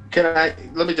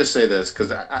 Let me just say this,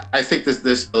 because I think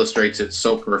this illustrates it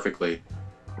so perfectly.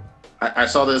 I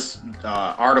saw this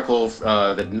article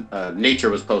that Nature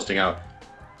was posting out.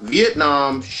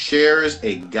 Vietnam shares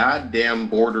a goddamn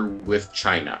border with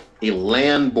China, a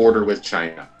land border with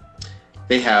China.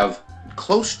 They have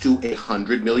close to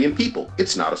 100 million people.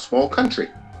 It's not a small country.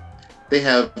 They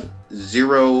have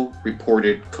 0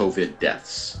 reported COVID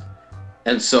deaths.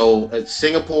 And so at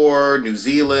Singapore, New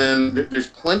Zealand, there's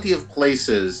plenty of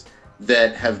places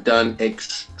that have done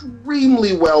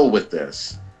extremely well with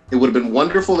this. It would have been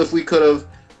wonderful if we could have,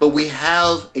 but we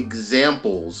have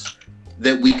examples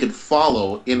that we could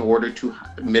follow in order to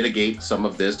mitigate some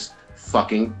of this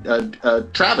fucking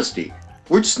travesty.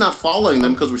 We're just not following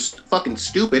them because we're fucking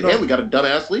stupid and we got a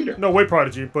dumbass leader. No way,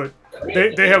 Prodigy, but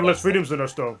they have less freedoms than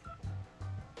us, though.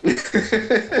 We're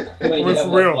for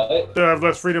real. They have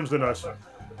less freedoms than us.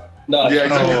 No. Yeah,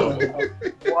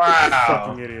 Wow.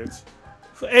 Fucking idiots.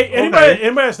 Hey, anybody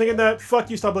that's thinking that, fuck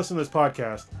you, stop listening to this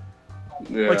podcast.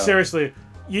 Yeah. Like, seriously.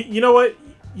 You know what?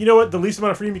 You know what the least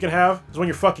amount of freedom you can have is when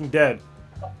you're fucking dead.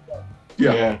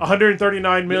 Yeah.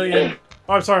 139 million...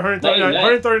 Oh, I'm sorry,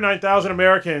 139,000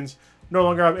 Americans no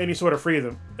longer have any sort of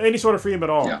freedom. Any sort of freedom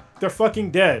at all. Yeah. They're fucking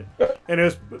dead. And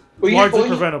it's largely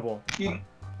preventable.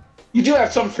 You do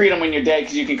have some freedom when you're dead,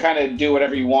 because you can kind of do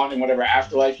whatever you want in whatever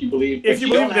afterlife you believe. If you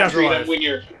believe don't have freedom when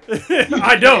you're...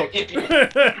 I don't.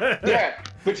 Yeah,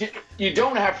 but you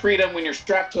don't have freedom when you're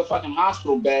strapped to a fucking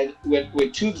hospital bed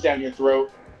with tubes down your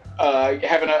throat,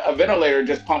 having a ventilator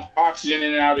just pump oxygen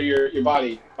in and out of your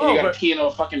body. And you gotta pee in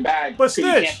a fucking bag because you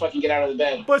can't fucking get out of the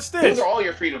bed. But Stitch, those are all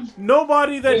your freedoms.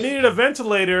 Nobody that needed a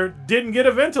ventilator didn't get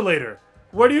a ventilator.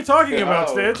 What are you talking about,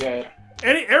 Stitch? Okay.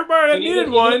 Everybody that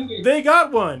needed one, they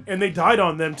got one, and they died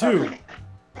on them too.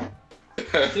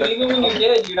 So even when you're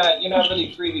dead, you're not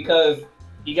really free, because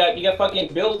you got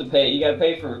fucking bills to pay. You got to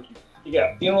pay for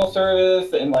funeral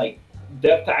service and like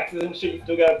death taxes and shit. You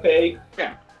still got to pay.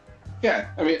 Yeah.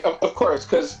 I mean, of course,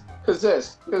 because Holy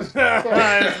shit.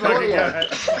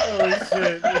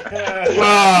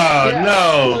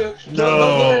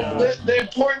 No. The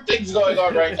important things going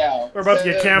on right now. We're about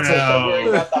to get canceled.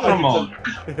 No. Come on.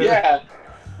 Yeah.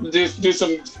 Do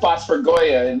some spots for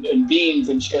Goya and beans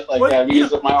and shit like that. We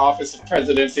use my office of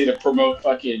presidency to promote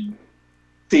fucking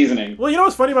seasoning. Well, you know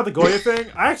what's funny about the Goya thing?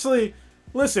 I actually,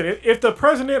 listen, if the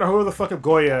president or whoever the fuck of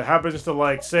Goya happens to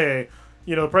like say,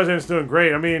 you know, the president's doing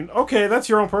great, I mean, okay, that's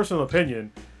your own personal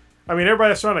opinion. I mean, everybody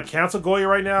that's trying to cancel Goya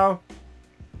right now,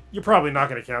 you're probably not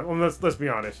going to cancel. Well, let's be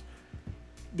honest.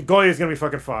 The Goya is going to be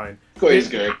fucking fine. Goya's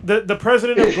good. The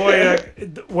president of Goya,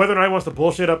 whether or not he wants to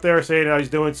bullshit up there saying how he's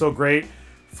doing so great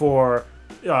for,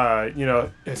 you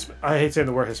know, I hate saying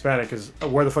the word Hispanic because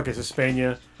where the fuck is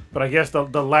Hispania? But I guess the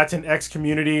Latinx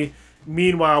community.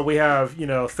 Meanwhile, we have, you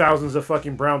know, thousands of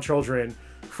fucking brown children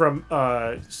from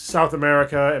South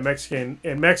America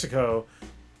and Mexico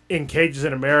in cages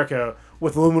in America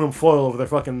with aluminum foil over their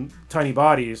fucking tiny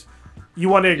bodies. You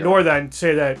want to ignore that and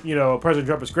say that, you know, President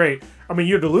Trump is great. I mean,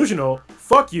 you're delusional.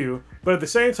 Fuck you. But at the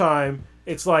same time,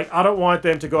 it's like, I don't want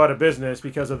them to go out of business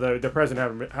because of the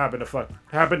president happened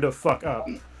to fuck up.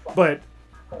 But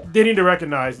they need to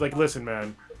recognize, like, listen,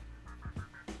 man.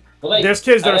 Well, like, there's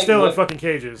kids that are still in fucking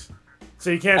cages.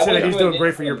 So you can't say that he's doing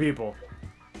great for your people.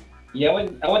 Yeah,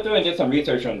 I went through and did some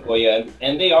research on Goya,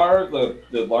 and they are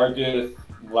the largest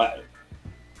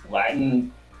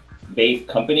Latin-based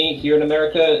company here in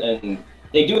America, and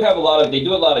they do a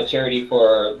lot of charity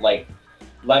for like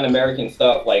Latin American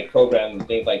stuff, like programs and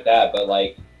things like that. But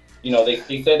like, you know, they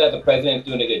said that the president's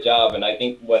doing a good job, and I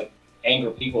think what anger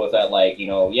people is that, like, you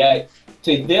know, yeah,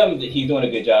 to them he's doing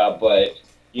a good job, but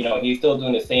you know, he's still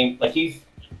doing the same. Like he's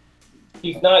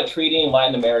not treating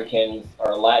Latin Americans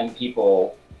or Latin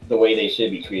people the way they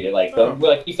should be treated. Like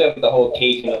like you said, with the whole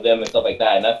Cajun of them and stuff like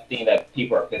that, and that's the thing that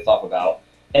people are pissed off about.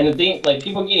 And the thing, like,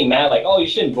 people getting mad, like, oh, you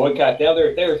shouldn't boycott them.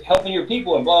 They're helping your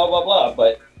people and blah, blah, blah.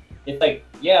 But it's like,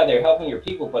 yeah, they're helping your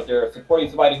people, but they're supporting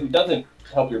somebody who doesn't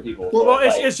help your people. Well,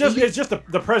 so it's just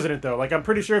the president, though. Like, I'm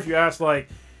pretty sure if you ask, like,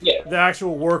 the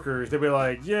actual workers, they'd be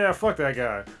like, yeah, fuck that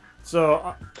guy.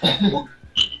 So... well,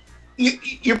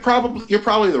 you're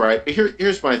probably right. But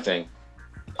here's my thing.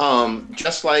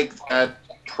 Just like that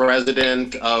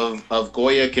president of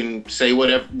Goya can say what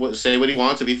he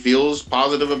wants if he feels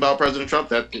positive about President Trump,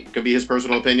 that could be his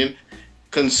personal opinion.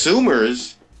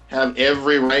 Consumers have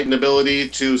every right and ability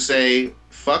to say,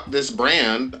 fuck this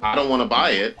brand, I don't want to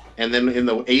buy it. And then in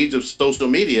the age of social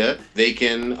media, they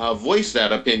can voice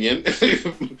that opinion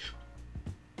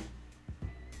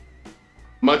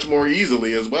much more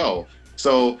easily as well.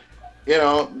 So, you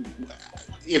know,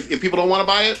 if people don't want to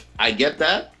buy it, I get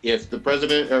that. If the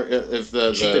president or if the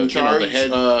in charge, the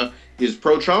head is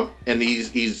pro-Trump and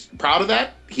he's proud of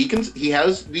that, he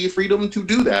has the freedom to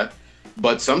do that.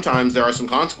 But sometimes there are some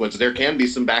consequences. There can be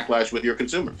some backlash with your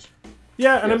consumers.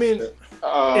 Yeah, and yes.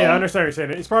 I mean, I understand what you're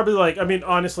saying. It's probably like, I mean,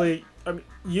 honestly, I mean,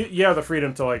 you have the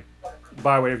freedom to like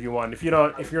buy whatever you want. If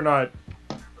you're not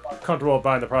comfortable with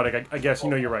buying the product, I guess, you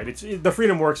know, you're right. The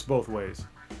freedom works both ways.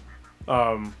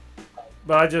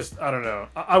 But I don't know.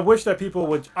 I wish that people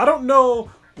would... I don't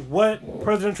know what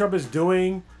President Trump is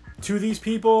doing to these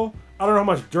people. I don't know how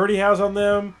much dirt he has on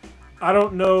them. I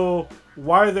don't know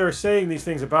why they're saying these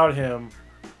things about him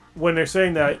when they're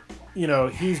saying that, you know,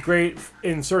 he's great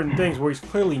in certain things where he's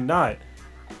clearly not.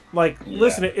 Like,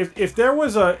 listen, if there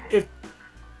was let me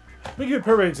give you a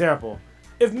perfect example.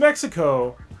 If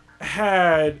Mexico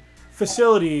had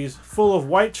facilities full of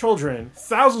white children,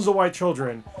 thousands of white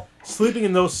children, sleeping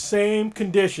in those same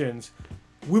conditions,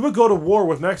 we would go to war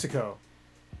with Mexico.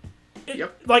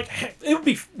 Like, it would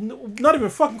be not even a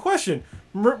fucking question.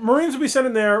 Marines would be sent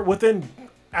in there within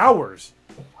hours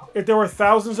if there were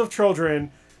thousands of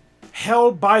children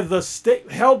held by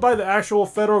the actual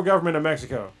federal government of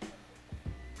Mexico.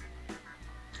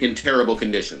 In terrible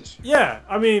conditions. Yeah,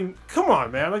 I mean, come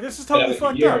on, man. Like, this is totally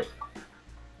fucked up.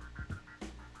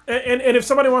 And if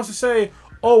somebody wants to say,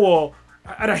 oh, well,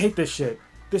 and I hate this shit.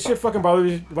 This shit fucking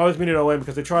bothers me to no end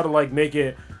because they try to, like, make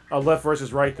it a left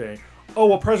versus right thing. Oh,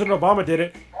 well, President Obama did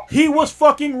it. He was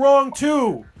fucking wrong,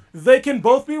 too. They can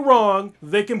both be wrong.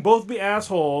 They can both be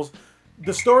assholes.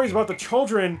 The story's about the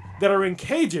children that are in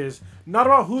cages, not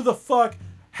about who the fuck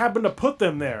happened to put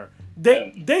them there.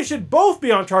 They should both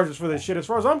be on charges for this shit as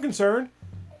far as I'm concerned.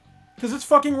 Because it's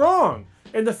fucking wrong.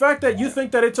 And the fact that you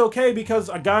think that it's okay because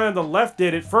a guy on the left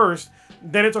did it first,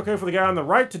 then it's okay for the guy on the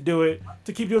right to do it,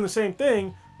 to keep doing the same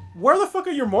thing, where the fuck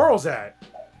are your morals at?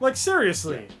 Like,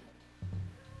 seriously.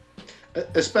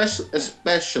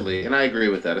 Especially, and I agree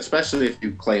with that, especially if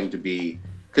you claim to be...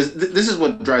 Because this is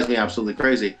what drives me absolutely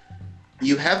crazy.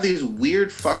 You have these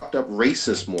weird, fucked up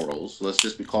racist morals, let's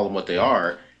just call them what they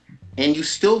are, and you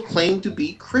still claim to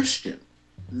be Christian.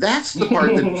 That's the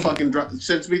part that fucking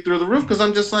sends me through the roof, because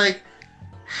I'm just like,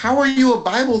 how are you a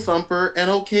Bible thumper and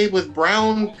okay with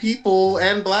brown people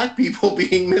and black people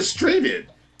being mistreated?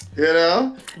 You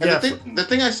know? And Yeah. the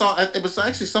thing I saw, it was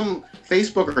actually some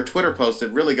Facebook or Twitter post that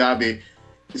really got me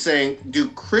saying, do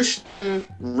Christian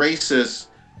racists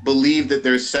believe that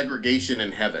there's segregation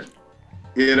in heaven?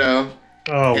 You know?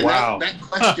 Oh, And wow. that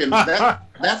question,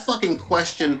 that fucking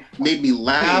question made me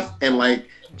laugh and like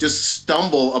just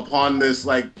stumble upon this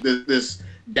like this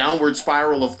downward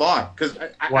spiral of thought, because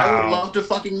I would love to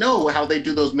fucking know how they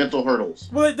do those mental hurdles.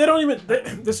 Well, they don't even.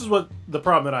 This is what the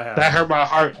problem that I have. That hurt my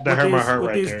heart. That hurt my heart with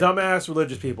right these there. dumbass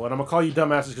religious people, and I'm gonna call you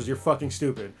dumbasses because you're fucking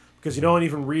stupid because you don't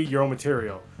even read your own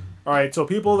material. All right, so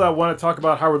people that want to talk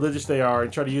about how religious they are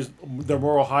and try to use their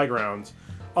moral high grounds,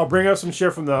 I'll bring up some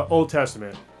shit from the Old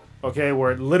Testament, okay,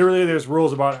 where literally there's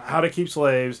rules about how to keep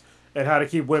slaves and how to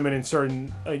keep women in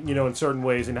certain, in certain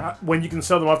ways, and when you can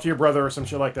sell them off to your brother or some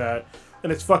shit like that.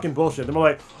 And it's fucking bullshit. They're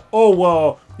like, oh,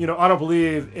 well, I don't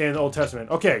believe in the Old Testament.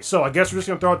 Okay, so I guess we're just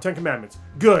going to throw out 10 Commandments.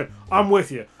 Good, I'm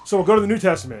with you. So we'll go to the New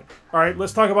Testament. All right,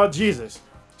 let's talk about Jesus.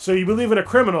 So you believe in a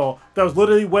criminal that was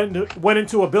literally went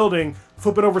into a building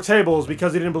flipping over tables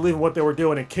because he didn't believe in what they were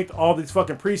doing and kicked all these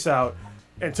fucking priests out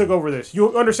and took over this.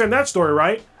 You understand that story,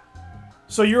 right?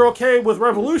 So you're okay with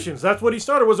revolutions. That's what he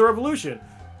started, was a revolution.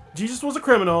 Jesus was a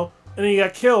criminal, and he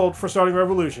got killed for starting a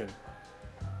revolution.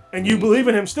 And you believe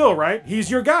in him still, right?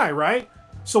 He's your guy, right?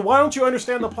 So why don't you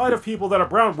understand the plight of people that are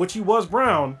brown, which he was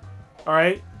brown, all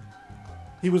right?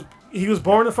 He was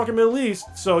born in the fucking Middle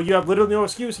East, so you have literally no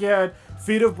excuse. He had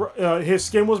feet of, his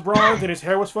skin was bronze and his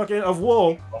hair was fucking of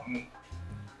wool.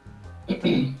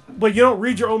 But you don't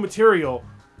read your own material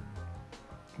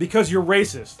because you're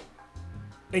racist.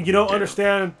 And you don't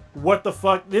understand what the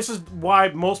fuck. This is why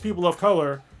most people of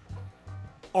color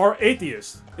are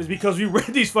atheists, is because we read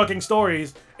these fucking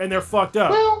stories and they're fucked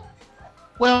up.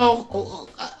 Well,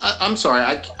 I'm sorry,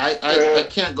 I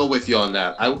can't go with you on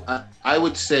that. I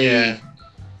would say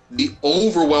the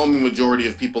overwhelming majority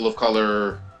of people of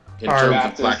color, in terms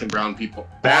of black and brown people,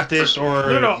 Baptist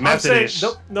or Methodist.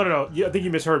 No. I think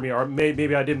you misheard me, or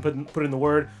maybe I didn't put in the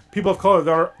word. People of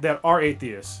color that are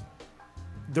atheists.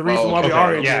 The reason why we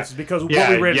are atheists is because what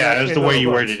we read. Yeah, that's the way you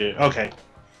worded it. Okay.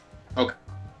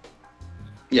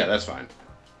 Yeah, that's fine.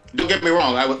 Don't get me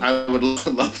wrong. I would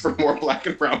love for more black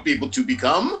and brown people to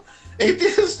become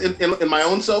atheists in my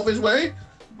own selfish way.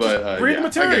 But read the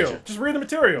material. Just read the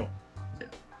material.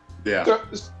 Yeah.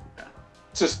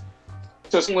 Just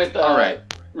with all right,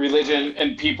 religion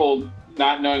and people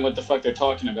not knowing what the fuck they're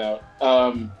talking about.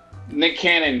 Nick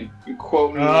Cannon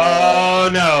quoting. Oh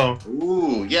no.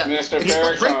 Ooh, yeah. Minister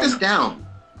Farrakhan. Break this down.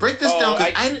 Because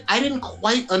I didn't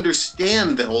quite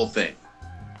understand the whole thing.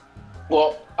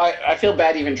 Well, I feel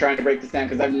bad even trying to break this down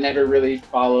because I've never really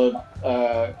followed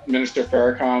Minister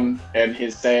Farrakhan and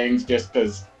his sayings, just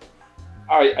because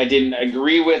I didn't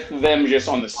agree with them just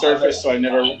on the surface, so I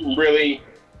never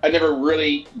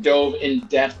really dove in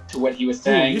depth to what he was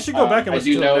saying. You should go back and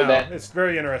listen to it now. That it's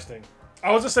very interesting.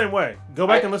 I was the same way. Go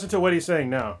back and listen to what he's saying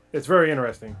now. It's very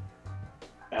interesting.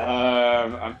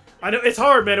 I know it's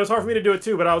hard, man. It was hard for me to do it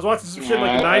too, but I was watching some shit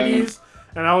like the 90s,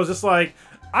 and I was just like,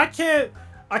 I can't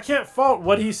fault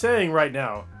what he's saying right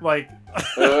now. Like,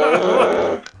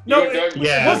 it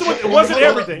wasn't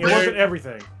everything. It wasn't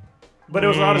everything. But it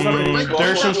was a lot of stuff.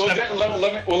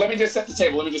 Let me just set the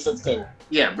table.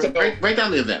 Yeah, break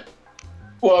down the event.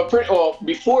 Well,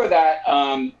 before that,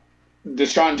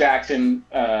 Deshaun Jackson,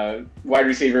 wide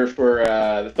receiver for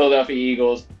the Philadelphia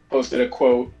Eagles, posted a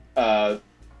quote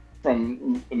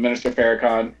from Minister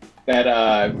Farrakhan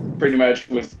that pretty much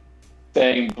was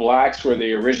saying blacks were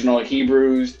the original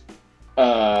Hebrews,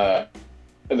 I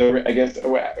guess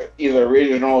either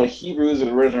original Hebrews or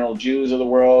the original Jews of the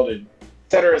world, and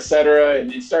et cetera,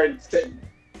 and it started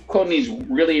quoting these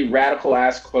really radical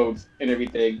ass quotes and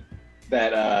everything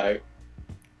that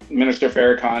Minister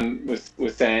Farrakhan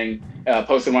was saying,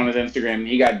 posted on his Instagram, and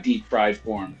he got deep fried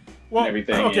for him and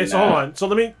everything. Okay, so hold on. So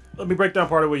let me break down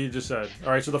part of what you just said.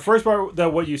 All right, so the first part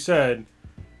that what you said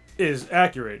is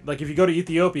accurate. Like if you go to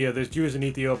Ethiopia, there's Jews in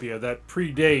Ethiopia that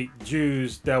predate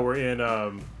Jews that were in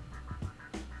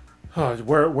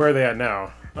where are they at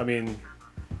now? I mean,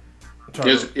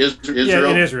 Israel. Yeah,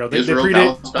 in Israel. They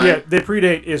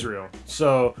predate Israel.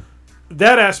 So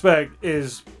that aspect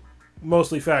is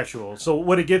mostly factual. So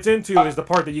what it gets into is the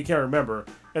part that you can't remember,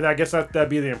 and I guess that'd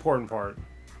be the important part.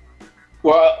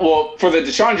 Well, for the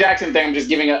Deshaun Jackson thing, I'm just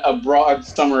giving a broad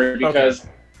summary because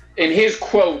in his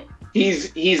quote,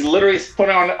 he's literally put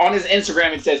on his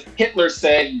Instagram. It says Hitler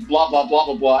said blah blah blah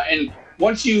blah blah, and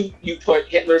once you put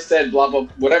Hitler said blah blah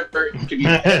whatever, it could be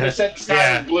Hitler said the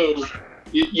sky is blue.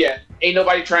 Ain't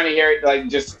nobody trying to hear it. Like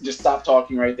just stop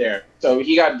talking right there. So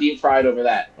he got deep fried over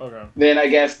that. Okay. Then I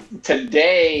guess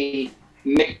today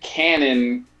Nick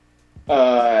Cannon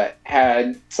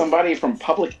had somebody from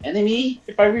Public Enemy,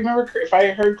 if I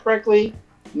heard correctly.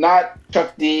 Not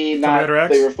Chuck D, not Terminator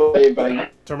X? Flavor Flav,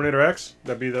 but Terminator X?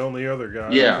 That'd be the only other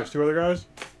guy. Yeah. There's two other guys?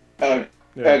 yeah.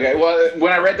 Okay, well,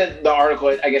 when I read the article,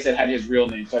 I guess it had his real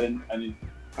name, so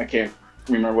I can't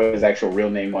remember what his actual real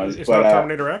name was. It's but not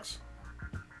Terminator X?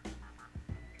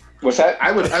 What's that?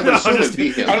 I would assume it'd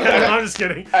be him. I'm just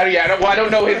kidding. I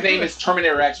don't know his name is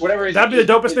Terminator X. Whatever his That'd be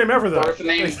the dopest name ever, though. birth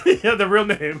name. Yeah, the real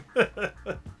name.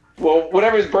 Well,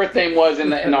 whatever his birth name was in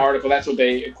the article, that's what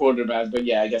they quoted him as. But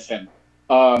yeah, I guess him.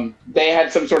 They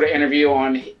had some sort of interview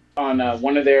on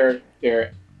one of their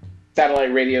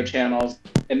satellite radio channels,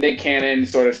 and Nick Cannon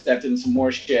sort of stepped in some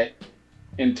more shit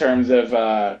in terms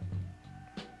of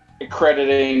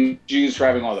accrediting Jews for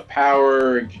having all the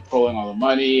power and controlling all the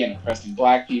money and oppressing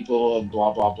black people and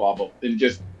blah blah blah blah, and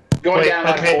just going down.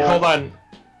 Okay, hold on.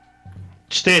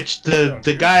 Stitch,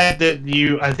 the guy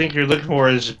that I think you're looking for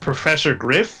is Professor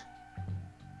Griff.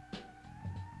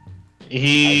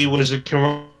 He was a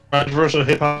controversial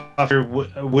hip hop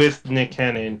with Nick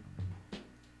Cannon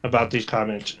about these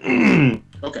comments.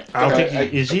 Okay. I don't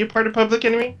think is he a part of Public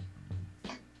Enemy?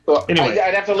 Well, anyway,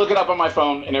 I'd have to look it up on my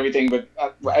phone and everything, but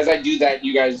as I do that,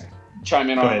 you guys chime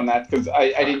in on that because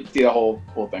I didn't see the whole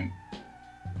thing.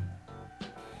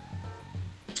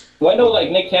 Well, I know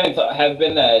like Nick Cannon has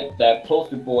been that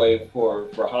poster boy for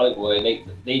Hollywood. They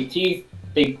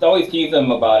always tease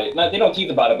him about it. They don't tease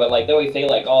about it, but like they always say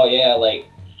like, oh yeah, like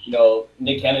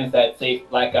Nick Cannon's that safe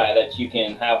black guy that you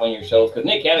can have on your shows. Because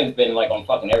Nick Cannon's been like on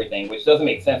fucking everything, which doesn't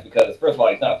make sense because first of all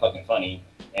he's not fucking funny,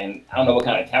 and I don't know what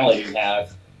kind of talent he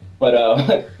has. But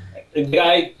the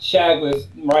guy shagged with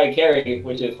Mariah Carey,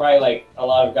 which is probably like a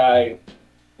lot of guys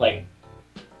like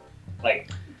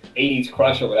 80s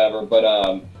crush or whatever.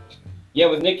 But yeah,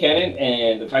 with Nick Cannon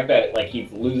and the fact that like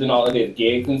he's losing all of his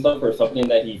gigs and stuff for something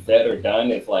that he said or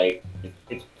done, it's like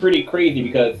it's pretty crazy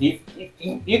because he's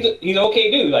an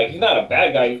okay dude. Like he's not a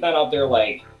bad guy. He's not out there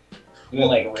like doing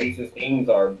like racist things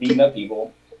or beating up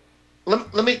people.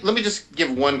 Let me just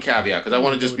give one caveat because I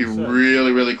want to just be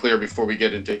really really clear before we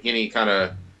get into any kind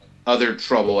of other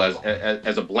trouble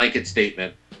as a blanket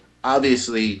statement.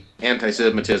 Obviously,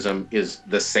 anti-Semitism is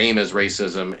the same as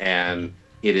racism, and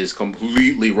it is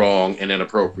completely wrong and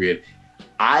inappropriate.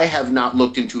 I have not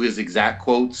looked into his exact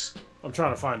quotes. I'm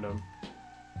trying to find them.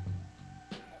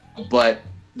 But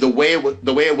the way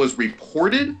it was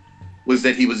reported was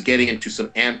that he was getting into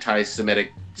some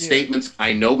anti-Semitic statements.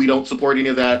 I know we don't support any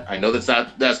of that. I know that's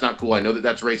not cool. I know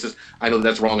that's racist. I know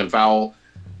that's wrong and foul.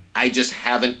 I just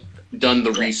haven't done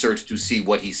the research to see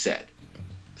what he said.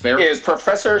 Fair? Is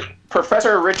Professor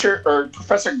Richard or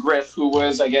Professor Griff, who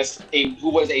was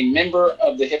a member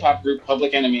of the hip hop group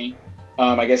Public Enemy.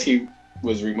 I guess he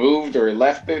was removed or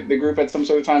left the group at some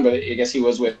sort of time, but I guess he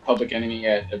was with Public Enemy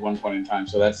at one point in time.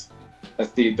 So that's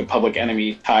the Public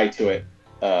Enemy tie to it,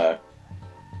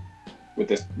 with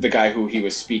the guy who he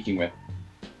was speaking with.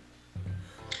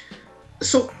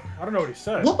 So I don't know what he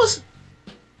said. What was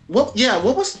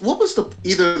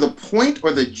either the point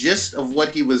or the gist of what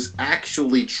he was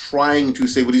actually trying to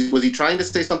say? Was he trying to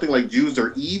say something like Jews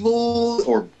are evil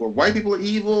or white people are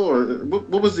evil, or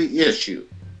what was the issue?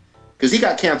 Because he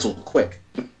got canceled quick.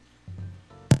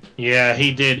 Yeah,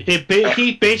 he did.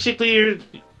 He basically,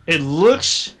 it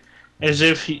looks as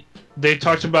if they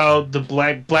talked about the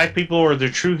black people or the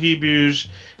true Hebrews,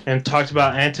 and talked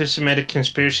about anti-Semitic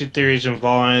conspiracy theories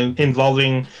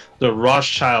involving the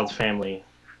Rothschild family.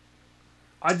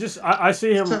 I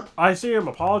see him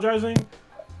apologizing,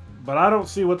 but I don't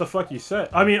see what the fuck he said.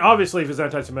 I mean, obviously, if it's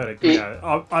anti-Semitic,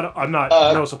 I'm not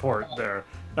no support there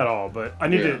at all. But I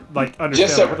need to like understand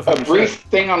just what the fuck a brief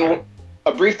thing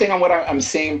on what I'm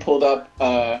seeing pulled up.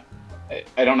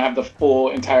 I don't have the full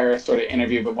entire sort of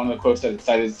interview, but one of the quotes that it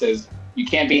cited says, "You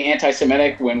can't be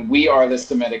anti-Semitic when we are the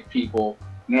Semitic people."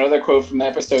 Another quote from the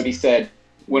episode, he said,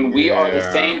 "When we are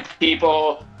the same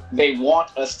people they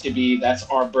want us to be, that's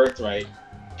our birthright."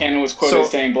 Cannon was quoted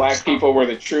saying black people were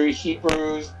the true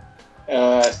Hebrews,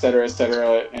 et cetera,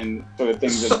 and sort of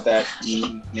things of that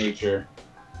nature.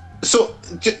 So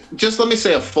just let me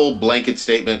say a full blanket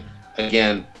statement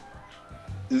again.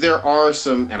 There are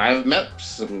some, and I've met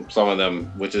some of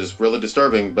them, which is really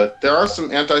disturbing, but there are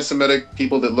some anti-Semitic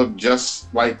people that look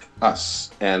just like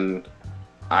us, and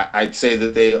I'd say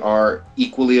that they are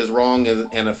equally as wrong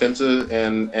and offensive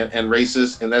and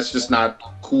racist, and that's just not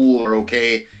cool or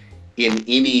okay in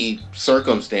any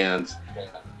circumstance.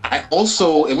 I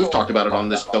also, and we've talked about it on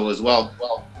this show as well,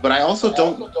 but I also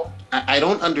don't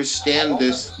understand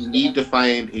this need to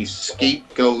find a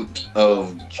scapegoat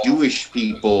of Jewish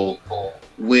people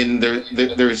when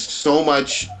there's so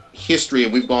much history,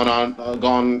 and we've gone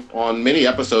on many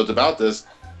episodes about this,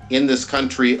 in this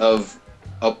country of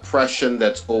oppression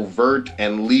that's overt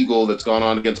and legal that's gone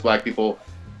on against black people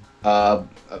by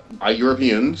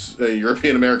Europeans,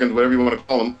 European Americans, whatever you want to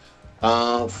call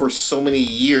them, for so many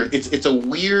years. It's a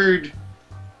weird.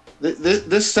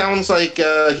 This sounds like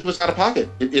he was out of pocket,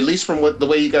 at least from the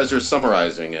way you guys are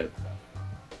summarizing it.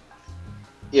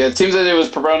 Yeah, it seems that it was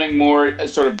promoting more a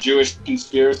sort of Jewish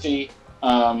conspiracy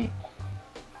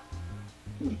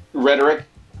rhetoric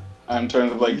in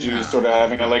terms of like Jews sort of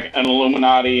having an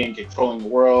Illuminati and controlling the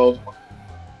world,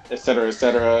 et cetera, et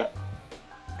cetera.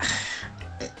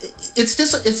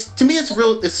 To me,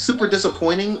 it's super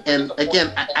disappointing. And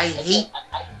again, I hate.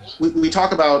 We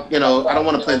talk about, I don't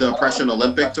want to play the oppression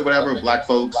Olympics or whatever, black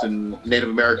folks and Native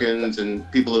Americans and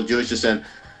people of Jewish descent.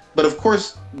 But of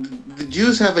course, the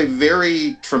Jews have a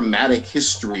very traumatic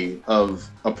history of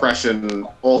oppression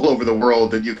all over the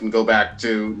world that you can go back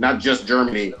to, not just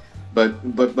Germany, but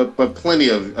plenty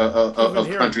of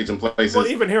countries and places. Well,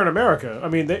 even here in America, I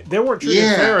mean, they weren't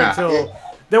treated fair until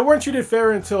they weren't treated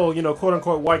fair until quote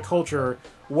unquote white culture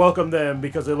welcomed them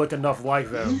because they look enough like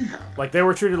them. Yeah. Like they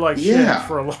were treated like shit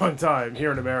for a long time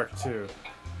here in America too.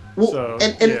 Well,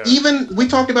 even we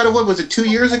talked about it. What was it? 2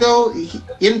 years ago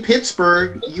in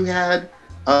Pittsburgh, you had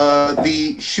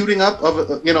the shooting up of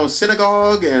a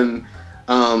synagogue and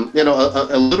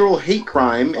a literal hate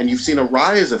crime, and you've seen a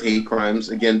rise of hate crimes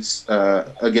against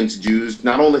Jews.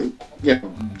 Not only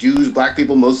Jews, black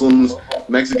people, Muslims,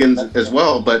 Mexicans as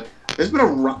well, but there's been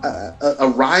a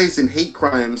rise in hate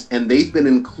crimes, and they've been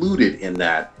included in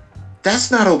that.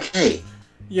 That's not okay.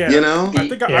 Yeah, I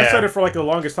think I said it for the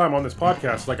longest time on this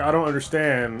podcast. I don't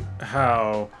understand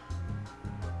how,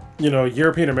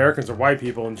 European Americans or white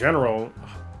people in general,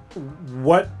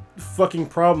 what fucking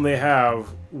problem they have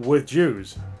with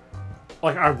Jews.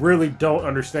 I really don't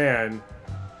understand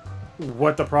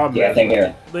what the problem is. Yeah, same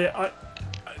here.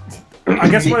 I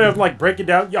guess when I break it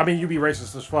down, I mean, you'd be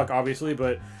racist as fuck, obviously,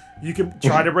 but you can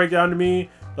try to break down to me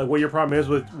what your problem is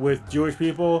with Jewish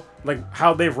people,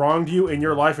 how they've wronged you in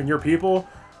your life and your people.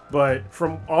 But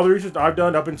from all the research I've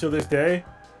done up until this day,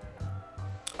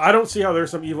 I don't see how there's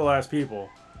some evil ass people.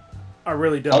 I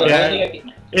really don't. One thing I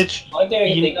can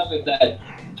think of is that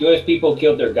Jewish people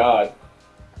killed their god,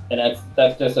 and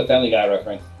that's just a Family Guy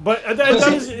reference. But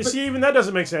even that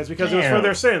doesn't make sense because it was for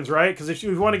their sins, right? Because if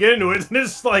you want to get into it,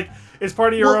 it's it's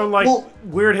part of your own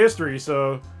weird history.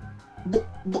 So.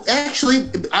 Actually,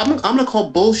 I'm gonna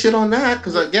call bullshit on that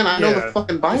because again, I know the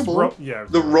fucking Bible.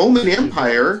 The Roman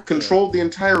Empire controlled the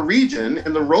entire region,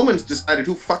 and the Romans decided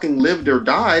who fucking lived or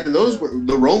died, and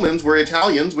the Romans were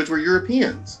Italians, which were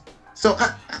Europeans. So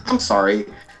I'm sorry.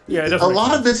 Yeah, a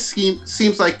lot of this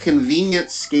seems like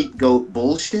convenient scapegoat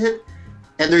bullshit,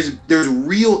 and there's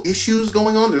real issues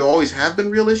going on. There always have been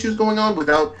real issues going on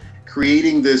without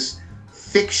creating this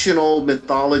fictional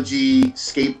mythology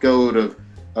scapegoat of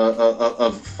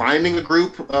finding a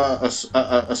group,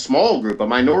 a small group, a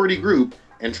minority group,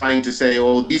 and trying to say,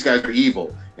 "Oh, these guys are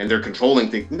evil and they're controlling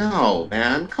things." No,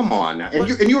 man, come on now. And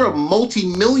you're a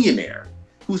multi-millionaire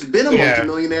who's been a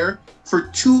multi-millionaire for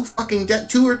 2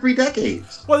 or 3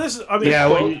 decades. Well,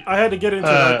 I had to get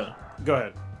into. Go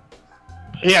ahead.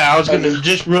 Yeah, I was gonna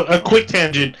just a quick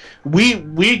tangent.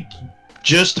 We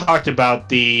just talked about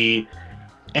the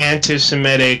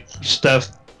anti-Semitic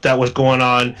stuff that was going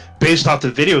on based off the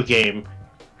video game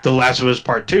The Last of Us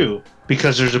Part 2,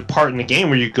 because there's a part in the game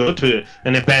where you go to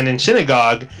an abandoned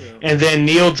synagogue and then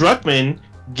Neil Druckmann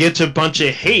gets a bunch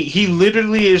of hate. He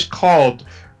literally is called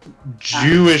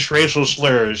Jewish racial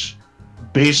slurs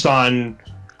based on,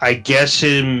 I guess,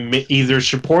 him either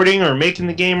supporting or making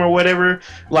the game or whatever.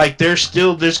 There's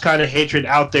still this kind of hatred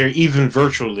out there, even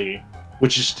virtually,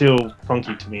 which is still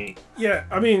funky to me. Yeah,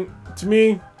 I mean, to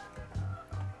me,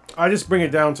 I just bring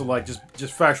it down to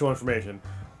just factual information.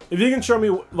 If you can show me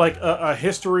a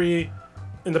history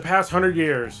in the past 100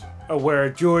 years of where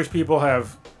Jewish people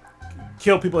have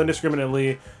killed people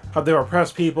indiscriminately, how they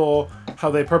oppressed people, how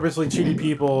they purposely cheated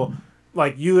people,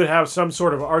 you would have some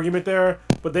sort of argument there.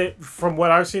 But from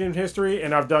what I've seen in history,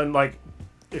 and I've done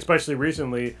especially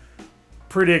recently,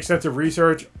 pretty extensive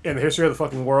research in the history of the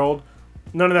fucking world,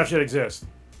 none of that shit exists.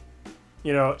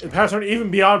 In past 100,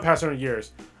 even beyond past 100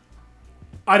 years.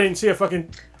 I didn't see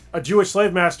a Jewish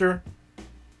slave master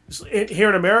here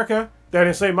in America that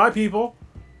enslaved my people.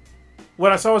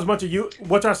 What I saw was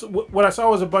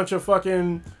a bunch of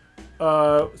fucking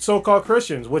so-called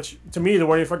Christians, which to me they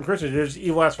weren't even fucking Christians. They're just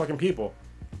evil ass fucking people.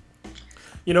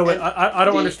 But I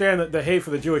don't understand the hate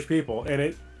for the Jewish people,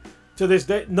 and to this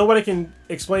day nobody can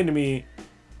explain to me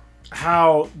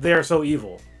how they're so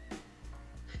evil.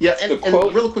 Yeah, and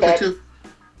real quickly too.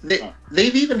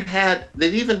 they've even had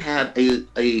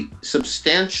a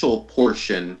substantial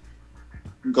portion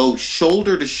go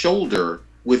shoulder to shoulder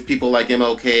with people like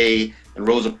MLK and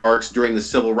Rosa Parks during the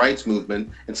civil rights movement,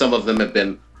 and some of them have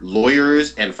been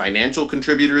lawyers and financial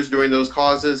contributors during those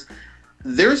causes.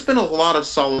 There's been a lot of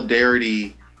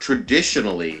solidarity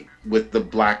traditionally with the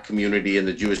Black community and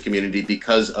the Jewish community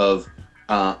because of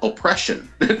oppression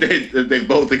they've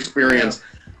both experienced.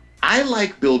 I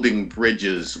like building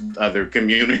bridges with other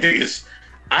communities.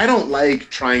 I don't like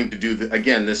trying to do this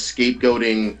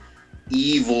scapegoating,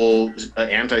 evil,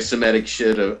 anti-Semitic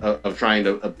shit of trying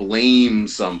to blame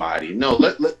somebody. No,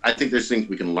 I think there's things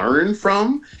we can learn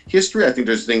from history. I think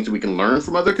there's things that we can learn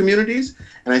from other communities,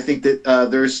 and I think that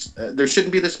there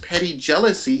shouldn't be this petty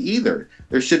jealousy either.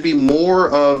 There should be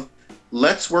more of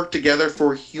let's work together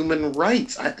for human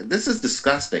rights. This is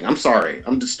disgusting. I'm sorry.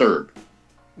 I'm disturbed.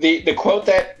 The quote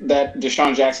that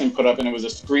Deshaun Jackson put up, and it was a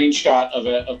screenshot of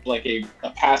a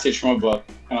passage from a book,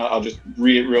 and I'll just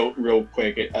read it real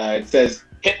quick. It says,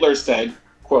 Hitler said,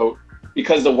 quote,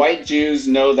 "Because the white Jews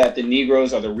know that the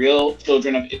Negroes are the real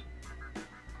children of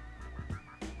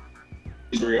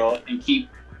Israel,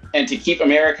 and to keep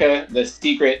America the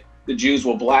secret, the Jews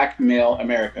will blackmail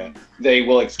America. They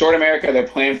will extort America. Their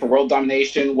plan for world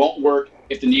domination won't work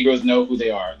if the Negroes know who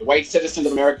they are. The white citizens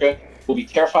of America will be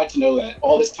terrified to know that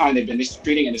all this time they've been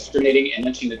mistreating and discriminating and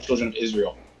lynching the children of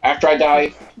Israel. After I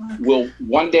die, will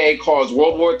one day cause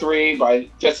World War III by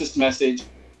just this message,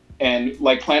 and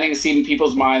like planting a seed in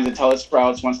people's minds until it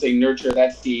sprouts. Once they nurture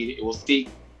that seed, it will seek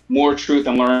more truth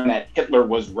and learn that Hitler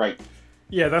was right."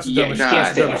 Yeah, that's the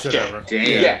dumbest shit ever.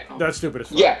 Damn. That's stupid as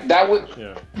fuck. Yeah, that would.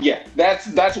 Yeah,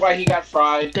 that's why he got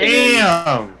fried.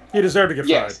 Damn. He deserved to get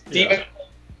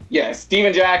fried.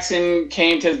 Steven Jackson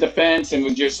came to his defense and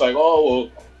was just like, "Oh, well,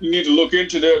 you need to look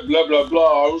into that, blah, blah,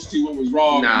 blah. I don't see what was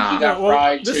wrong." Nah. He got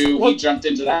fried, too. He jumped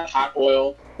into that hot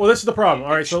oil. Well, this is the problem.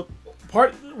 All right, so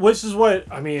this is what,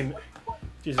 I mean,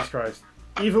 Jesus Christ.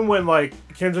 Even when, like,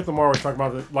 Kendrick Lamar was talking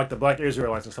about, the Black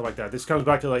Israelites and stuff like that, this comes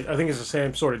back to, like, I think it's the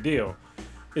same sort of deal.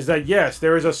 Is that, yes,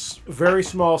 there is a very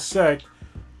small sect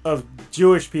of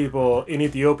Jewish people in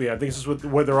Ethiopia. I think this is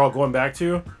what they're all going back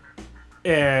to.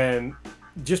 And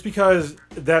just because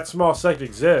that small sect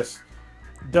exists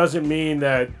doesn't mean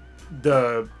that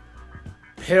the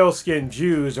pale-skinned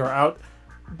Jews are out.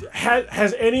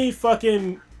 Has any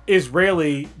fucking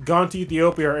Israeli gone to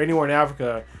Ethiopia or anywhere in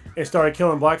Africa and started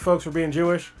killing black folks for being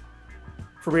Jewish?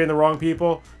 For being the wrong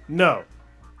people? No.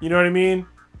 You know what I mean?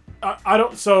 I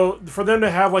don't. So for them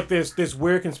to have like this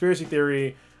weird conspiracy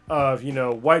theory of, you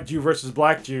know, white Jew versus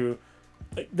black Jew,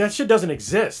 that shit doesn't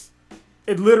exist.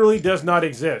 It literally does not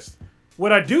exist.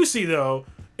 What I do see though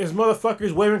is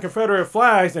motherfuckers waving Confederate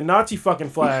flags and Nazi fucking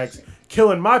flags,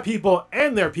 killing my people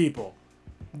and their people.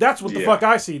 That's what the fuck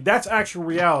I see. That's actual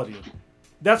reality.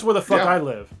 That's where the fuck I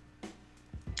live.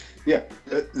 Yeah,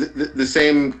 the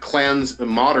same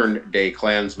modern day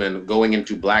Klansmen going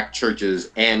into black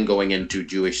churches and going into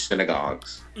Jewish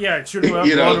synagogues. Yeah, shooting them up,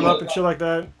 blowing them up and shit like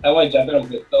that. I want to jump in on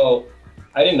this. So,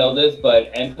 I didn't know this, but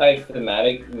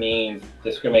anti-Semitic means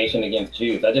discrimination against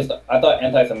Jews. I thought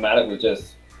anti-Semitic was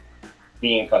just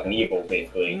being fucking evil,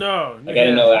 basically. No. I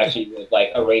didn't know it actually was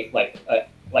like a race, like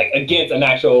against an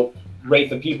actual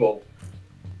race of people.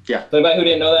 Yeah. So anybody who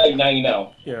didn't know that, now you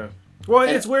know. Yeah. Well,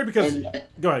 it's weird because...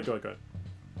 Go ahead.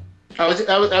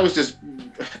 I was just,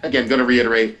 again, going to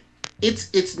reiterate,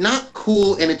 it's not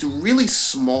cool, and it's really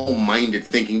small-minded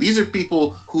thinking. These are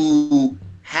people who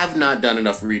have not done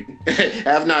enough reading,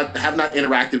 have not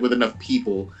interacted with enough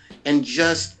people, and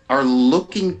just are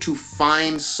looking to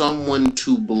find someone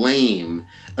to blame,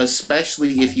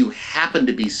 especially if you happen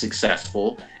to be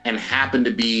successful and happen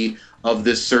to be of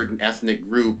this certain ethnic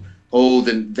group. Oh,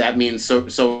 then that means so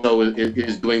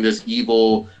is doing this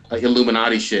evil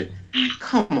Illuminati shit.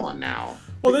 Come on now.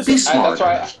 Well, this be is smart.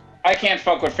 That's why I can't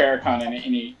fuck with Farrakhan in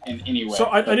any way. So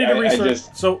I need to research.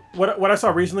 So what I saw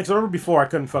recently, because I remember before I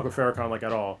couldn't fuck with Farrakhan like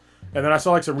at all, and then I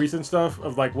saw like some recent stuff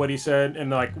of like what he said, and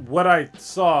like what I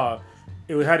saw,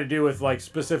 it had to do with like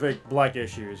specific black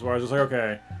issues, where I was just like,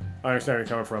 okay, I understand where you're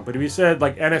coming from. But if he said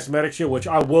like anti-Semitic shit, which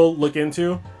I will look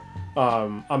into.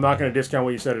 I'm not going to discount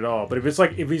what you said at all. But if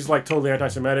he's like totally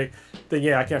anti-Semitic, then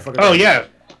yeah, I can't fucking. Oh yeah,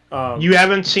 you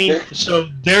haven't seen. So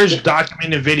there's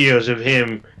documented videos of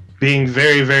him being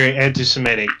very, very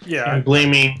anti-Semitic. Yeah, and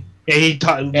blaming.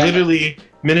 And literally,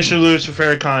 Minister Louis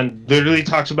Farrakhan literally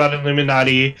talks about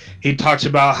Illuminati. He talks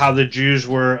about how the Jews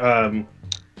were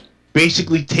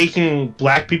basically taking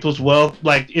black people's wealth.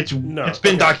 Like it's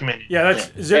been documented. Yeah, that's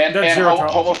and zero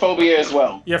homophobia as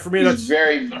well. Yeah, for me He's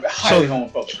very highly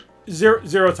homophobic.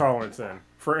 Zero tolerance then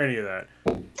for any of that.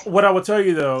 What I will tell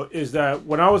you though is that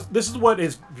this is what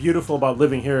is beautiful about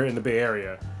living here in the Bay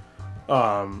Area.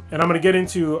 And I'm going to get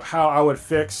into how I would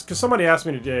fix, because somebody said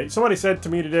to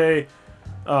me today,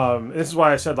 this is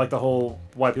why I said like the whole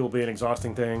white people being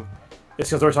exhausting thing. It's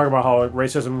because they're talking about how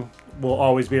racism will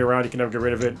always be around. You can never get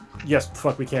rid of it. Yes,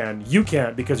 fuck we can. You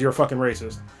can't because you're a fucking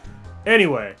racist.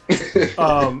 Anyway,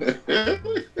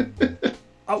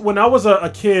 when I was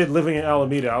a kid living in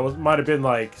Alameda, might have been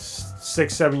like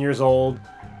 6, 7 years old,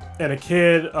 and a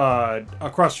kid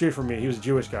across the street from me, he was a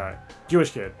Jewish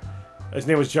kid. His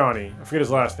name was Johnny. I forget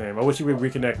his last name. I wish we would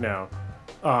reconnect now.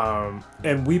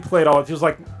 And we played he was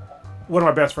like one of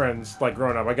my best friends, like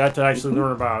growing up. I got to actually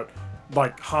learn about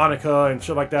like Hanukkah and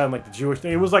shit like that, and like the Jewish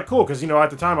thing. It was like cool because at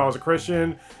the time I was a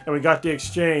Christian, and we got the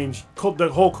exchange, the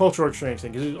whole cultural exchange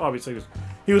thing. Because obviously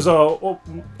he was a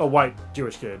white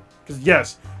Jewish kid. Because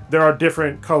yes, there are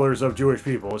different colors of Jewish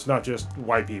people. It's not just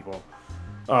white people.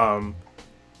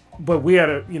 But we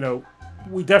had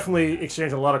we definitely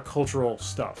exchanged a lot of cultural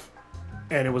stuff,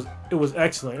 and it was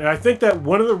excellent. And I think that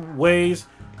one of the ways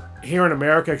here in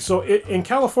America, in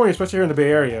California, especially here in the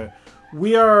Bay Area,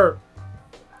 we are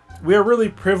really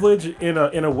privileged in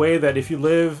a way that if you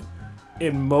live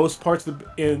in most parts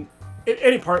in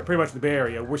any part pretty much of the Bay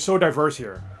Area, we're so diverse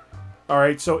here. All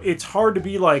right, so it's hard to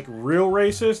be like real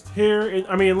racist here.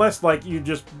 Unless like you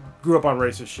just grew up on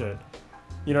racist shit.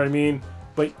 You know what I mean?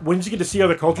 But when you get to see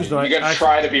other cultures, you gotta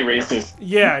try to be racist.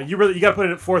 Yeah, you gotta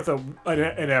put forth an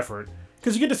effort,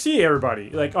 because you get to see everybody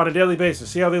like on a daily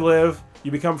basis, see how they live. You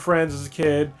become friends as a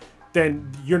kid,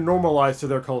 then you're normalized to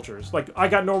their cultures. Like I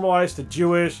got normalized to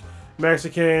Jewish,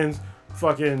 Mexicans,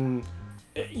 fucking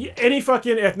any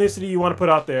fucking ethnicity you want to put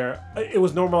out there. It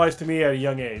was normalized to me at a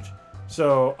young age.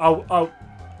 So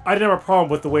I didn't have a problem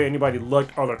with the way anybody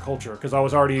looked or their culture, because I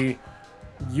was already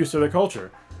used to their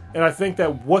culture. And I think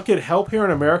that what could help here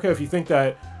in America, if you think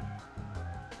that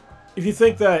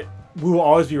we will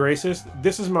always be racist,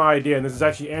 this is my idea, and this is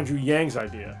actually Andrew Yang's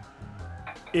idea,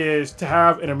 is to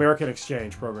have an American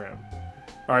exchange program.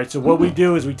 All right, so what we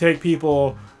do is we take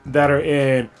people that are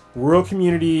in rural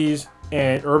communities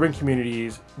and urban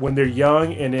communities when they're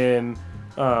young and in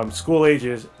school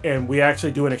ages, and we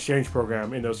actually do an exchange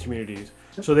program in those communities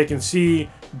so they can see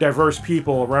diverse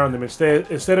people around them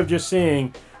instead of just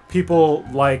seeing people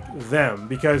like them,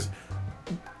 because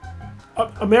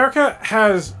America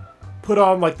has put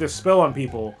on like this spell on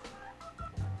people.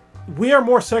 We are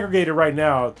more segregated right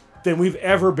now than we've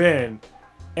ever been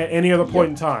at any other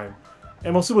point in time,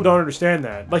 and most people don't understand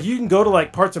that. Like you can go to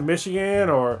like parts of Michigan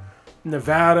or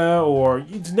Nevada, or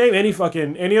you just name any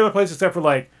other place except for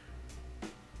like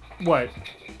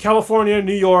California,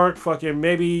 New York, fucking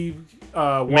maybe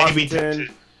Washington,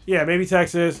 maybe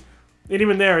Texas. And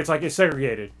even there, it's like it's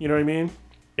segregated. You know what I mean?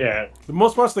 Yeah. The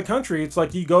most parts of the country, it's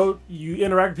like you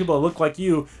interact with people that look like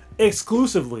you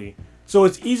exclusively. So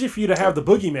it's easy for you to have the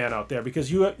boogeyman out there because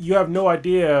you have no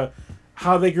idea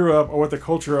how they grew up or what their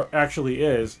culture actually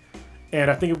is.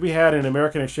 And I think if we had an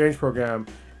American exchange program,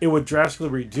 it would drastically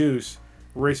reduce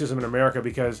racism in America,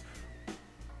 because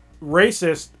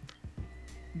racists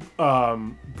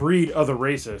breed other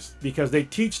racists because they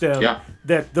teach them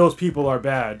that those people are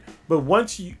bad. But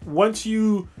once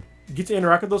you get to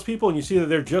interact with those people and you see that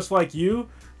they're just like you,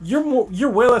 you're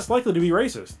way less likely to be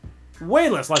racist. Way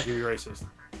less likely to be racist.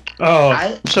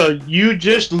 Oh, so you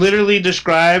just literally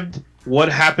described what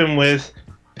happened with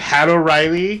Pat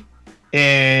O'Reilly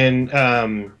and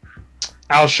Al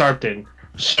Sharpton.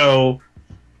 So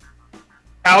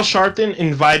Al Sharpton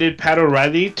invited Pat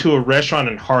O'Reilly to a restaurant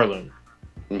in Harlem.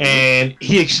 Mm-hmm. And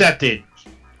he accepted.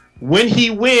 When he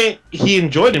went, he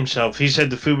enjoyed himself. He said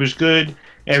the food was good,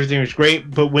 everything was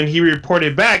great. But when he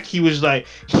reported back, he was like,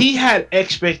 he had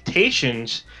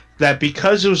expectations that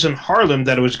because it was in Harlem,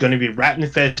 that it was going to be rat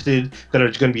infested, that it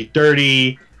was going to be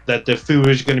dirty, that the food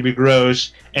was going to be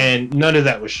gross, and none of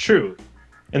that was true.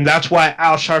 And that's why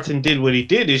Al Sharpton did what he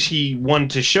did, is he wanted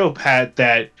to show Pat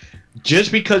that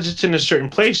just because it's in a certain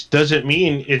place doesn't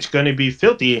mean it's going to be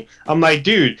filthy. I'm like,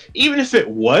 dude, even if it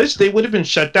was, they would have been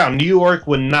shut down. New York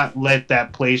would not let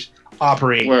that place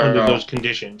operate under those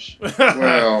conditions.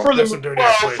 Well, for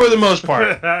the most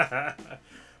part.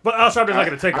 But Al Sharpton's not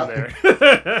going to take him there.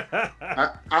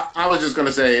 I was just going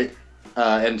to say,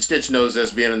 and Stitch knows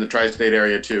this, being in the tri-state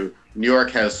area too, New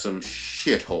York has some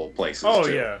shithole places. Oh,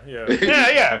 too. yeah.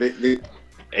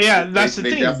 That's the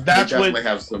thing. They definitely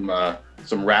have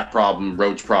some rat problem,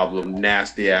 roach problem,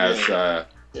 nasty ass.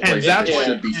 And that's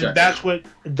what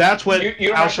Al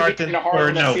Sharpton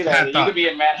Pat you could be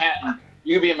in Manhattan.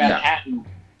 You could be in Manhattan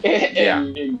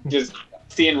and just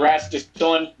seeing rats just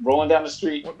chilling, rolling down the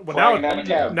street.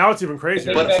 Now it's even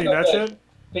crazier. Have you seen that shit?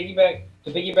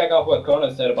 piggyback off what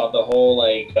Kona said about the whole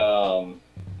like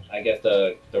I guess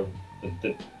the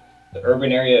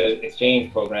urban area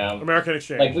exchange program. American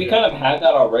Exchange. Like we kind of have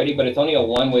that already, but it's only a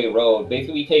one-way road.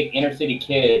 Basically, we take inner city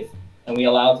kids and we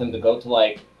allow them to go to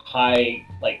like high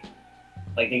like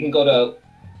they can go to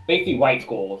basically white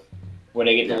schools where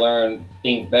they get to learn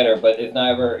things better, but it's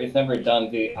never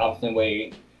done the opposite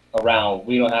way around.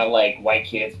 We don't have like white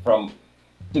kids from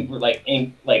super like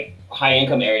high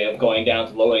income areas going down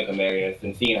to low income areas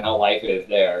and seeing how life is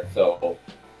there. So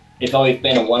it's always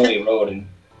been a one-way road and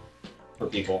for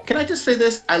people. Can I just say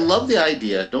this? I love the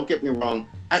idea. Don't get me wrong.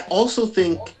 I also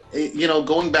think,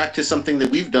 going back to something that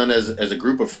we've done as a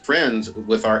group of friends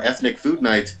with our ethnic food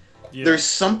nights, there's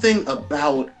something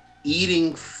about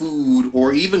eating food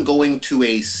or even going to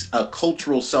a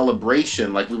cultural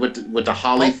celebration, like we went to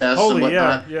Holi Fest and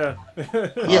whatnot.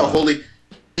 Holi.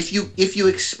 If you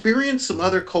experience some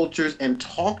other cultures and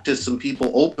talk to some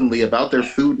people openly about their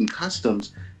food and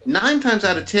customs, 9 times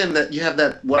out of 10 that you have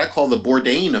that what I call the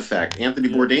Bourdain effect, Anthony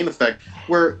Bourdain effect,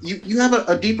 where you have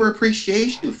a deeper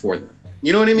appreciation for them.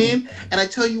 You know what I mean? And I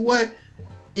tell you what,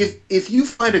 if you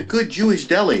find a good Jewish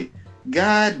deli,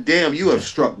 God damn, you have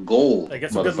struck gold. I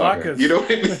get some good latkes. You know what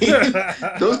I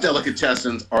mean? Those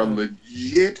delicatessens are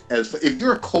legit as if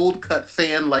you're a cold cut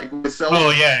fan like myself. Oh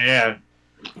yeah.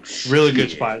 Really good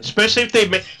spot, especially if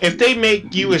they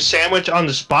make you a sandwich on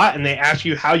the spot and they ask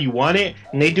you how you want it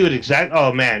and they do it exact.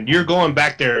 Oh man, you're going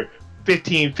back there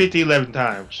 11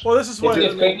 times. Well, this is what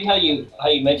it's crazy how you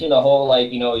mentioned the whole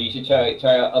like you should try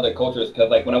out other cultures, because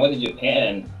like when I went to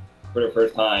Japan for the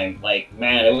first time, like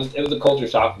man, it was a culture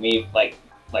shock for me. Like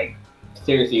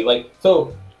seriously, like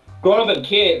so. Growing up as a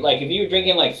kid, like if you were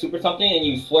drinking like super something and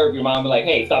you slurp, your mom would be like,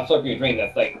 "Hey, stop slurping your drink.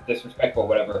 That's like disrespectful or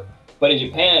whatever." But in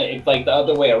Japan, it's like the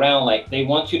other way around. Like they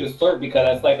want you to slurp because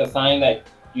that's like a sign that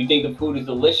you think the food is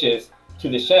delicious to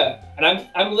the chef. And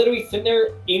I'm literally sitting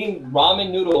there eating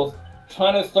ramen noodles,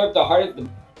 trying to slurp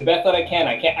the best that I can.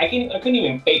 I couldn't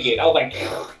even fake it. I was like,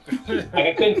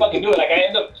 I couldn't fucking do it. Like I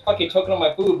ended up fucking choking on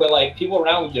my food, but like people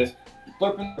around were just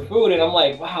slurping their food, and I'm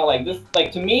like, wow, like this,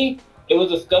 like to me. It was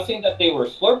disgusting that they were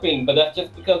slurping, but that's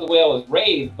just because of the way I was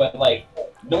raised. But like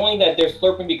knowing that they're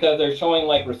slurping because they're showing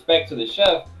like respect to the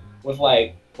chef was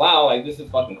like, wow, like this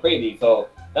is fucking crazy. So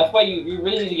that's why you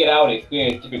really need to get out and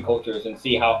experience different cultures and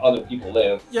see how other people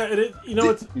live. Yeah,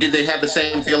 it's. Did they have the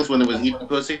same feelings when it was eating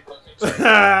pussy? What's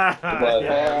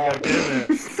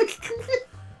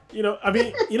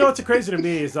crazy to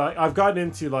me is I've gotten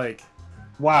into like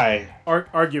why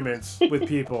arguments with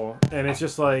people, and it's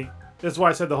just like. That's why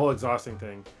I said the whole exhausting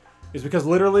thing, is because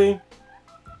literally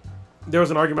there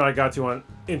was an argument I got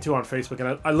into on Facebook,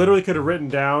 and I literally could have written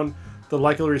down the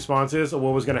likely responses of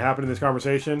what was going to happen in this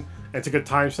conversation and took a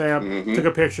timestamp, took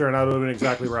a picture, and I would have been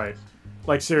exactly right.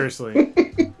 Like seriously,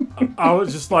 I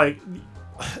was just like,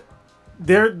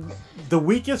 they're the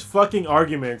weakest fucking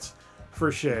arguments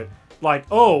for shit. Like,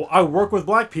 oh, I work with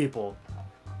black people.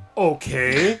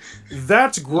 Okay,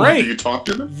 that's great. Do you talk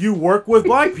to them? You work with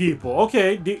black people.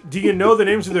 Okay, do you know the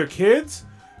names of their kids?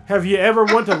 Have you ever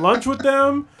went to lunch with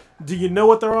them? Do you know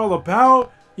what they're all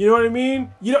about? You know what I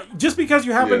mean? Just because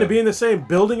you happen to be in the same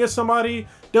building as somebody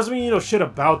doesn't mean you know shit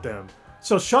about them.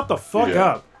 So shut the fuck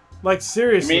up. Like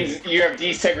seriously. It means you have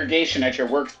desegregation at your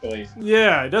workplace.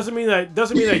 Yeah, it doesn't mean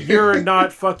that you're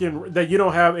not fucking that you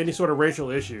don't have any sort of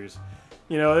racial issues.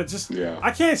 It's just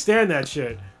I can't stand that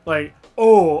shit. Like,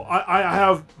 oh, I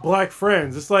have black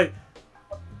friends. It's like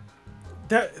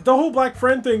that. The whole black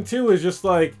friend thing too is just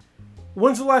like,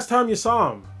 when's the last time you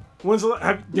saw him? When's the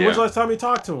last time you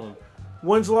talked to him?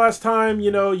 When's the last time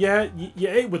you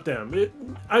ate with them?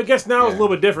 I guess now it's a little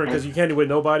bit different because you can't eat with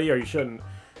nobody, or you shouldn't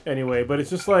anyway. But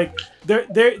it's just like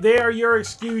they are your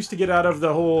excuse to get out of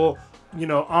the whole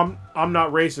I'm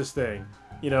not racist thing.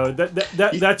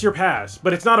 That's your pass,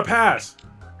 but it's not a pass.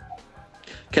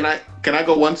 Can I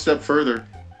go one step further?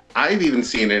 I've even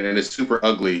seen it, and it's super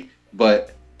ugly,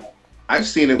 but I've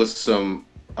seen it with some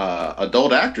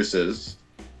adult actresses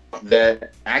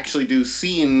that actually do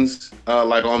scenes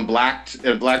like on Black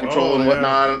Patrol and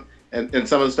whatnot, and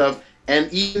some of the stuff. And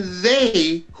even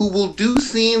they, who will do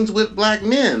scenes with black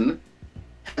men,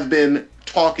 have been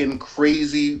talking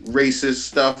crazy racist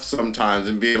stuff sometimes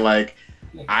and being like,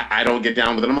 I don't get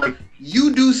down with it. I'm like,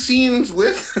 you do scenes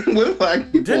with black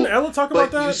people. Didn't Ella talk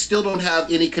about that? You still don't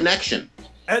have any connection.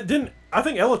 I think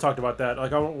Ella talked about that,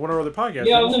 like on one of her other podcasts.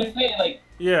 Yeah, I was gonna say like.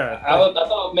 Yeah. I thought I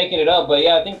was making it up, but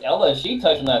yeah, I think Ella, she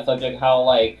touched on that subject. How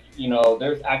like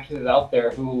there's actresses out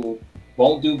there who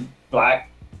won't do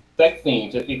black sex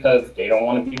scenes just because they don't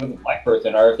want to be with a black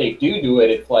person, or if they do it,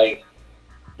 it's like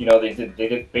they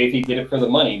just basically did it for the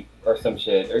money or some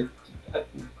shit. Or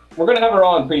we're gonna have her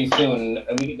on pretty soon,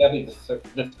 and we can definitely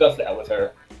discuss that with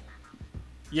her.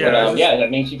 Yeah, but, I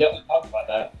mean, she definitely talked about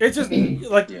that. It's just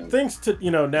like things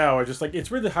to now are just like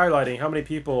it's really highlighting how many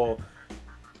people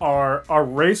are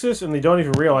racist and they don't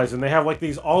even realize, and they have like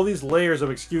all these layers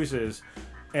of excuses,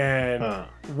 and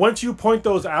once you point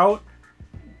those out,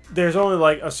 there's only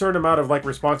like a certain amount of like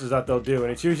responses that they'll do,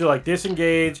 and it's usually like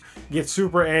disengage, get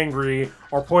super angry,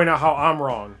 or point out how I'm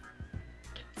wrong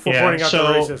for pointing out the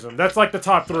racism. That's like the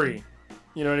top 3.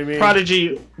 You know what I mean?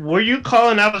 Prodigy, were you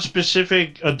calling out a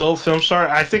specific adult film star?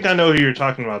 I think I know who you're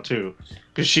talking about too,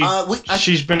 because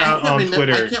she's been out on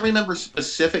Twitter. I can't remember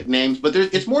specific names, but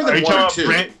it's more than one or two.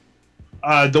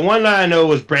 The one that I know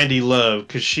was Brandy Love,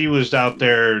 because she was out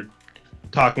there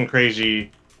talking crazy,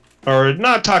 or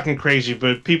not talking crazy,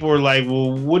 but people were like,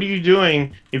 "Well, what are you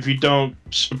doing if you don't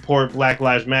support Black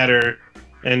Lives Matter,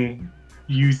 and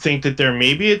you think that there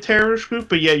may be a terrorist group,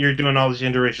 but yet you're doing all these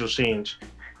interracial scenes?"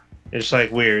 It's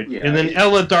like weird. Yeah, and then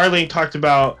Ella Darling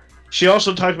she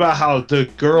also talked about how the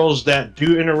girls that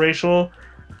do interracial,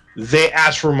 they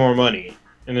ask for more money.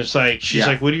 And it's like, she's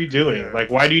like, what are you doing? Like,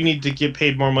 why do you need to get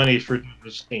paid more money for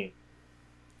this scene?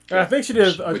 I think she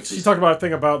did. She talked about a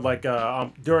thing about like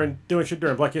doing shit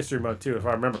during Black History Month too, if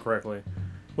I remember correctly,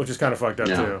 which is kind of fucked up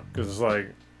too, because it's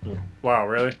like, wow,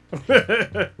 really?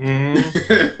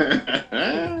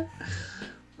 Mm-hmm.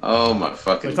 Oh my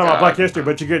fucking God! Talking about Black History,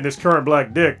 but you're getting this current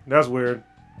black dick. That's weird.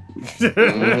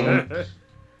 Mm-hmm.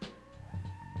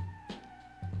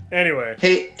 Anyway.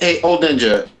 Hey, old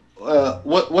ninja.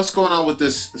 What's going on with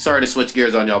this? Sorry to switch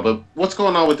gears on y'all, but what's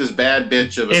going on with this bad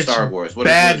bitch of a Star Wars? What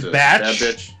is this? Bad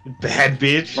bitch. Bad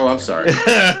bitch. Oh, I'm sorry.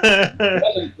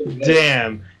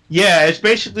 Damn. Yeah, it's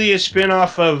basically a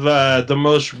spin-off of the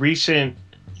most recent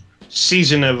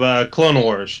season of Clone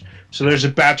Wars. So there's a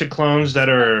batch of clones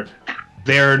that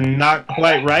they're not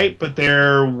quite right, but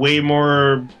they're way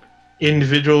more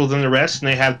individual than the rest, and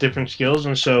they have different skills,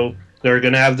 and so they're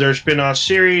going to have their spin-off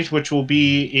series, which will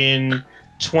be in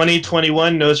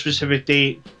 2021, no specific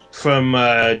date from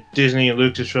Disney and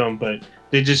Lucasfilm, but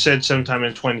they just said sometime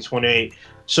in 2028.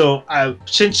 So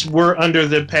since we're under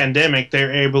the pandemic,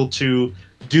 they're able to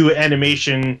do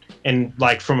animation and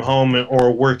like from home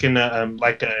or work in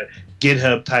like a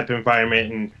GitHub type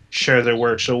environment and share their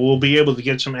work. So we'll be able to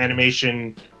get some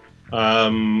animation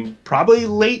probably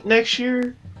late next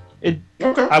year.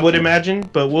 I would imagine,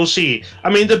 but we'll see.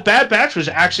 I mean, the Bad Batch was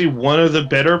actually one of the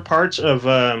better parts of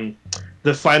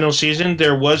the final season.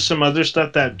 There was some other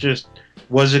stuff that just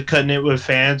wasn't cutting it with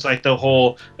fans, like the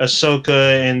whole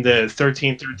Ahsoka and the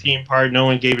 1313 part. No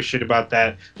one gave a shit about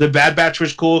that. The Bad Batch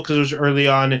was cool because it was early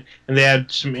on and they had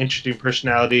some interesting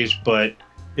personalities, but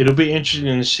it'll be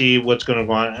interesting to see what's going to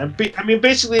go on. I mean,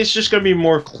 basically, it's just going to be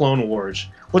more Clone Wars,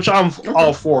 which I'm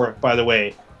all for, by the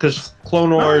way, because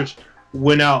Clone Wars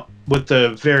went out with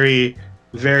a very,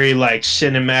 very like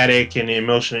cinematic and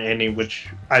emotional ending, which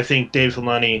I think Dave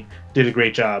Filoni did a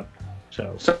great job.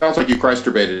 So sounds like you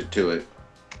cryostated to it.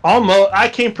 Almost, I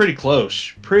came pretty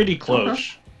close. Pretty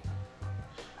close.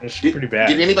 Okay. It's pretty bad.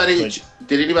 Did anybody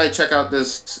check out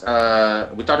this?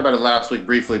 We talked about it last week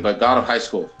briefly, but God of High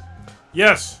School.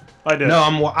 Yes, I did.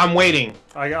 No, I'm waiting.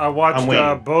 I watched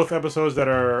both episodes that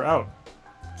are out.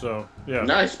 So yeah.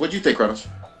 Nice. What'd you think, Kronos?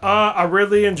 I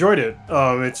really enjoyed it.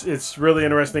 It's really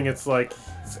interesting. It's like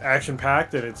it's action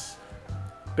packed and it's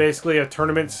basically a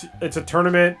tournament. It's a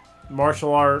tournament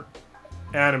martial art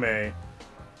anime,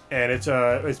 and it's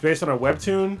based on a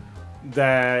webtoon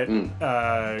that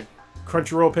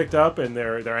Crunchyroll picked up and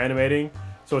they're animating.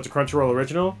 So it's a Crunchyroll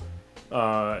original.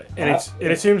 And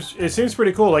it seems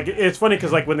pretty cool. Like it's funny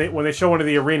because like when they show one of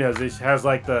the arenas, it has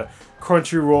like the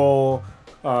Crunchyroll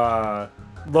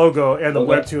logo and the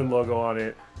webtoon logo on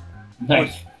it.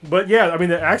 Nice. But yeah, I mean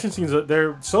the action scenes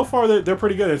they're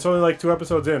pretty good. It's only like 2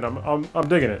 episodes in. I'm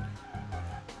digging it.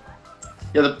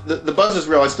 Yeah, the buzz is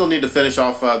real. I still need to finish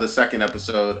off the second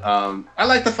episode. I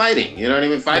like the fighting. You know what I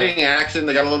mean? Fighting action.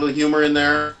 They got a little humor in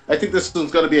there. I think this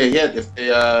one's going to be a hit if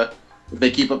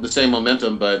they keep up the same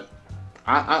momentum. But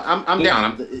I'm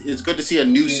down. It's good to see a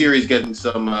new series getting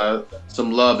some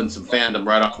love and some fandom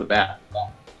right off the bat.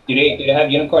 Do they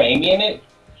have Unicorn Amy in it?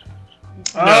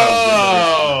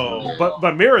 Oh,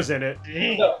 but Mira's in it.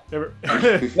 No,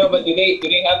 but do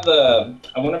they have the?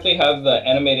 I wonder if they have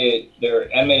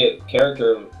their animated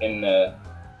character in the.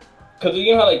 Because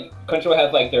you know how like Crunchyroll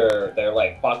has like their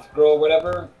like Fox Girl or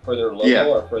whatever for their logo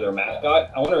or for their mascot.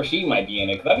 I wonder if she might be in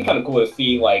it because that'd be kind of cool to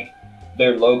see like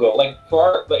their logo. Like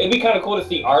but it'd be kind of cool to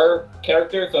see our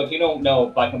character. So if you don't know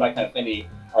Black and Black Times Infinity,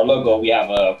 our logo, we have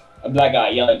a black guy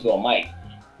yelling to a mic.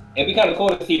 It'd be kind of cool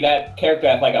to see that character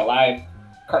as like a live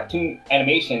cartoon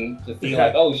animation to see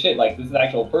like, oh shit, like this is an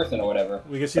actual person or whatever.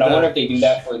 We can see. But I wonder if they do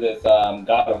that for this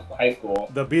God of High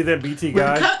School. The Be Them BT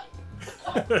guy.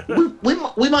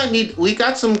 we might need. We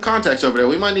got some contacts over there.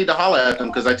 We might need to holler at them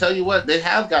because I tell you what, they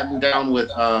have gotten down with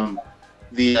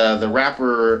the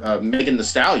rapper Megan Thee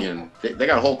Stallion. They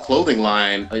got a whole clothing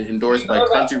line endorsed by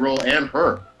Crunchyroll and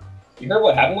her. You heard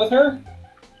what happened with her?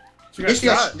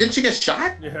 Didn't she get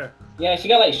shot? Yeah. Yeah, she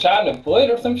got like shot in the foot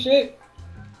or some shit.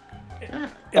 Yeah.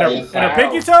 In her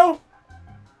pinky toe?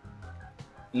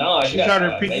 No, she got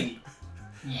her pinky.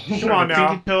 Come on now.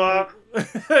 Pinky toe out.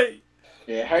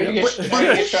 Yeah, how you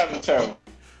get shot in the toe?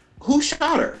 Who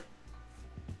shot her?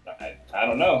 I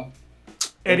don't know.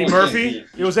 Eddie Murphy?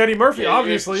 It was Eddie Murphy,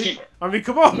 obviously. I mean,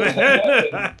 come on, man.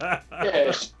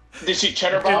 Yeah. Did she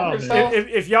cheddar bomb herself?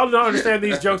 If y'all don't understand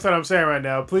these jokes that I'm saying right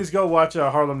now, please go watch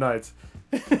Harlem Nights.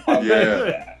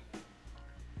 Yeah.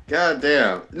 God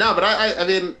damn. No, but I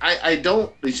mean, I don't.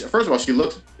 First of all, she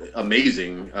looks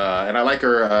amazing, and I like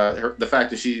her. The fact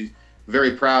that she's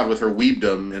very proud with her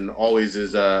weebdom and always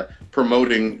is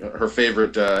promoting her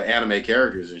favorite anime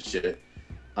characters and shit.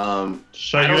 So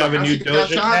you have a new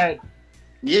Doja Cat?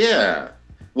 Yeah.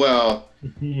 Well,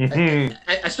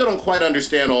 I still don't quite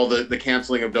understand all the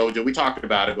canceling of Doja. We talked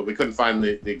about it, but we couldn't find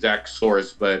the exact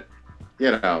source. But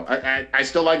you know, I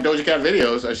still like Doja Cat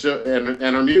videos. I should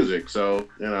and her music. So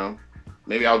you know,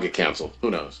 maybe I'll get canceled. Who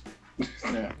knows?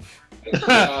 Yeah.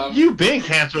 You been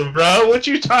canceled, bro. What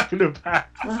you talking about?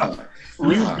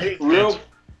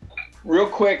 Real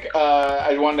quick.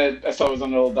 I saw it was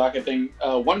on the little docket thing.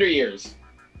 Wonder Years.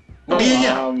 Oh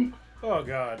yeah. Oh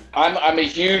God. I'm a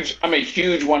huge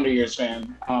Wonder Years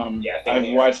fan.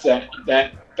 I've watched that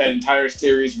entire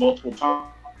series multiple times.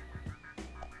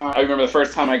 I remember the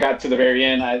first time I got to the very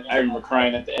end, I remember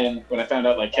crying at the end when I found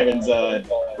out like Kevin's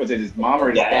was it his mom or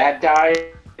his dad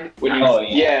died? When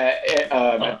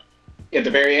at the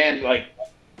very end, like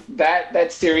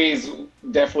that series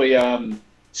definitely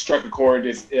struck a chord.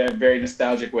 Is very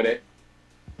nostalgic with it.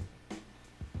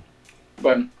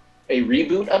 But a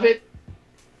reboot of it.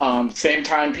 Same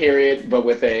time period, but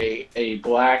with a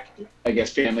black, I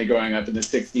guess, family growing up in the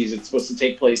 60s. It's supposed to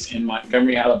take place in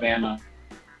Montgomery, Alabama.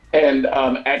 And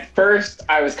at first,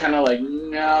 I was kind of like,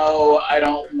 no, I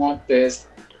don't want this.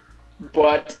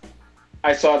 But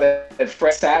I saw that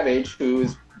Fred Savage, who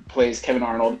plays Kevin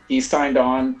Arnold, he signed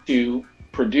on to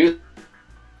produce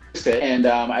it. And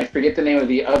I forget the name of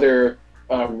the other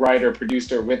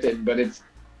writer-producer with it, but it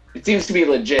seems to be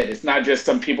legit. It's not just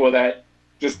some people that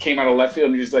just came out of left field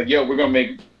and just like, yo, we're gonna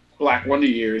make Black Wonder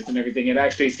Years and everything. It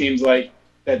actually seems like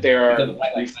that they are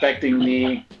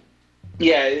respecting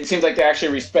it seems like they're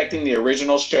actually respecting the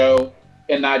original show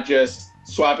and not just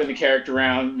swapping the character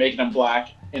around, making them black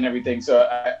and everything. So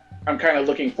I'm kind of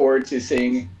looking forward to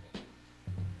seeing.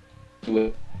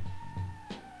 No,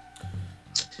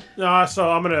 so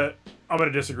I'm gonna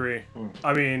disagree.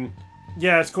 I mean,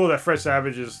 yeah, it's cool that Fred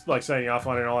Savage is like signing off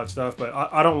on it and all that stuff, but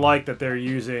I don't like that they're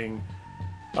using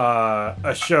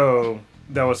a show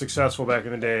that was successful back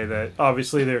in the day. That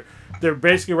obviously they're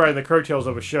basically riding the coattails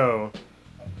of a show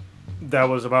that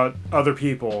was about other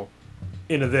people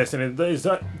into this, and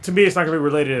to me it's not going to be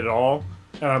related at all.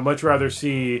 And I'd much rather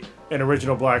see an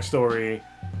original black story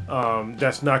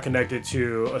that's not connected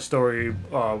to a story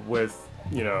with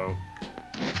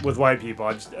white people.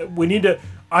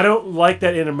 I don't like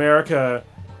that in America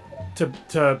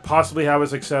to possibly have a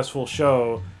successful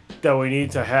show that we need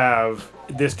to have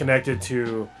disconnected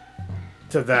to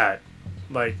that.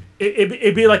 Like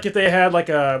it'd be like if they had like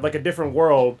a different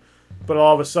world, but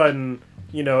all of a sudden,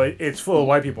 it's full of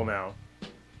white people now.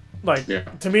 Like,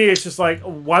 to me, it's just like,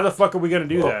 why the fuck are we gonna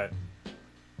do that?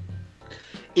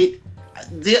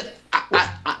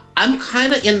 I'm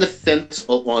kind of in the fence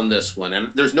on this one,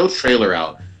 and there's no trailer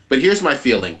out. But here's my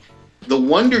feeling: The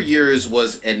Wonder Years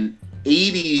was an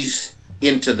 '80s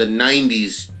into the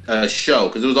 '90s show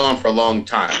because it was on for a long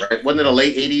time, right? Wasn't it the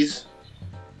late '80s?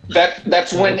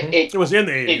 That's when it was in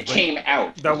the '80s. It came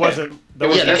out. That's what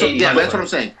I'm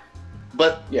saying.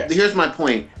 But here's my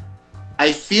point.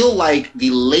 I feel like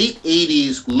the late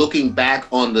 80s looking back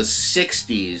on the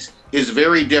 60s is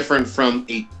very different from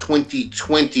a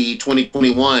 2020,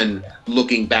 2021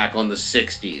 looking back on the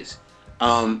 60s.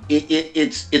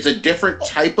 It's a different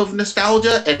type of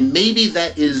nostalgia, and maybe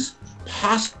that is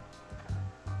possibly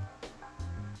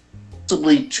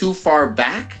too far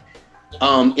back.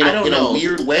 In a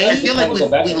weird way. I feel like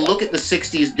we look at the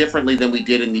 60s differently than we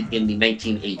did in the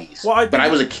 1980s. Well, I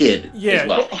was a kid as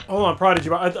well. Hold on, Prodigy.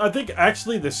 I think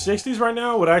actually the 60s right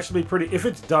now would actually be pretty, if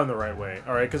it's done the right way,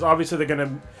 all right? Because obviously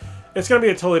it's going to be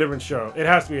a totally different show. It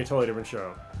has to be a totally different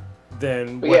show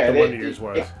than what the Wonder Years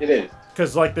was. It is.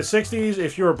 because like the '60s,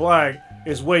 if you were black,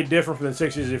 is way different from the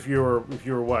 '60s if you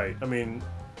were white. I mean,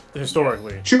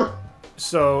 historically. Sure.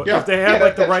 So if they have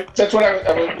like the right, that's what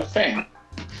I was saying.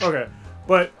 Okay,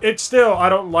 but it's still, I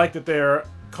don't like that they're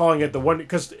calling it the Wonder,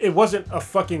 because it wasn't a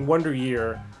fucking Wonder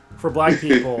Year for black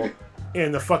people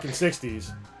in the fucking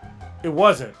 '60s. It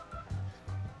wasn't.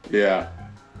 Yeah.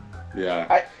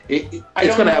 It's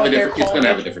don't gonna know have a if they're different. It's gonna calling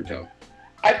have a it- different tone.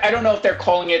 I don't know if they're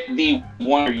calling it the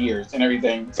Wonder Years and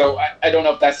everything. So I don't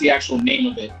know if that's the actual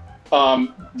name of it.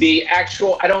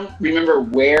 I don't remember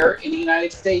where in the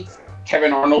United States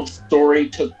Kevin Arnold's story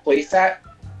took place at.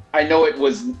 I know it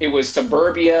was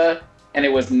suburbia, and it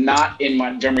was not in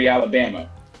Montgomery, Alabama.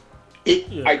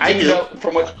 I do know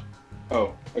from what.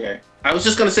 Oh, okay. I was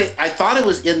just gonna say, I thought it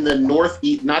was in the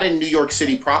Northeast, not in New York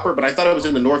City proper, but I thought it was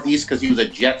in the Northeast because he was a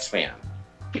Jets fan.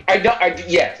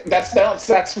 That's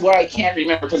what I can't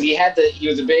remember, because he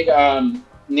was a big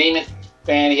Namath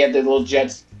fan. He had the little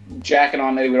Jets jacket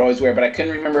on that he would always wear, but I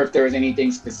couldn't remember if there was anything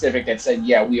specific that said,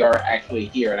 yeah, we are actually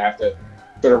here, and I have to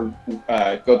sort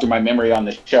of go through my memory on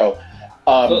the show.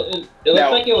 So it looks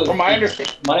now, like it was, from my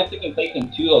understanding, might have taken place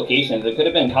in 2 locations. It could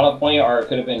have been California or it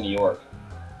could have been New York.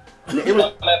 It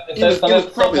was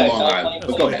probably Long Island,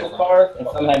 but go ahead. And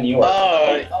some had New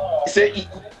York. So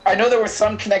I know there was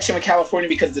some connection with California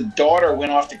because the daughter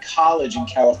went off to college in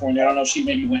California. I don't know if she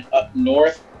maybe went up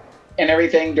north and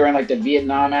everything during like the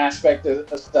Vietnam aspect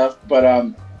of stuff.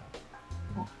 But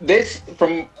this,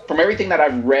 from everything that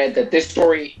I've read, that this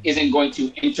story isn't going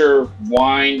to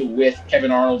intertwine with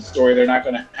Kevin Arnold's story. They're not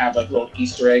going to have like little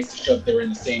Easter eggs to show that they were in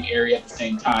the same area at the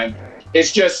same time.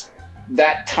 It's just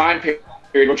that time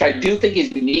period, which I do think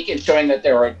is unique in showing that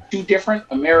there are 2 different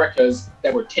Americas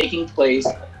that were taking place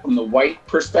from the white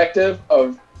perspective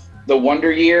of the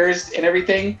Wonder Years and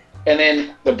everything, and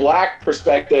then the black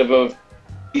perspective of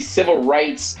the civil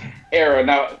rights era.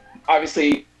 Now,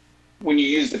 obviously, when you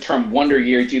use the term Wonder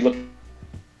Years, you look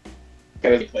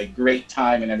at it like great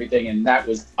time and everything, and that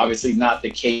was obviously not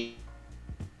the case.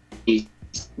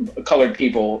 Colored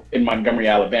people in Montgomery,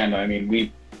 Alabama. I mean,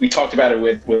 we talked about it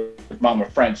with Mama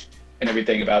French and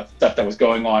everything about stuff that was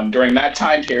going on during that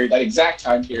time period, that exact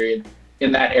time period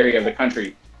in that area of the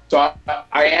country. So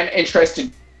I am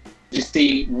interested to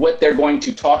see what they're going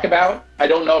to talk about. I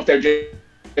don't know if they're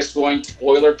just going to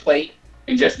boilerplate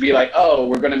and just be like, oh,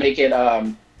 we're going to make it,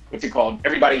 what's it called?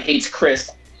 Everybody Hates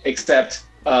Chris, except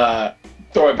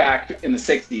throw it back in the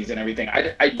 60s and everything.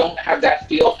 I don't have that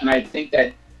feel, and I think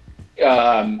that,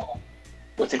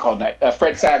 what's it called?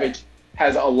 Fred Savage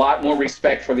has a lot more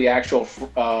respect for the actual,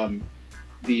 I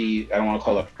don't want to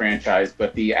call it a franchise,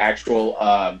 but the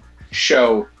actual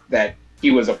show that he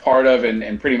was a part of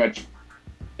and pretty much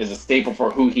is a staple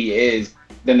for who he is,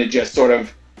 than to just sort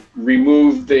of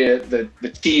remove the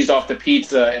cheese off the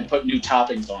pizza and put new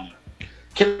toppings on it.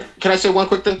 Can I say one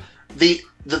quick thing?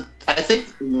 I think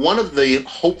one of the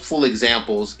hopeful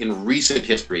examples in recent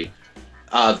history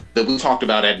that we talked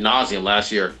about ad nauseum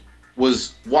last year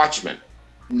was Watchmen.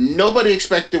 Nobody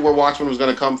expected where Watchmen was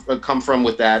going to come from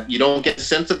with that. You don't get a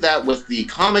sense of that with the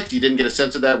comics. You didn't get a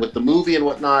sense of that with the movie and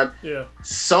whatnot. Yeah.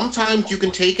 Sometimes you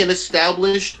can take an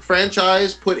established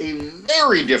franchise, put a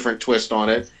very different twist on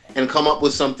it, and come up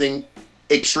with something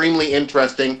extremely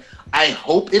interesting. I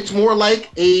hope it's more like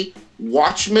a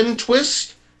Watchmen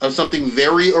twist of something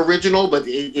very original, but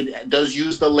it does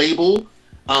use the label,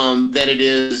 than it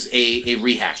is a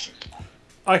rehashing.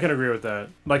 I can agree with that.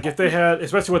 Like, if they had,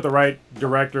 especially with the right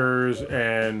directors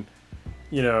and,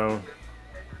 you know,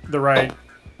 the right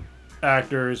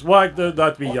actors. Well, they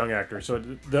have to be young actors, so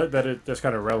that's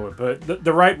kind of relevant. But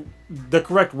the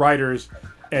correct writers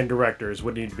and directors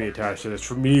would need to be attached to this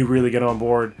for me to really get on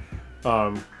board.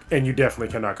 And you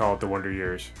definitely cannot call it the Wonder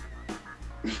Years.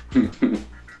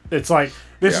 It's like,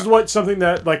 this is what something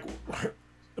that, like,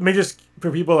 I mean, just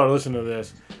for people that are listening to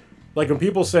this, like when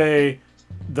people say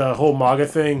the whole MAGA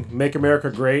thing, Make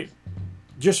America Great,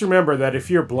 just remember that if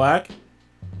you're black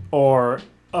or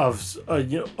of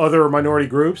other minority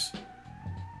groups,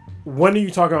 when are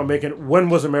you talking about when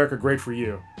was America great for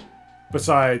you?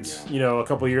 Besides, a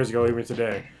couple of years ago, even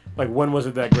today. Like, when was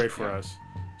it that great for us?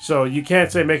 So you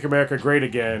can't say Make America Great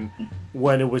Again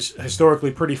when it was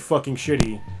historically pretty fucking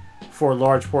shitty for a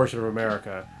large portion of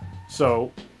America.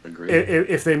 So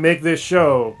if they make this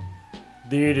show,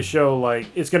 they need to show, like,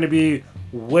 it's going to be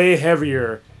way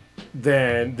heavier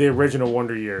than the original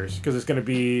Wonder Years, because it's going to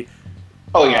be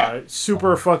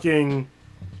super fucking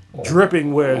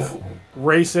dripping with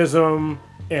racism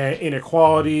and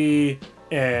inequality.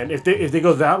 And if they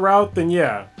go that route, then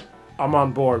yeah, I'm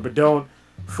on board. But don't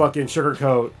fucking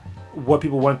sugarcoat what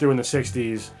people went through in the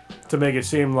 60s to make it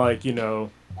seem like,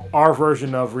 our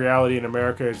version of reality in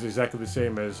America is exactly the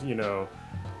same as, you know,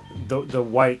 the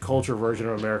white culture version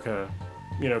of America,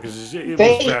 you know, because it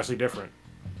was vastly different.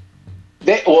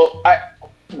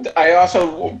 I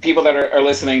also, people that are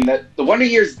listening, that the Wonder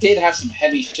Years did have some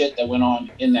heavy shit that went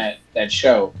on in that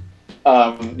show.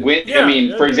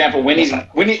 For example, Winnie's,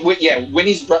 not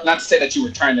to say that you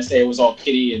were trying to say it was all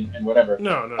Kitty and whatever.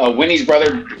 No. Winnie's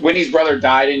brother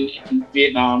died in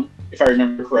Vietnam, if I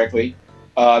remember correctly.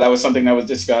 That was something that was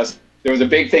discussed. There was a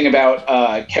big thing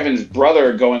about Kevin's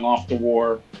brother going off to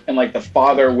war, and like the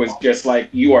father was just like,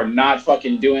 "You are not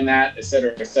fucking doing that,"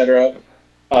 etc., etc.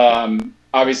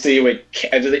 Obviously,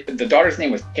 the daughter's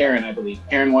name was Karen, I believe.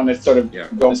 Karen wanted to sort of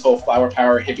go on this whole flower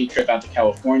power hippie trip out to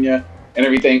California and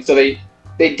everything. So they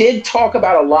did talk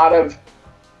about a lot of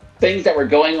things that were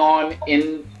going on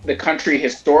in the country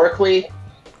historically.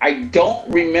 I don't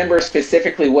remember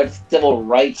specifically what civil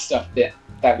rights stuff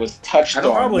that was touched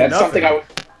on. That's something I would.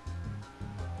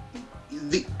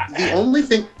 The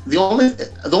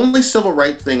only civil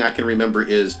rights thing I can remember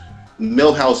is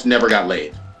Milhouse never got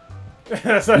laid.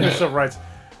 That's not just civil rights.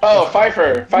 Oh,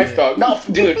 Pfeiffer. No,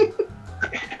 dude.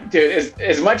 Dude,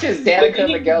 as much as Danica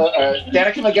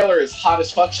McGellar is hot as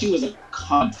fuck, she was a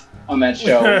cunt on that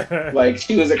show. Like,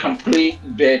 she was a complete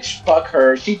bitch. Fuck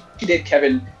her. She did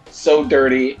Kevin so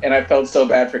dirty, and I felt so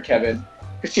bad for Kevin.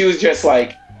 Because she was just,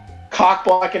 like,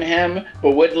 cock-blocking him,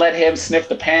 but wouldn't let him sniff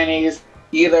the panties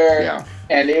either. Yeah.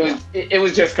 And it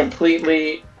was just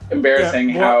completely embarrassing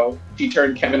how she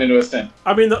turned Kevin into a simp.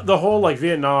 I mean, the whole, like,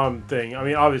 Vietnam thing, I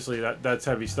mean, obviously that's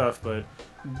heavy stuff, but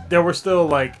there were still,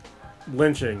 like,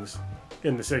 lynchings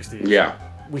in the 60s. Yeah.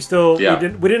 We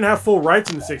didn't have full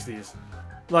rights in the 60s.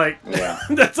 Like,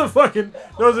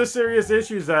 those are serious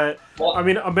issues that, I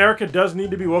mean, America does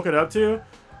need to be woken up to.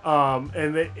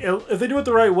 And if they do it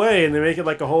the right way and they make it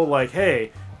like a whole, like,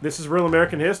 hey, this is real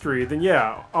American history, then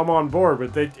yeah, I'm on board.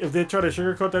 But if they try to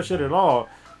sugarcoat that shit at all,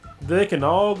 they can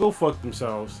all go fuck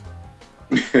themselves.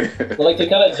 Well, like, to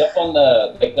kind of jump on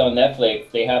on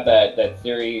Netflix, they have that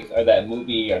series or that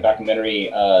movie or documentary,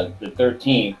 The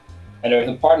 13th, and there was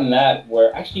a part in that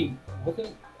where I think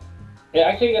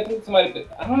somebody,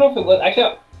 I don't know if it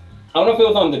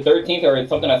was on The 13th or it's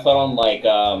something I saw on like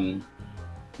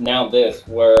Now This,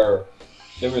 where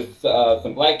there was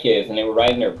some black kids and they were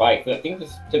riding their bikes. I think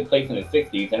this took place in the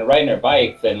 60s, and they're riding their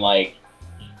bikes, and like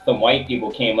some white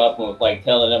people came up and was like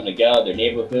telling them to get out of their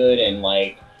neighborhood, and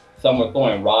like some were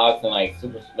throwing rocks and like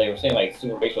they were saying like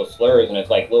super racial slurs, and it's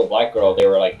like little black girl, they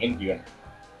were like interviewing her,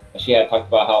 and she had talked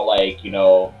about how, like, you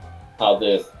know, how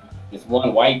this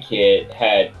one white kid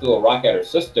had threw a rock at her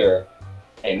sister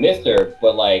and missed her,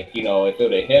 but like, you know, if it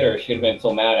would have hit her, she'd have been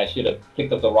so mad I should have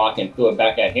picked up the rock and threw it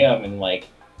back at him. And like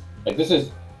this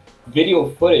is video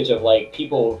footage of like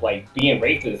people like being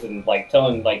racist and like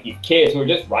telling like these kids who are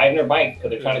just riding their bikes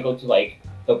because they're trying to go to like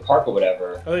the park or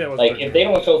whatever. Oh, yeah, like if they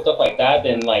don't show stuff like that,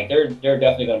 then like they're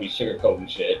definitely gonna be sugarcoating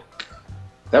shit.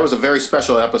 That was a very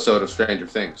special episode of Stranger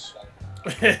Things.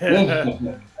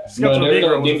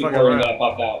 Negro was fucking around.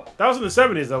 That was in the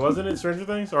 70s though, wasn't it? Stranger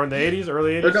Things, or in the 80s,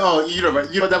 early 80s? No, you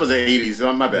know that was the 80s.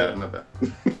 Oh, my bad.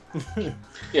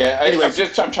 Yeah,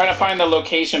 I'm trying to find the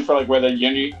location for like where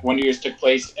the Wonder Years took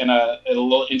place, and a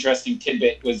little interesting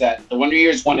tidbit was that the Wonder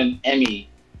Years won an Emmy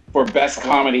for Best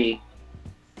Comedy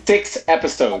 6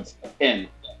 episodes in.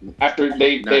 After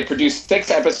they produced 6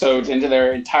 episodes into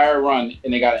their entire run,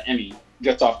 and they got an Emmy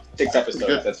just off 6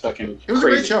 episodes. That's fucking crazy. It was a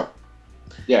great show.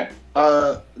 Yeah.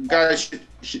 Guys,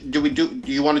 do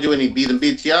you want to do any B's and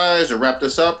BTIs or wrap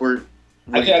this up? Or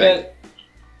I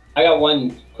got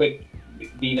one quick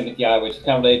B and BTI, which is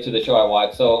kind of related to the show I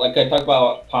watched. So, like I talked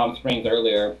about Palm Springs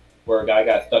earlier, where a guy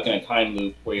got stuck in a time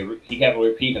loop where he kept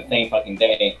repeating the same fucking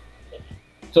day.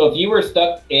 So, if you were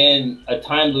stuck in a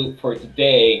time loop for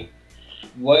today,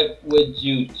 what would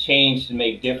you change to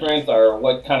make difference, or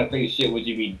what kind of crazy shit would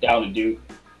you be down to do?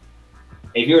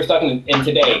 If you were stuck in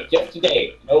today, just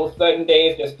today, no certain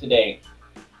days, just today,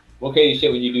 what crazy shit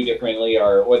would you do differently,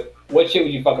 or what shit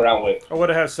would you fuck around with? I would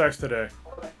have had sex today.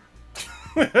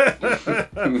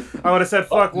 I would have said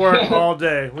fuck work all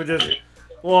day.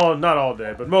 Well, not all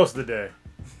day, but most of the day.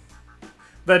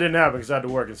 That didn't happen because I had to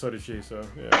work, and so did she, so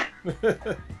yeah.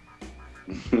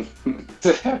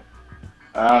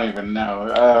 I don't even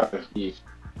know.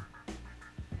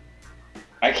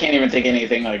 I can't even think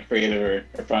anything like creative or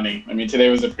funny. I mean, today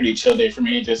was a pretty chill day for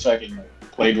me. Just fucking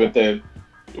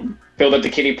filled up the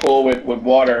kiddie pool with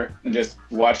water and just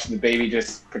watched the baby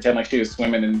just pretend like she was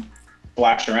swimming and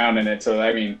splash around in it. So,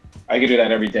 I mean, I could do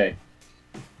that every day.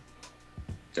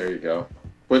 There you go.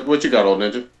 What you got, Old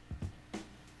Ninja?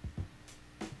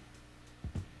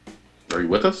 Are you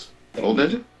with us, Old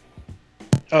Ninja?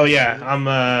 Oh yeah,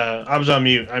 I was on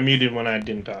mute. I muted when I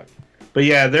didn't talk. But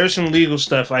yeah, there's some legal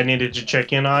stuff I needed to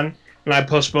check in on, and I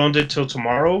postponed it till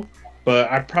tomorrow.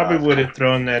 But I probably would have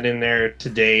thrown that in there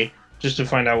today just to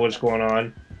find out what's going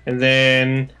on. And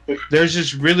then there's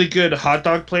this really good hot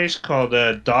dog place called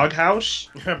Dog House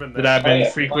that I've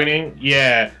been frequenting.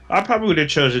 Yeah, I probably would have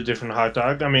chose a different hot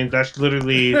dog. I mean, that's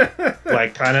literally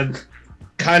like kind of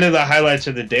the highlights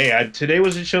of the day. Today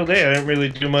was a chill day. I didn't really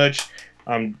do much.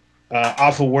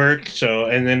 Off of work,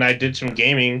 and then I did some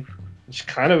gaming. It's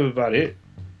kind of about it.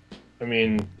 I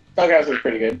mean, Doghouse is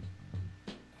pretty good.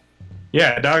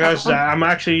 Yeah, Doghouse.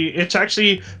 It's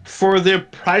actually for the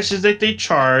prices that they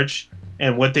charge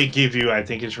and what they give you. I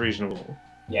think it's reasonable.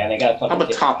 Yeah, they got. I'm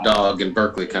a Top Dog in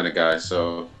Berkeley kind of guy,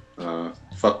 so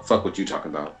fuck what you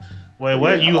talking about. Wait,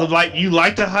 what? You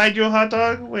like to hide your hot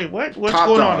dog? Wait, what? What's Top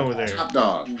going dog. on over there? Top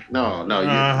Dog. No, not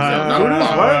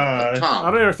What? Top. I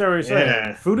don't understand what you're saying.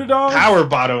 Yeah. Foodie dog? Power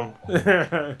bottom.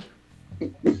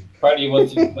 Freddie,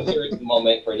 what's your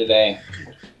moment for today?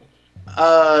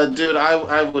 Dude,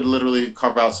 I would literally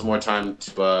carve out some more time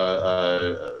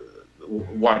to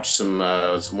watch some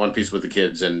One Piece with the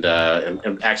kids and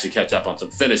actually catch up on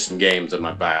finish some games in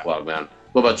my backlog, man.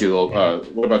 What about you?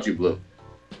 What about you, Blue?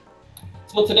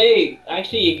 So today, I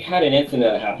actually had an incident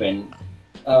that happened.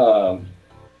 I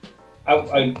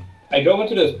drove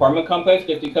into this apartment complex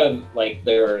just because like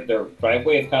their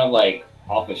driveway is kind of like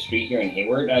off a street here in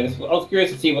Hayward. And I was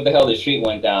curious to see what the hell the street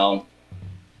went down.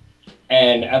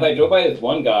 And as I drove by this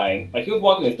one guy, like he was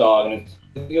walking his dog, and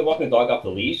he was walking his dog off the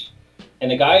leash.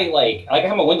 And the guy, like I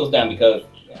have my windows down because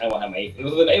I don't have my AC.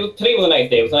 Today was a nice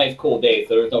day. It was a nice, cool day,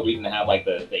 so there was no reason to have like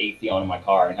the AC on in my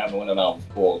car and have the window down was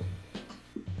cool.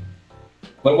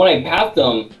 But when I passed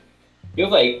him, he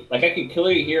was like I could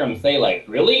clearly hear him say like,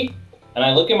 "Really?" And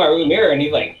I look in my room mirror, and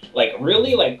he's like,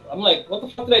 "Really?" Like I'm like, "What the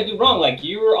fuck did I do wrong? Like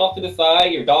you were off to the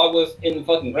side, your dog was in the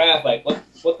fucking grass. Like what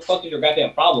the fuck is your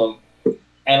goddamn problem?"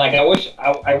 And like I wish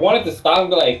I wanted to stop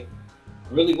and be like,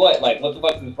 "Really what? Like what the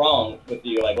fuck is wrong with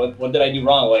you? Like what did I do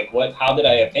wrong? Like how did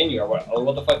I offend you or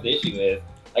what the fuck the issue is?"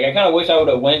 Like I kind of wish I would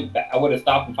have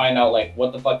stopped and find out like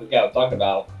what the fuck this guy was talking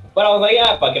about. But I was like,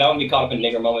 yeah, fuck it. I don't want to be caught up in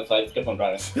nigger moments, so I just kept on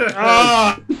driving.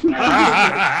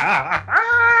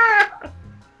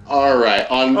 All right.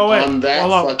 On that.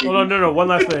 Hold on. No. One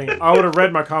last thing. I would have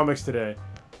read my comics today.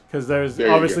 Because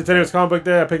obviously today was comic book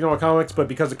day. I picked up my comics, but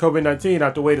because of COVID-19, I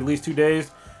have to wait at least 2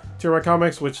 days to read my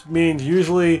comics, which means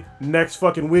usually next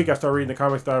fucking week I start reading the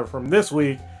comics that are from this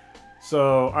week.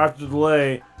 So I have to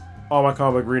delay all my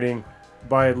comic reading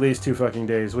by at least 2 fucking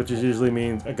days, which usually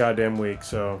means a goddamn week.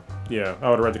 So yeah, I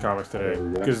would have read the comics today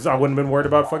because I wouldn't have been worried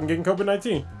about fucking getting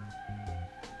COVID-19.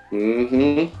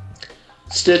 Mm-hmm.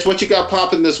 Stitch, what you got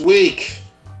popping this week?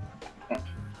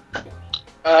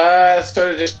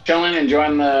 Started just chilling,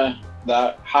 enjoying the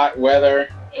hot weather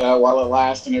while it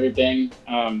lasts and everything.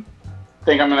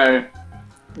 Think I'm gonna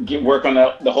work on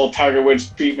the whole Tiger Woods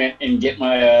treatment and get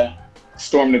my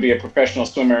Storm to be a professional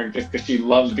swimmer just because she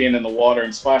loves being in the water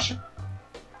and splashing.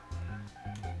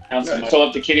 So I fill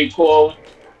up the kiddie pool,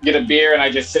 get a beer, and I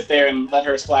just sit there and let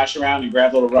her splash around and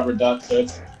grab little rubber ducks. So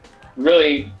it's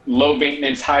really low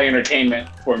maintenance, high entertainment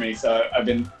for me. So I've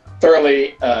been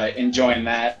thoroughly enjoying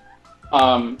that.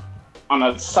 On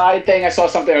a side thing, I saw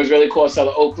something that was really cool. I saw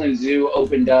the Oakland Zoo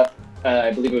opened up.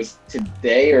 I believe it was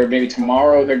today or maybe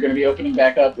tomorrow. They're going to be opening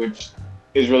back up, which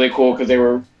is really cool because they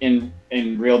were in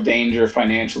real danger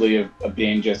financially of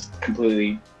being just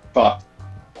completely fucked.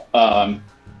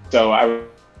 So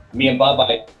me and Bob,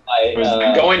 I was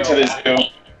going to the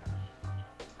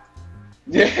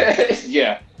zoo.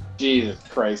 Yeah, Jesus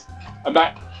Christ. I'm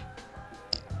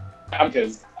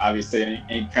because obviously I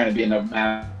ain't trying to be in a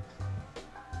man.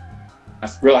 I'm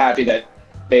real happy that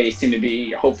they seem to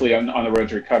be hopefully on the road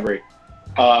to recovery.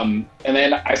 And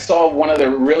then I saw one of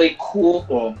the really cool,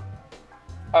 well,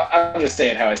 I'll just say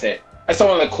it how I say it. I saw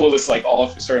one of the coolest like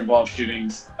officer involved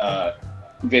shootings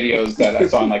videos that I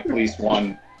saw on like Police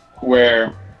One,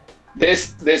 where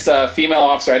this female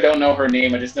officer, I don't know her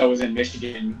name, I just know it was in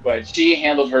Michigan, but she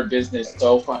handled her business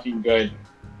so fucking good.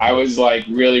 I was like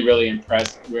really, really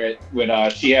impressed with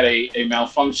she had a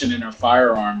malfunction in her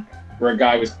firearm where a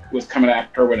guy was coming at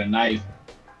her with a knife,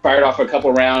 fired off a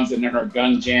couple rounds, and then her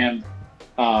gun jammed.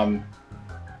 I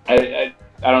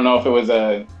don't know if it was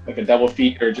a double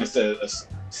feed or just a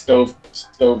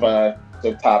stovepipe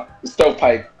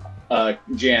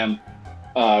jam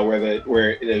where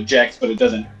it ejects, but it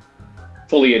doesn't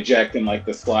fully eject and like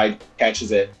the slide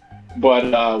catches it.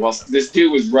 But while this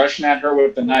dude was rushing at her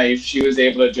with the knife, she was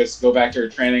able to just go back to her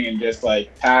training and just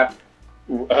like tap,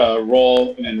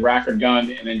 roll, and then rack her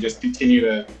gun, and then just continue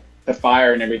to the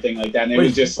fire and everything like that. And it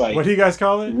was just like, what do you guys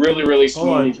call it? Really, really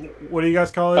smooth. What do you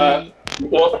guys call it?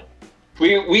 Well,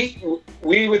 we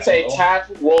would say tap,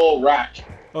 roll, rack.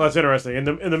 Oh, that's interesting. In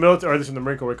the military, or at least in the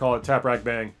Marine Corps, we call it tap, rack,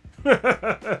 bang.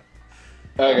 Okay,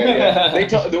 yeah.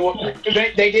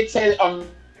 They did say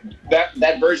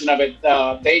that version of it.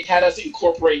 They had us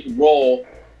incorporate roll.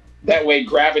 That way,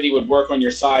 gravity would work on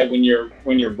your side when you're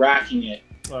racking it,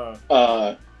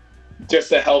 just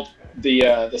to help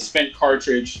the spent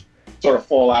cartridge sort of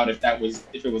fall out if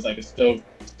it was like a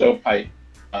stovepipe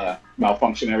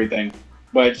malfunction and everything.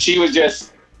 But she was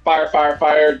just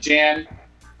fire, Jan.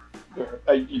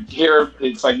 You hear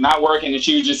it's like not working, and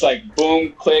she was just like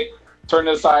boom, click, turn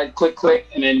to the side, click,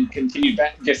 and then continued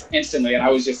back just instantly. And I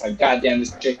was just like, God damn,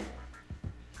 this chick,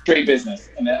 straight business.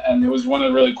 And it was one of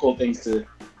the really cool things to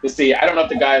see. I don't know if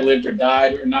the guy lived or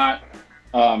died or not.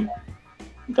 Don't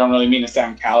really mean to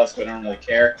sound callous, but I don't really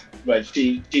care. But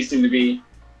she seemed to be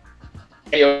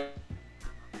okay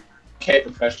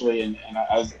professionally, and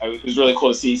it was really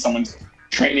cool to see someone's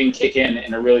training kick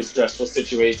in a really stressful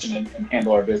situation and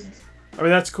handle our business. I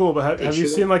mean, that's cool, but have you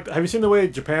seen the way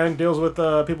Japan deals with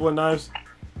people with knives?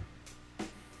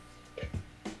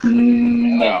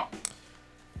 No.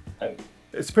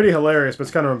 It's pretty hilarious, but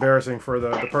it's kind of embarrassing for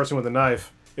the person with the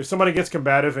knife. If somebody gets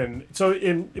combative, and so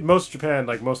in most of Japan,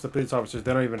 like most of the police officers,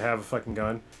 they don't even have a fucking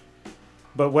gun.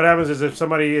 But what happens is if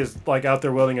somebody is like out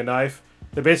there wielding a knife,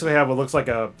 they basically have what looks like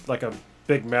a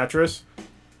big mattress,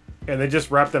 and they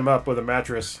just wrap them up with a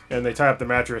mattress, and they tie up the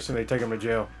mattress, and they take them to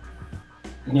jail.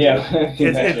 Yeah,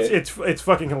 it's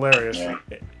fucking hilarious. Yeah.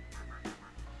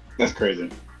 That's crazy.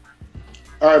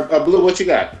 All right, Blue, what you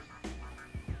got?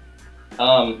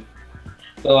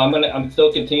 So I'm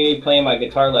still continuing playing my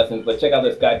guitar lessons, but check out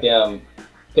this goddamn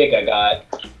pick I got.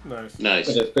 Nice.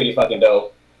 Which is pretty fucking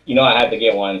dope. You know I had to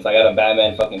get one, so I got a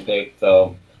Batman fucking pick.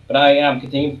 So, but I'm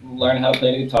continuing to learn how to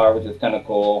play the guitar, which is kind of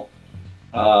cool.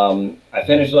 I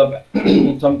finished up.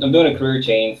 So I'm doing a career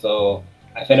change, so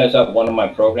I finished up one of my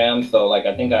programs. So like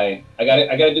I think I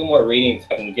gotta do more reading so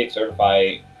I can get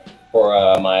certified for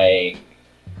my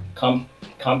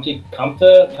CompTIA.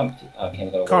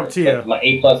 My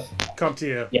A+.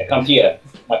 CompTIA. Yeah, CompTIA.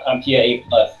 My CompTIA A+.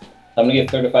 I'm gonna get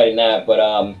certified in that. But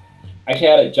actually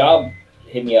I had a job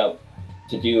hit me up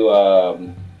to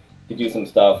do some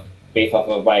stuff based off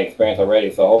of my experience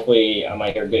already. So hopefully I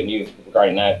might hear good news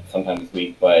regarding that sometime this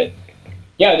week. But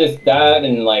yeah, just that,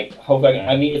 and like hopefully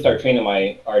I need to start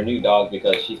training our new dog,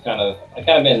 because she's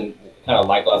been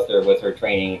lackluster with her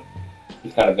training.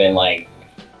 She's kind of been like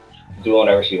doing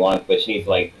whatever she wants, but she needs to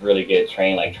like really get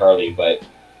trained like Charlie. But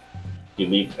she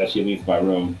leaves my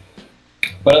room.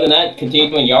 But other than that, continue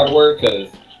doing yard work, because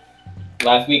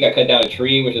last week I cut down a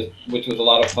tree, which was a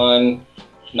lot of fun.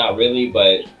 Not really,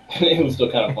 but it was still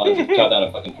kind of fun to chop down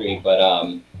a fucking tree. But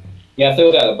yeah, I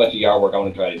still got a bunch of yard work I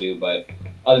want to try to do. But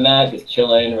other than that, just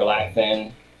chilling,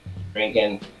 relaxing,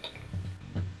 drinking.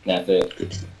 That's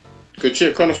it. Good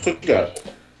shit, Cronus. What you got?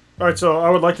 All right, so I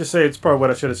would like to say, it's probably what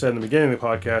I should have said in the beginning of the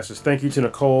podcast, is thank you to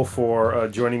Nicole for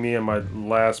joining me in my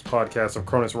last podcast of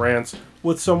Cronus Rants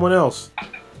with someone else.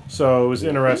 So it was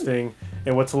interesting.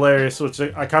 And what's hilarious, which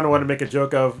I kind of wanted to make a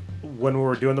joke of when we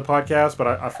were doing the podcast, but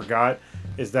I forgot,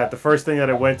 is that the first thing that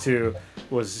I went to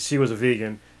was she was a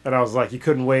vegan. And I was like, you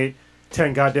couldn't wait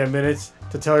 10 goddamn minutes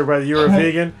to tell everybody you were a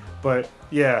vegan? But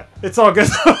yeah, it's all good.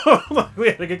 We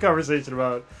had a good conversation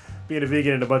about being a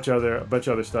vegan and a bunch of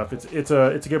other stuff. It's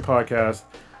a good podcast.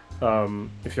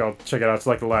 If y'all check it out, it's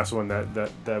like the last one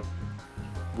that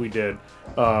we did.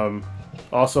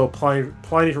 Also,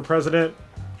 Pliny for President.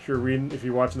 If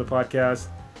you're watching the podcast.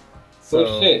 So,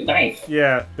 oh shit, nice.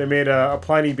 Yeah, they made a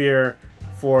Pliny beer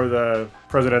for the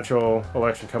presidential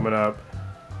election coming up,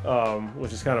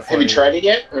 which is kind of funny. Have you tried it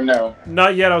yet, or no?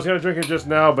 Not yet. I was gonna drink it just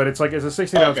now, but it's a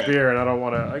 16-ounce beer, and I don't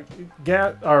want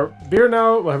to. Our beer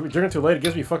now, well, if we drink it too late, it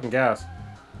gives me fucking gas.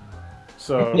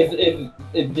 So.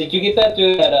 Did you get that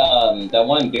through that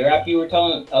one beer app you were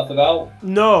telling us about?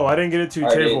 No, I didn't get it to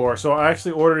Tavor. So I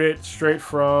actually ordered it straight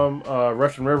from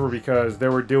Russian River, because they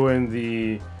were doing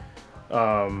the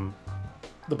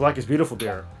Black is Beautiful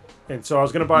beer. And so I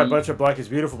was going to buy a bunch of Black is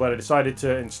Beautiful, but I decided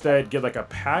to instead get like a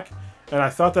pack. And I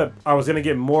thought that I was going to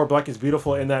get more Black is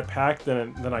Beautiful in that pack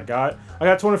than I got. I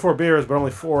got 24 beers, but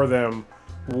only 4 of them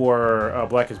were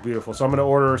Black is Beautiful. So I'm going to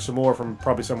order some more from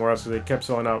probably somewhere else, because they kept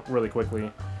selling out really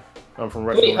quickly from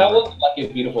Russian River. How was Black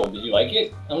is Beautiful? Did you like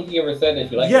it? I don't think you ever said that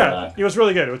you liked it or not. Yeah, it was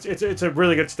really good. It's a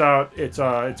really good stout. It's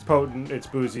potent. It's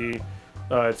boozy.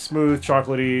 It's smooth,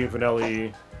 chocolatey,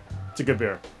 vanilla-y. It's a good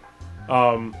beer.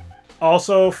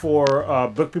 Also,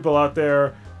 for book people out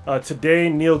there, today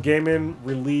Neil Gaiman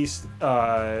released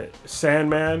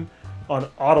Sandman on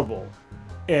Audible,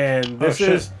 and this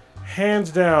is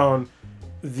hands down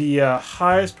the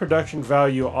highest production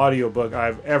value audiobook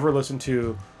I've ever listened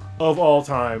to of all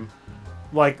time.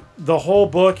 Like, the whole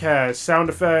book has sound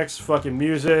effects, fucking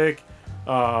music,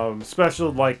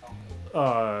 special, like,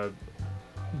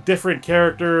 different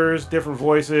characters, different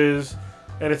voices,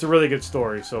 and it's a really good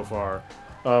story so far.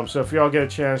 So if y'all get a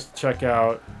chance to check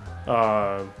out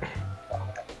The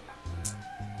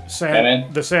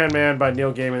Sandman by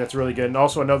Neil Gaiman, that's really good. And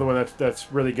also another one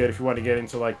that's really good if you want to get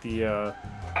into, like, the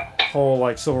whole,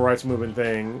 like, civil rights movement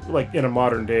thing, like, in a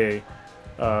modern day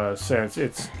sense.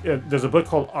 There's a book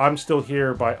called I'm Still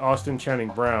Here by Austin Channing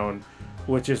Brown,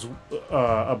 which is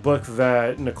a book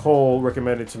that Nicole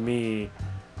recommended to me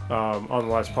on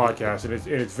the last podcast, and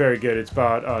it's very good. It's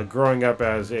about growing up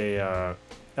as a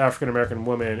African American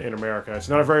woman in America. It's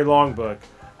not a very long book,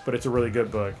 but it's a really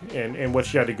good book, and what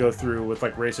she had to go through with,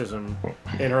 like, racism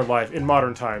in her life in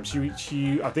modern times.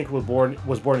 She I think was born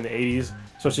in the 80s,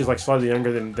 so she's, like, slightly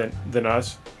younger than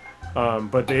us.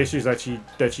 But the issues that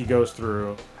she goes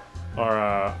through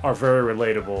are very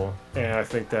relatable, and I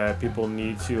think that people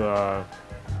need to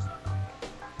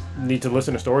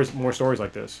listen to more stories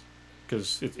like this,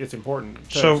 because it's important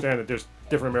to understand that there's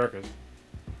different Americas.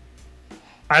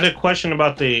 I had a question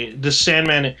about the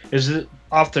Sandman. Is it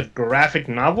off the graphic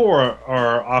novel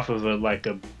or off of I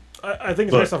think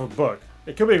it's based off a book.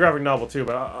 It could be a graphic novel too,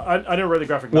 but I didn't read the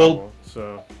graphic novel,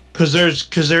 so. Because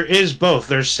there is both.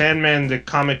 There's Sandman, the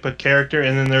comic book character,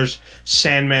 and then there's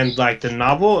Sandman, like, the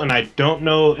novel, and I don't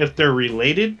know if they're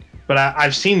related, but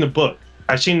I've seen the book.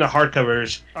 I've seen the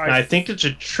hardcovers, and I think it's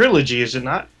a trilogy, is it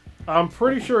not? I'm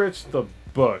pretty sure it's the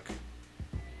book.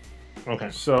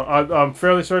 Okay. So I'm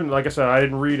fairly certain. Like I said, I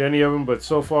didn't read any of them, but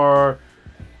so far,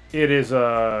 it's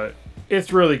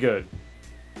really good.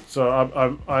 So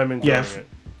I'm enjoying it.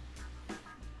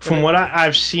 From what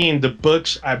I've seen, the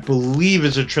books, I believe,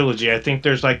 is a trilogy. I think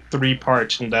there's, like, 3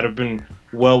 parts and that have been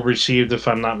well received, if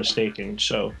I'm not mistaken.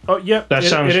 So. Oh yeah, that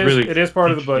sounds really. It is part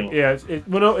of the book. Yeah,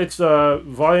 it's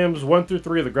volumes 1 through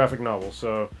 3 of the graphic novel.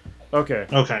 So, okay.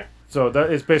 Okay. So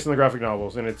that is based on the graphic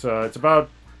novels, and it's about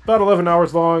 11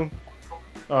 hours long.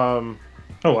 Oh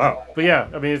wow. But yeah,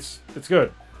 I mean it's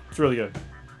good. It's really good.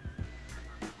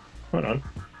 Hold on.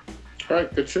 All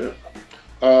right, good shit.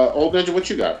 Old Ninja, what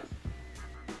you got?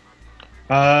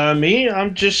 Me,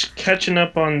 I'm just catching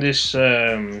up on this.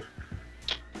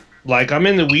 Like, I'm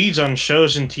in the weeds on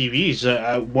shows and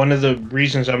TVs. One of the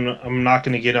reasons I'm not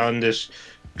going to get on this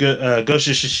Ghost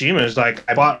of Tsushima is, like,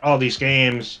 I bought all these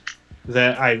games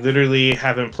that I literally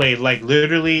haven't played. Like,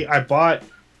 literally, I bought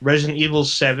Resident Evil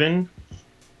 7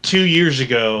 2 years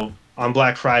ago on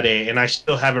Black Friday, and I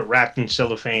still have it wrapped in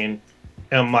cellophane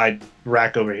on my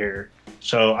rack over here.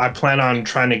 So I plan on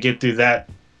trying to get through that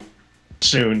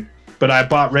soon. But I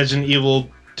bought Resident Evil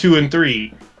 2 and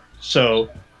 3, so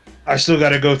I still got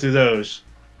to go through those.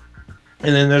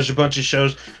 And then there's a bunch of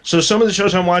shows. So some of the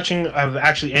shows I'm watching have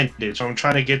actually ended, so I'm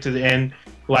trying to get to the end.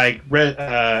 Like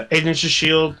Agents of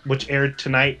S.H.I.E.L.D., which aired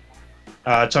tonight.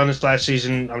 It's on its last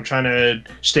season. I'm trying to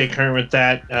stay current with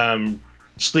that.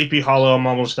 Sleepy Hollow I'm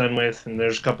almost done with, and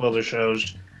there's a couple other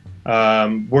shows.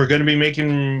 We're going to be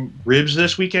making ribs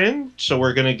this weekend, so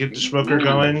we're going to get the smoker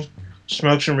going.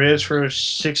 Smoke some ribs for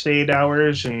 6 to 8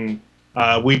 hours, and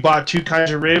we bought 2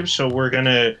 kinds of ribs, so we're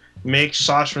gonna make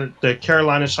sauce from the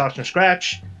Carolina sauce from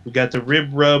scratch. We got the rib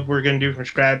rub we're gonna do from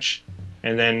scratch,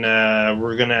 and then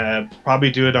we're gonna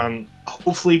probably do it on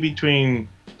hopefully between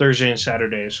Thursday and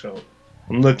Saturday. So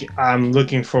I'm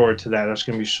looking forward to that. That's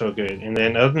gonna be so good. And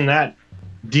then other than that,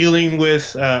 dealing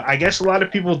with I guess a lot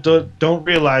of people don't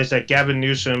realize that Gavin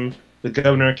Newsom, the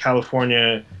governor of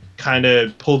California, kind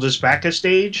of pulled us back a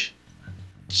stage.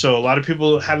 So a lot of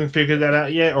people haven't figured that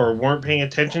out yet or weren't paying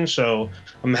attention. So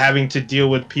I'm having to deal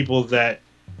with people that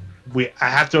I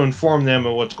have to inform them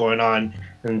of what's going on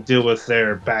and deal with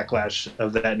their backlash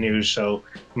of that news. So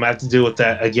I'm going to have to deal with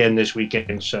that again this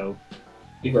weekend. So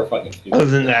people are fucking stupid. Other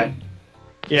than that,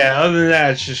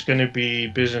 it's just going to be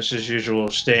business as usual.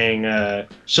 Staying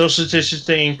social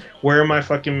distancing, wearing my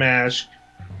fucking mask,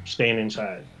 staying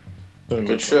inside.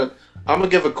 Good shit. I'm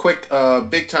going to give a quick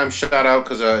big-time shout-out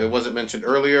because it wasn't mentioned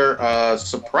earlier.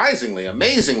 Surprisingly,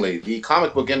 amazingly, the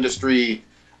comic book industry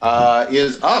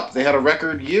is up. They had a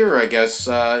record year, I guess,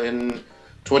 in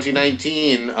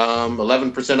 2019,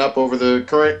 11% up over the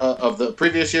current of the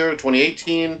previous year,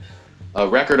 2018. A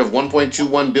record of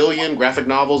 1.21 billion graphic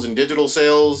novels and digital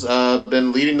sales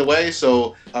been leading the way.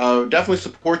 So definitely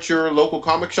support your local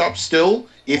comic shop still,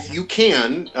 if you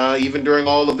can, even during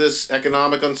all of this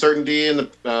economic uncertainty and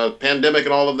the pandemic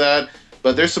and all of that.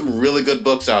 But there's some really good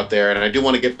books out there, and I do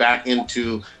want to get back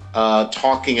into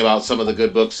talking about some of the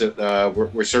good books that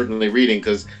we're certainly reading,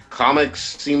 because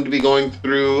comics seem to be going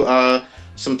through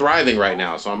some thriving right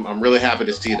now. So I'm really happy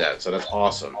to see that. So that's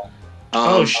awesome.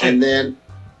 Oh shit! And then,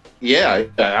 yeah,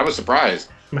 I was surprised.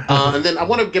 And then I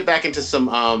want to get back into some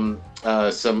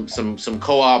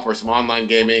co-op or some online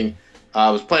gaming. I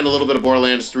was playing a little bit of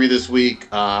Borderlands 3 this week.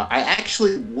 I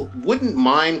actually wouldn't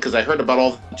mind, because I heard about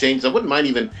all the changes. I wouldn't mind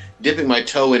even dipping my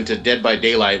toe into Dead by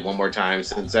Daylight one more time,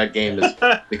 since that game has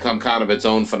become kind of its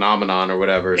own phenomenon or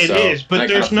whatever. It is, but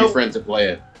there's no friends that play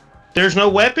it. There's no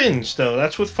weapons though.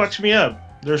 That's what fucks me up.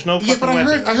 There's no fucking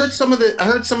weapons. I heard some of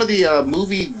the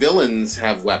movie villains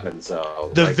have weapons.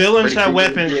 So the villains have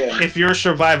weapons. Yeah. If you're a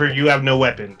survivor, you have no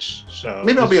weapons. So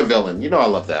maybe I'll be a villain. I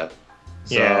love that.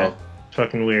 So, yeah,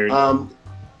 fucking weird.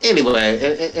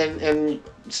 Anyway, and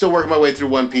still working my way through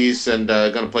One Piece, and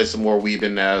gonna play some more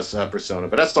Weebin as Persona.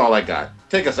 But that's all I got.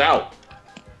 Take us out.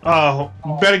 Oh,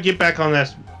 you better get back on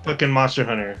that fucking Monster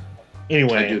Hunter.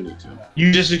 Anyway, I do need to.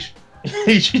 You just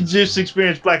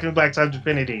experienced Black and Black Times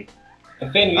Infinity.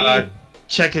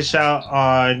 Check us out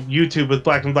on YouTube with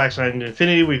Black and Black Times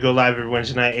Infinity. We go live every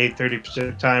Wednesday night, 8:30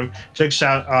 Pacific time. Check us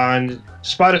out on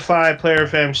Spotify, Player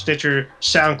FM, Stitcher,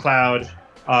 SoundCloud,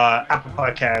 Apple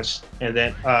Podcasts, and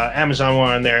then Amazon. We're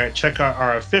on there. Check out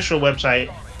our official website,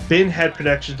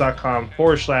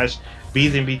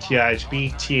 binheadproductions.com/BThanBTI. It's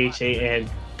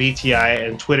BTHANBTI,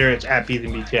 and Twitter it's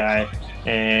 @BThanBTI.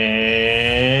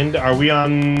 And are we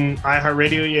on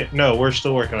iHeartRadio yet? No, we're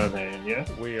still working on that. Yeah,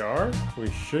 we are. We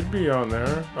should be on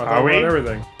there. Are we? On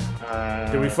everything.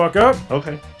 Did we fuck up?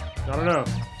 Okay. I don't know.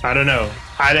 I don't know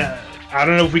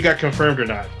if we got confirmed or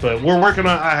not, but we're working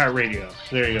on iHeartRadio.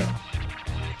 There you go.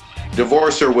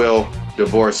 Divorce her, Will.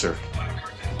 Divorce her.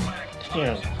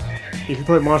 Yeah. If you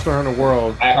play Monster Hunter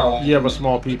World, you have a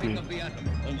small pee-pee.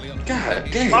 God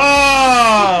damn.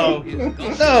 Oh!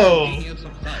 No!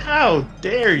 How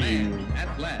dare you?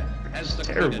 That's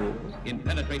terrible.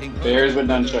 Bears with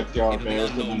nunchucks, y'all.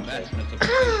 Bears with nunchucks.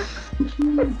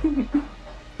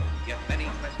 Yet many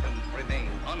questions remain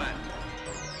unanswered.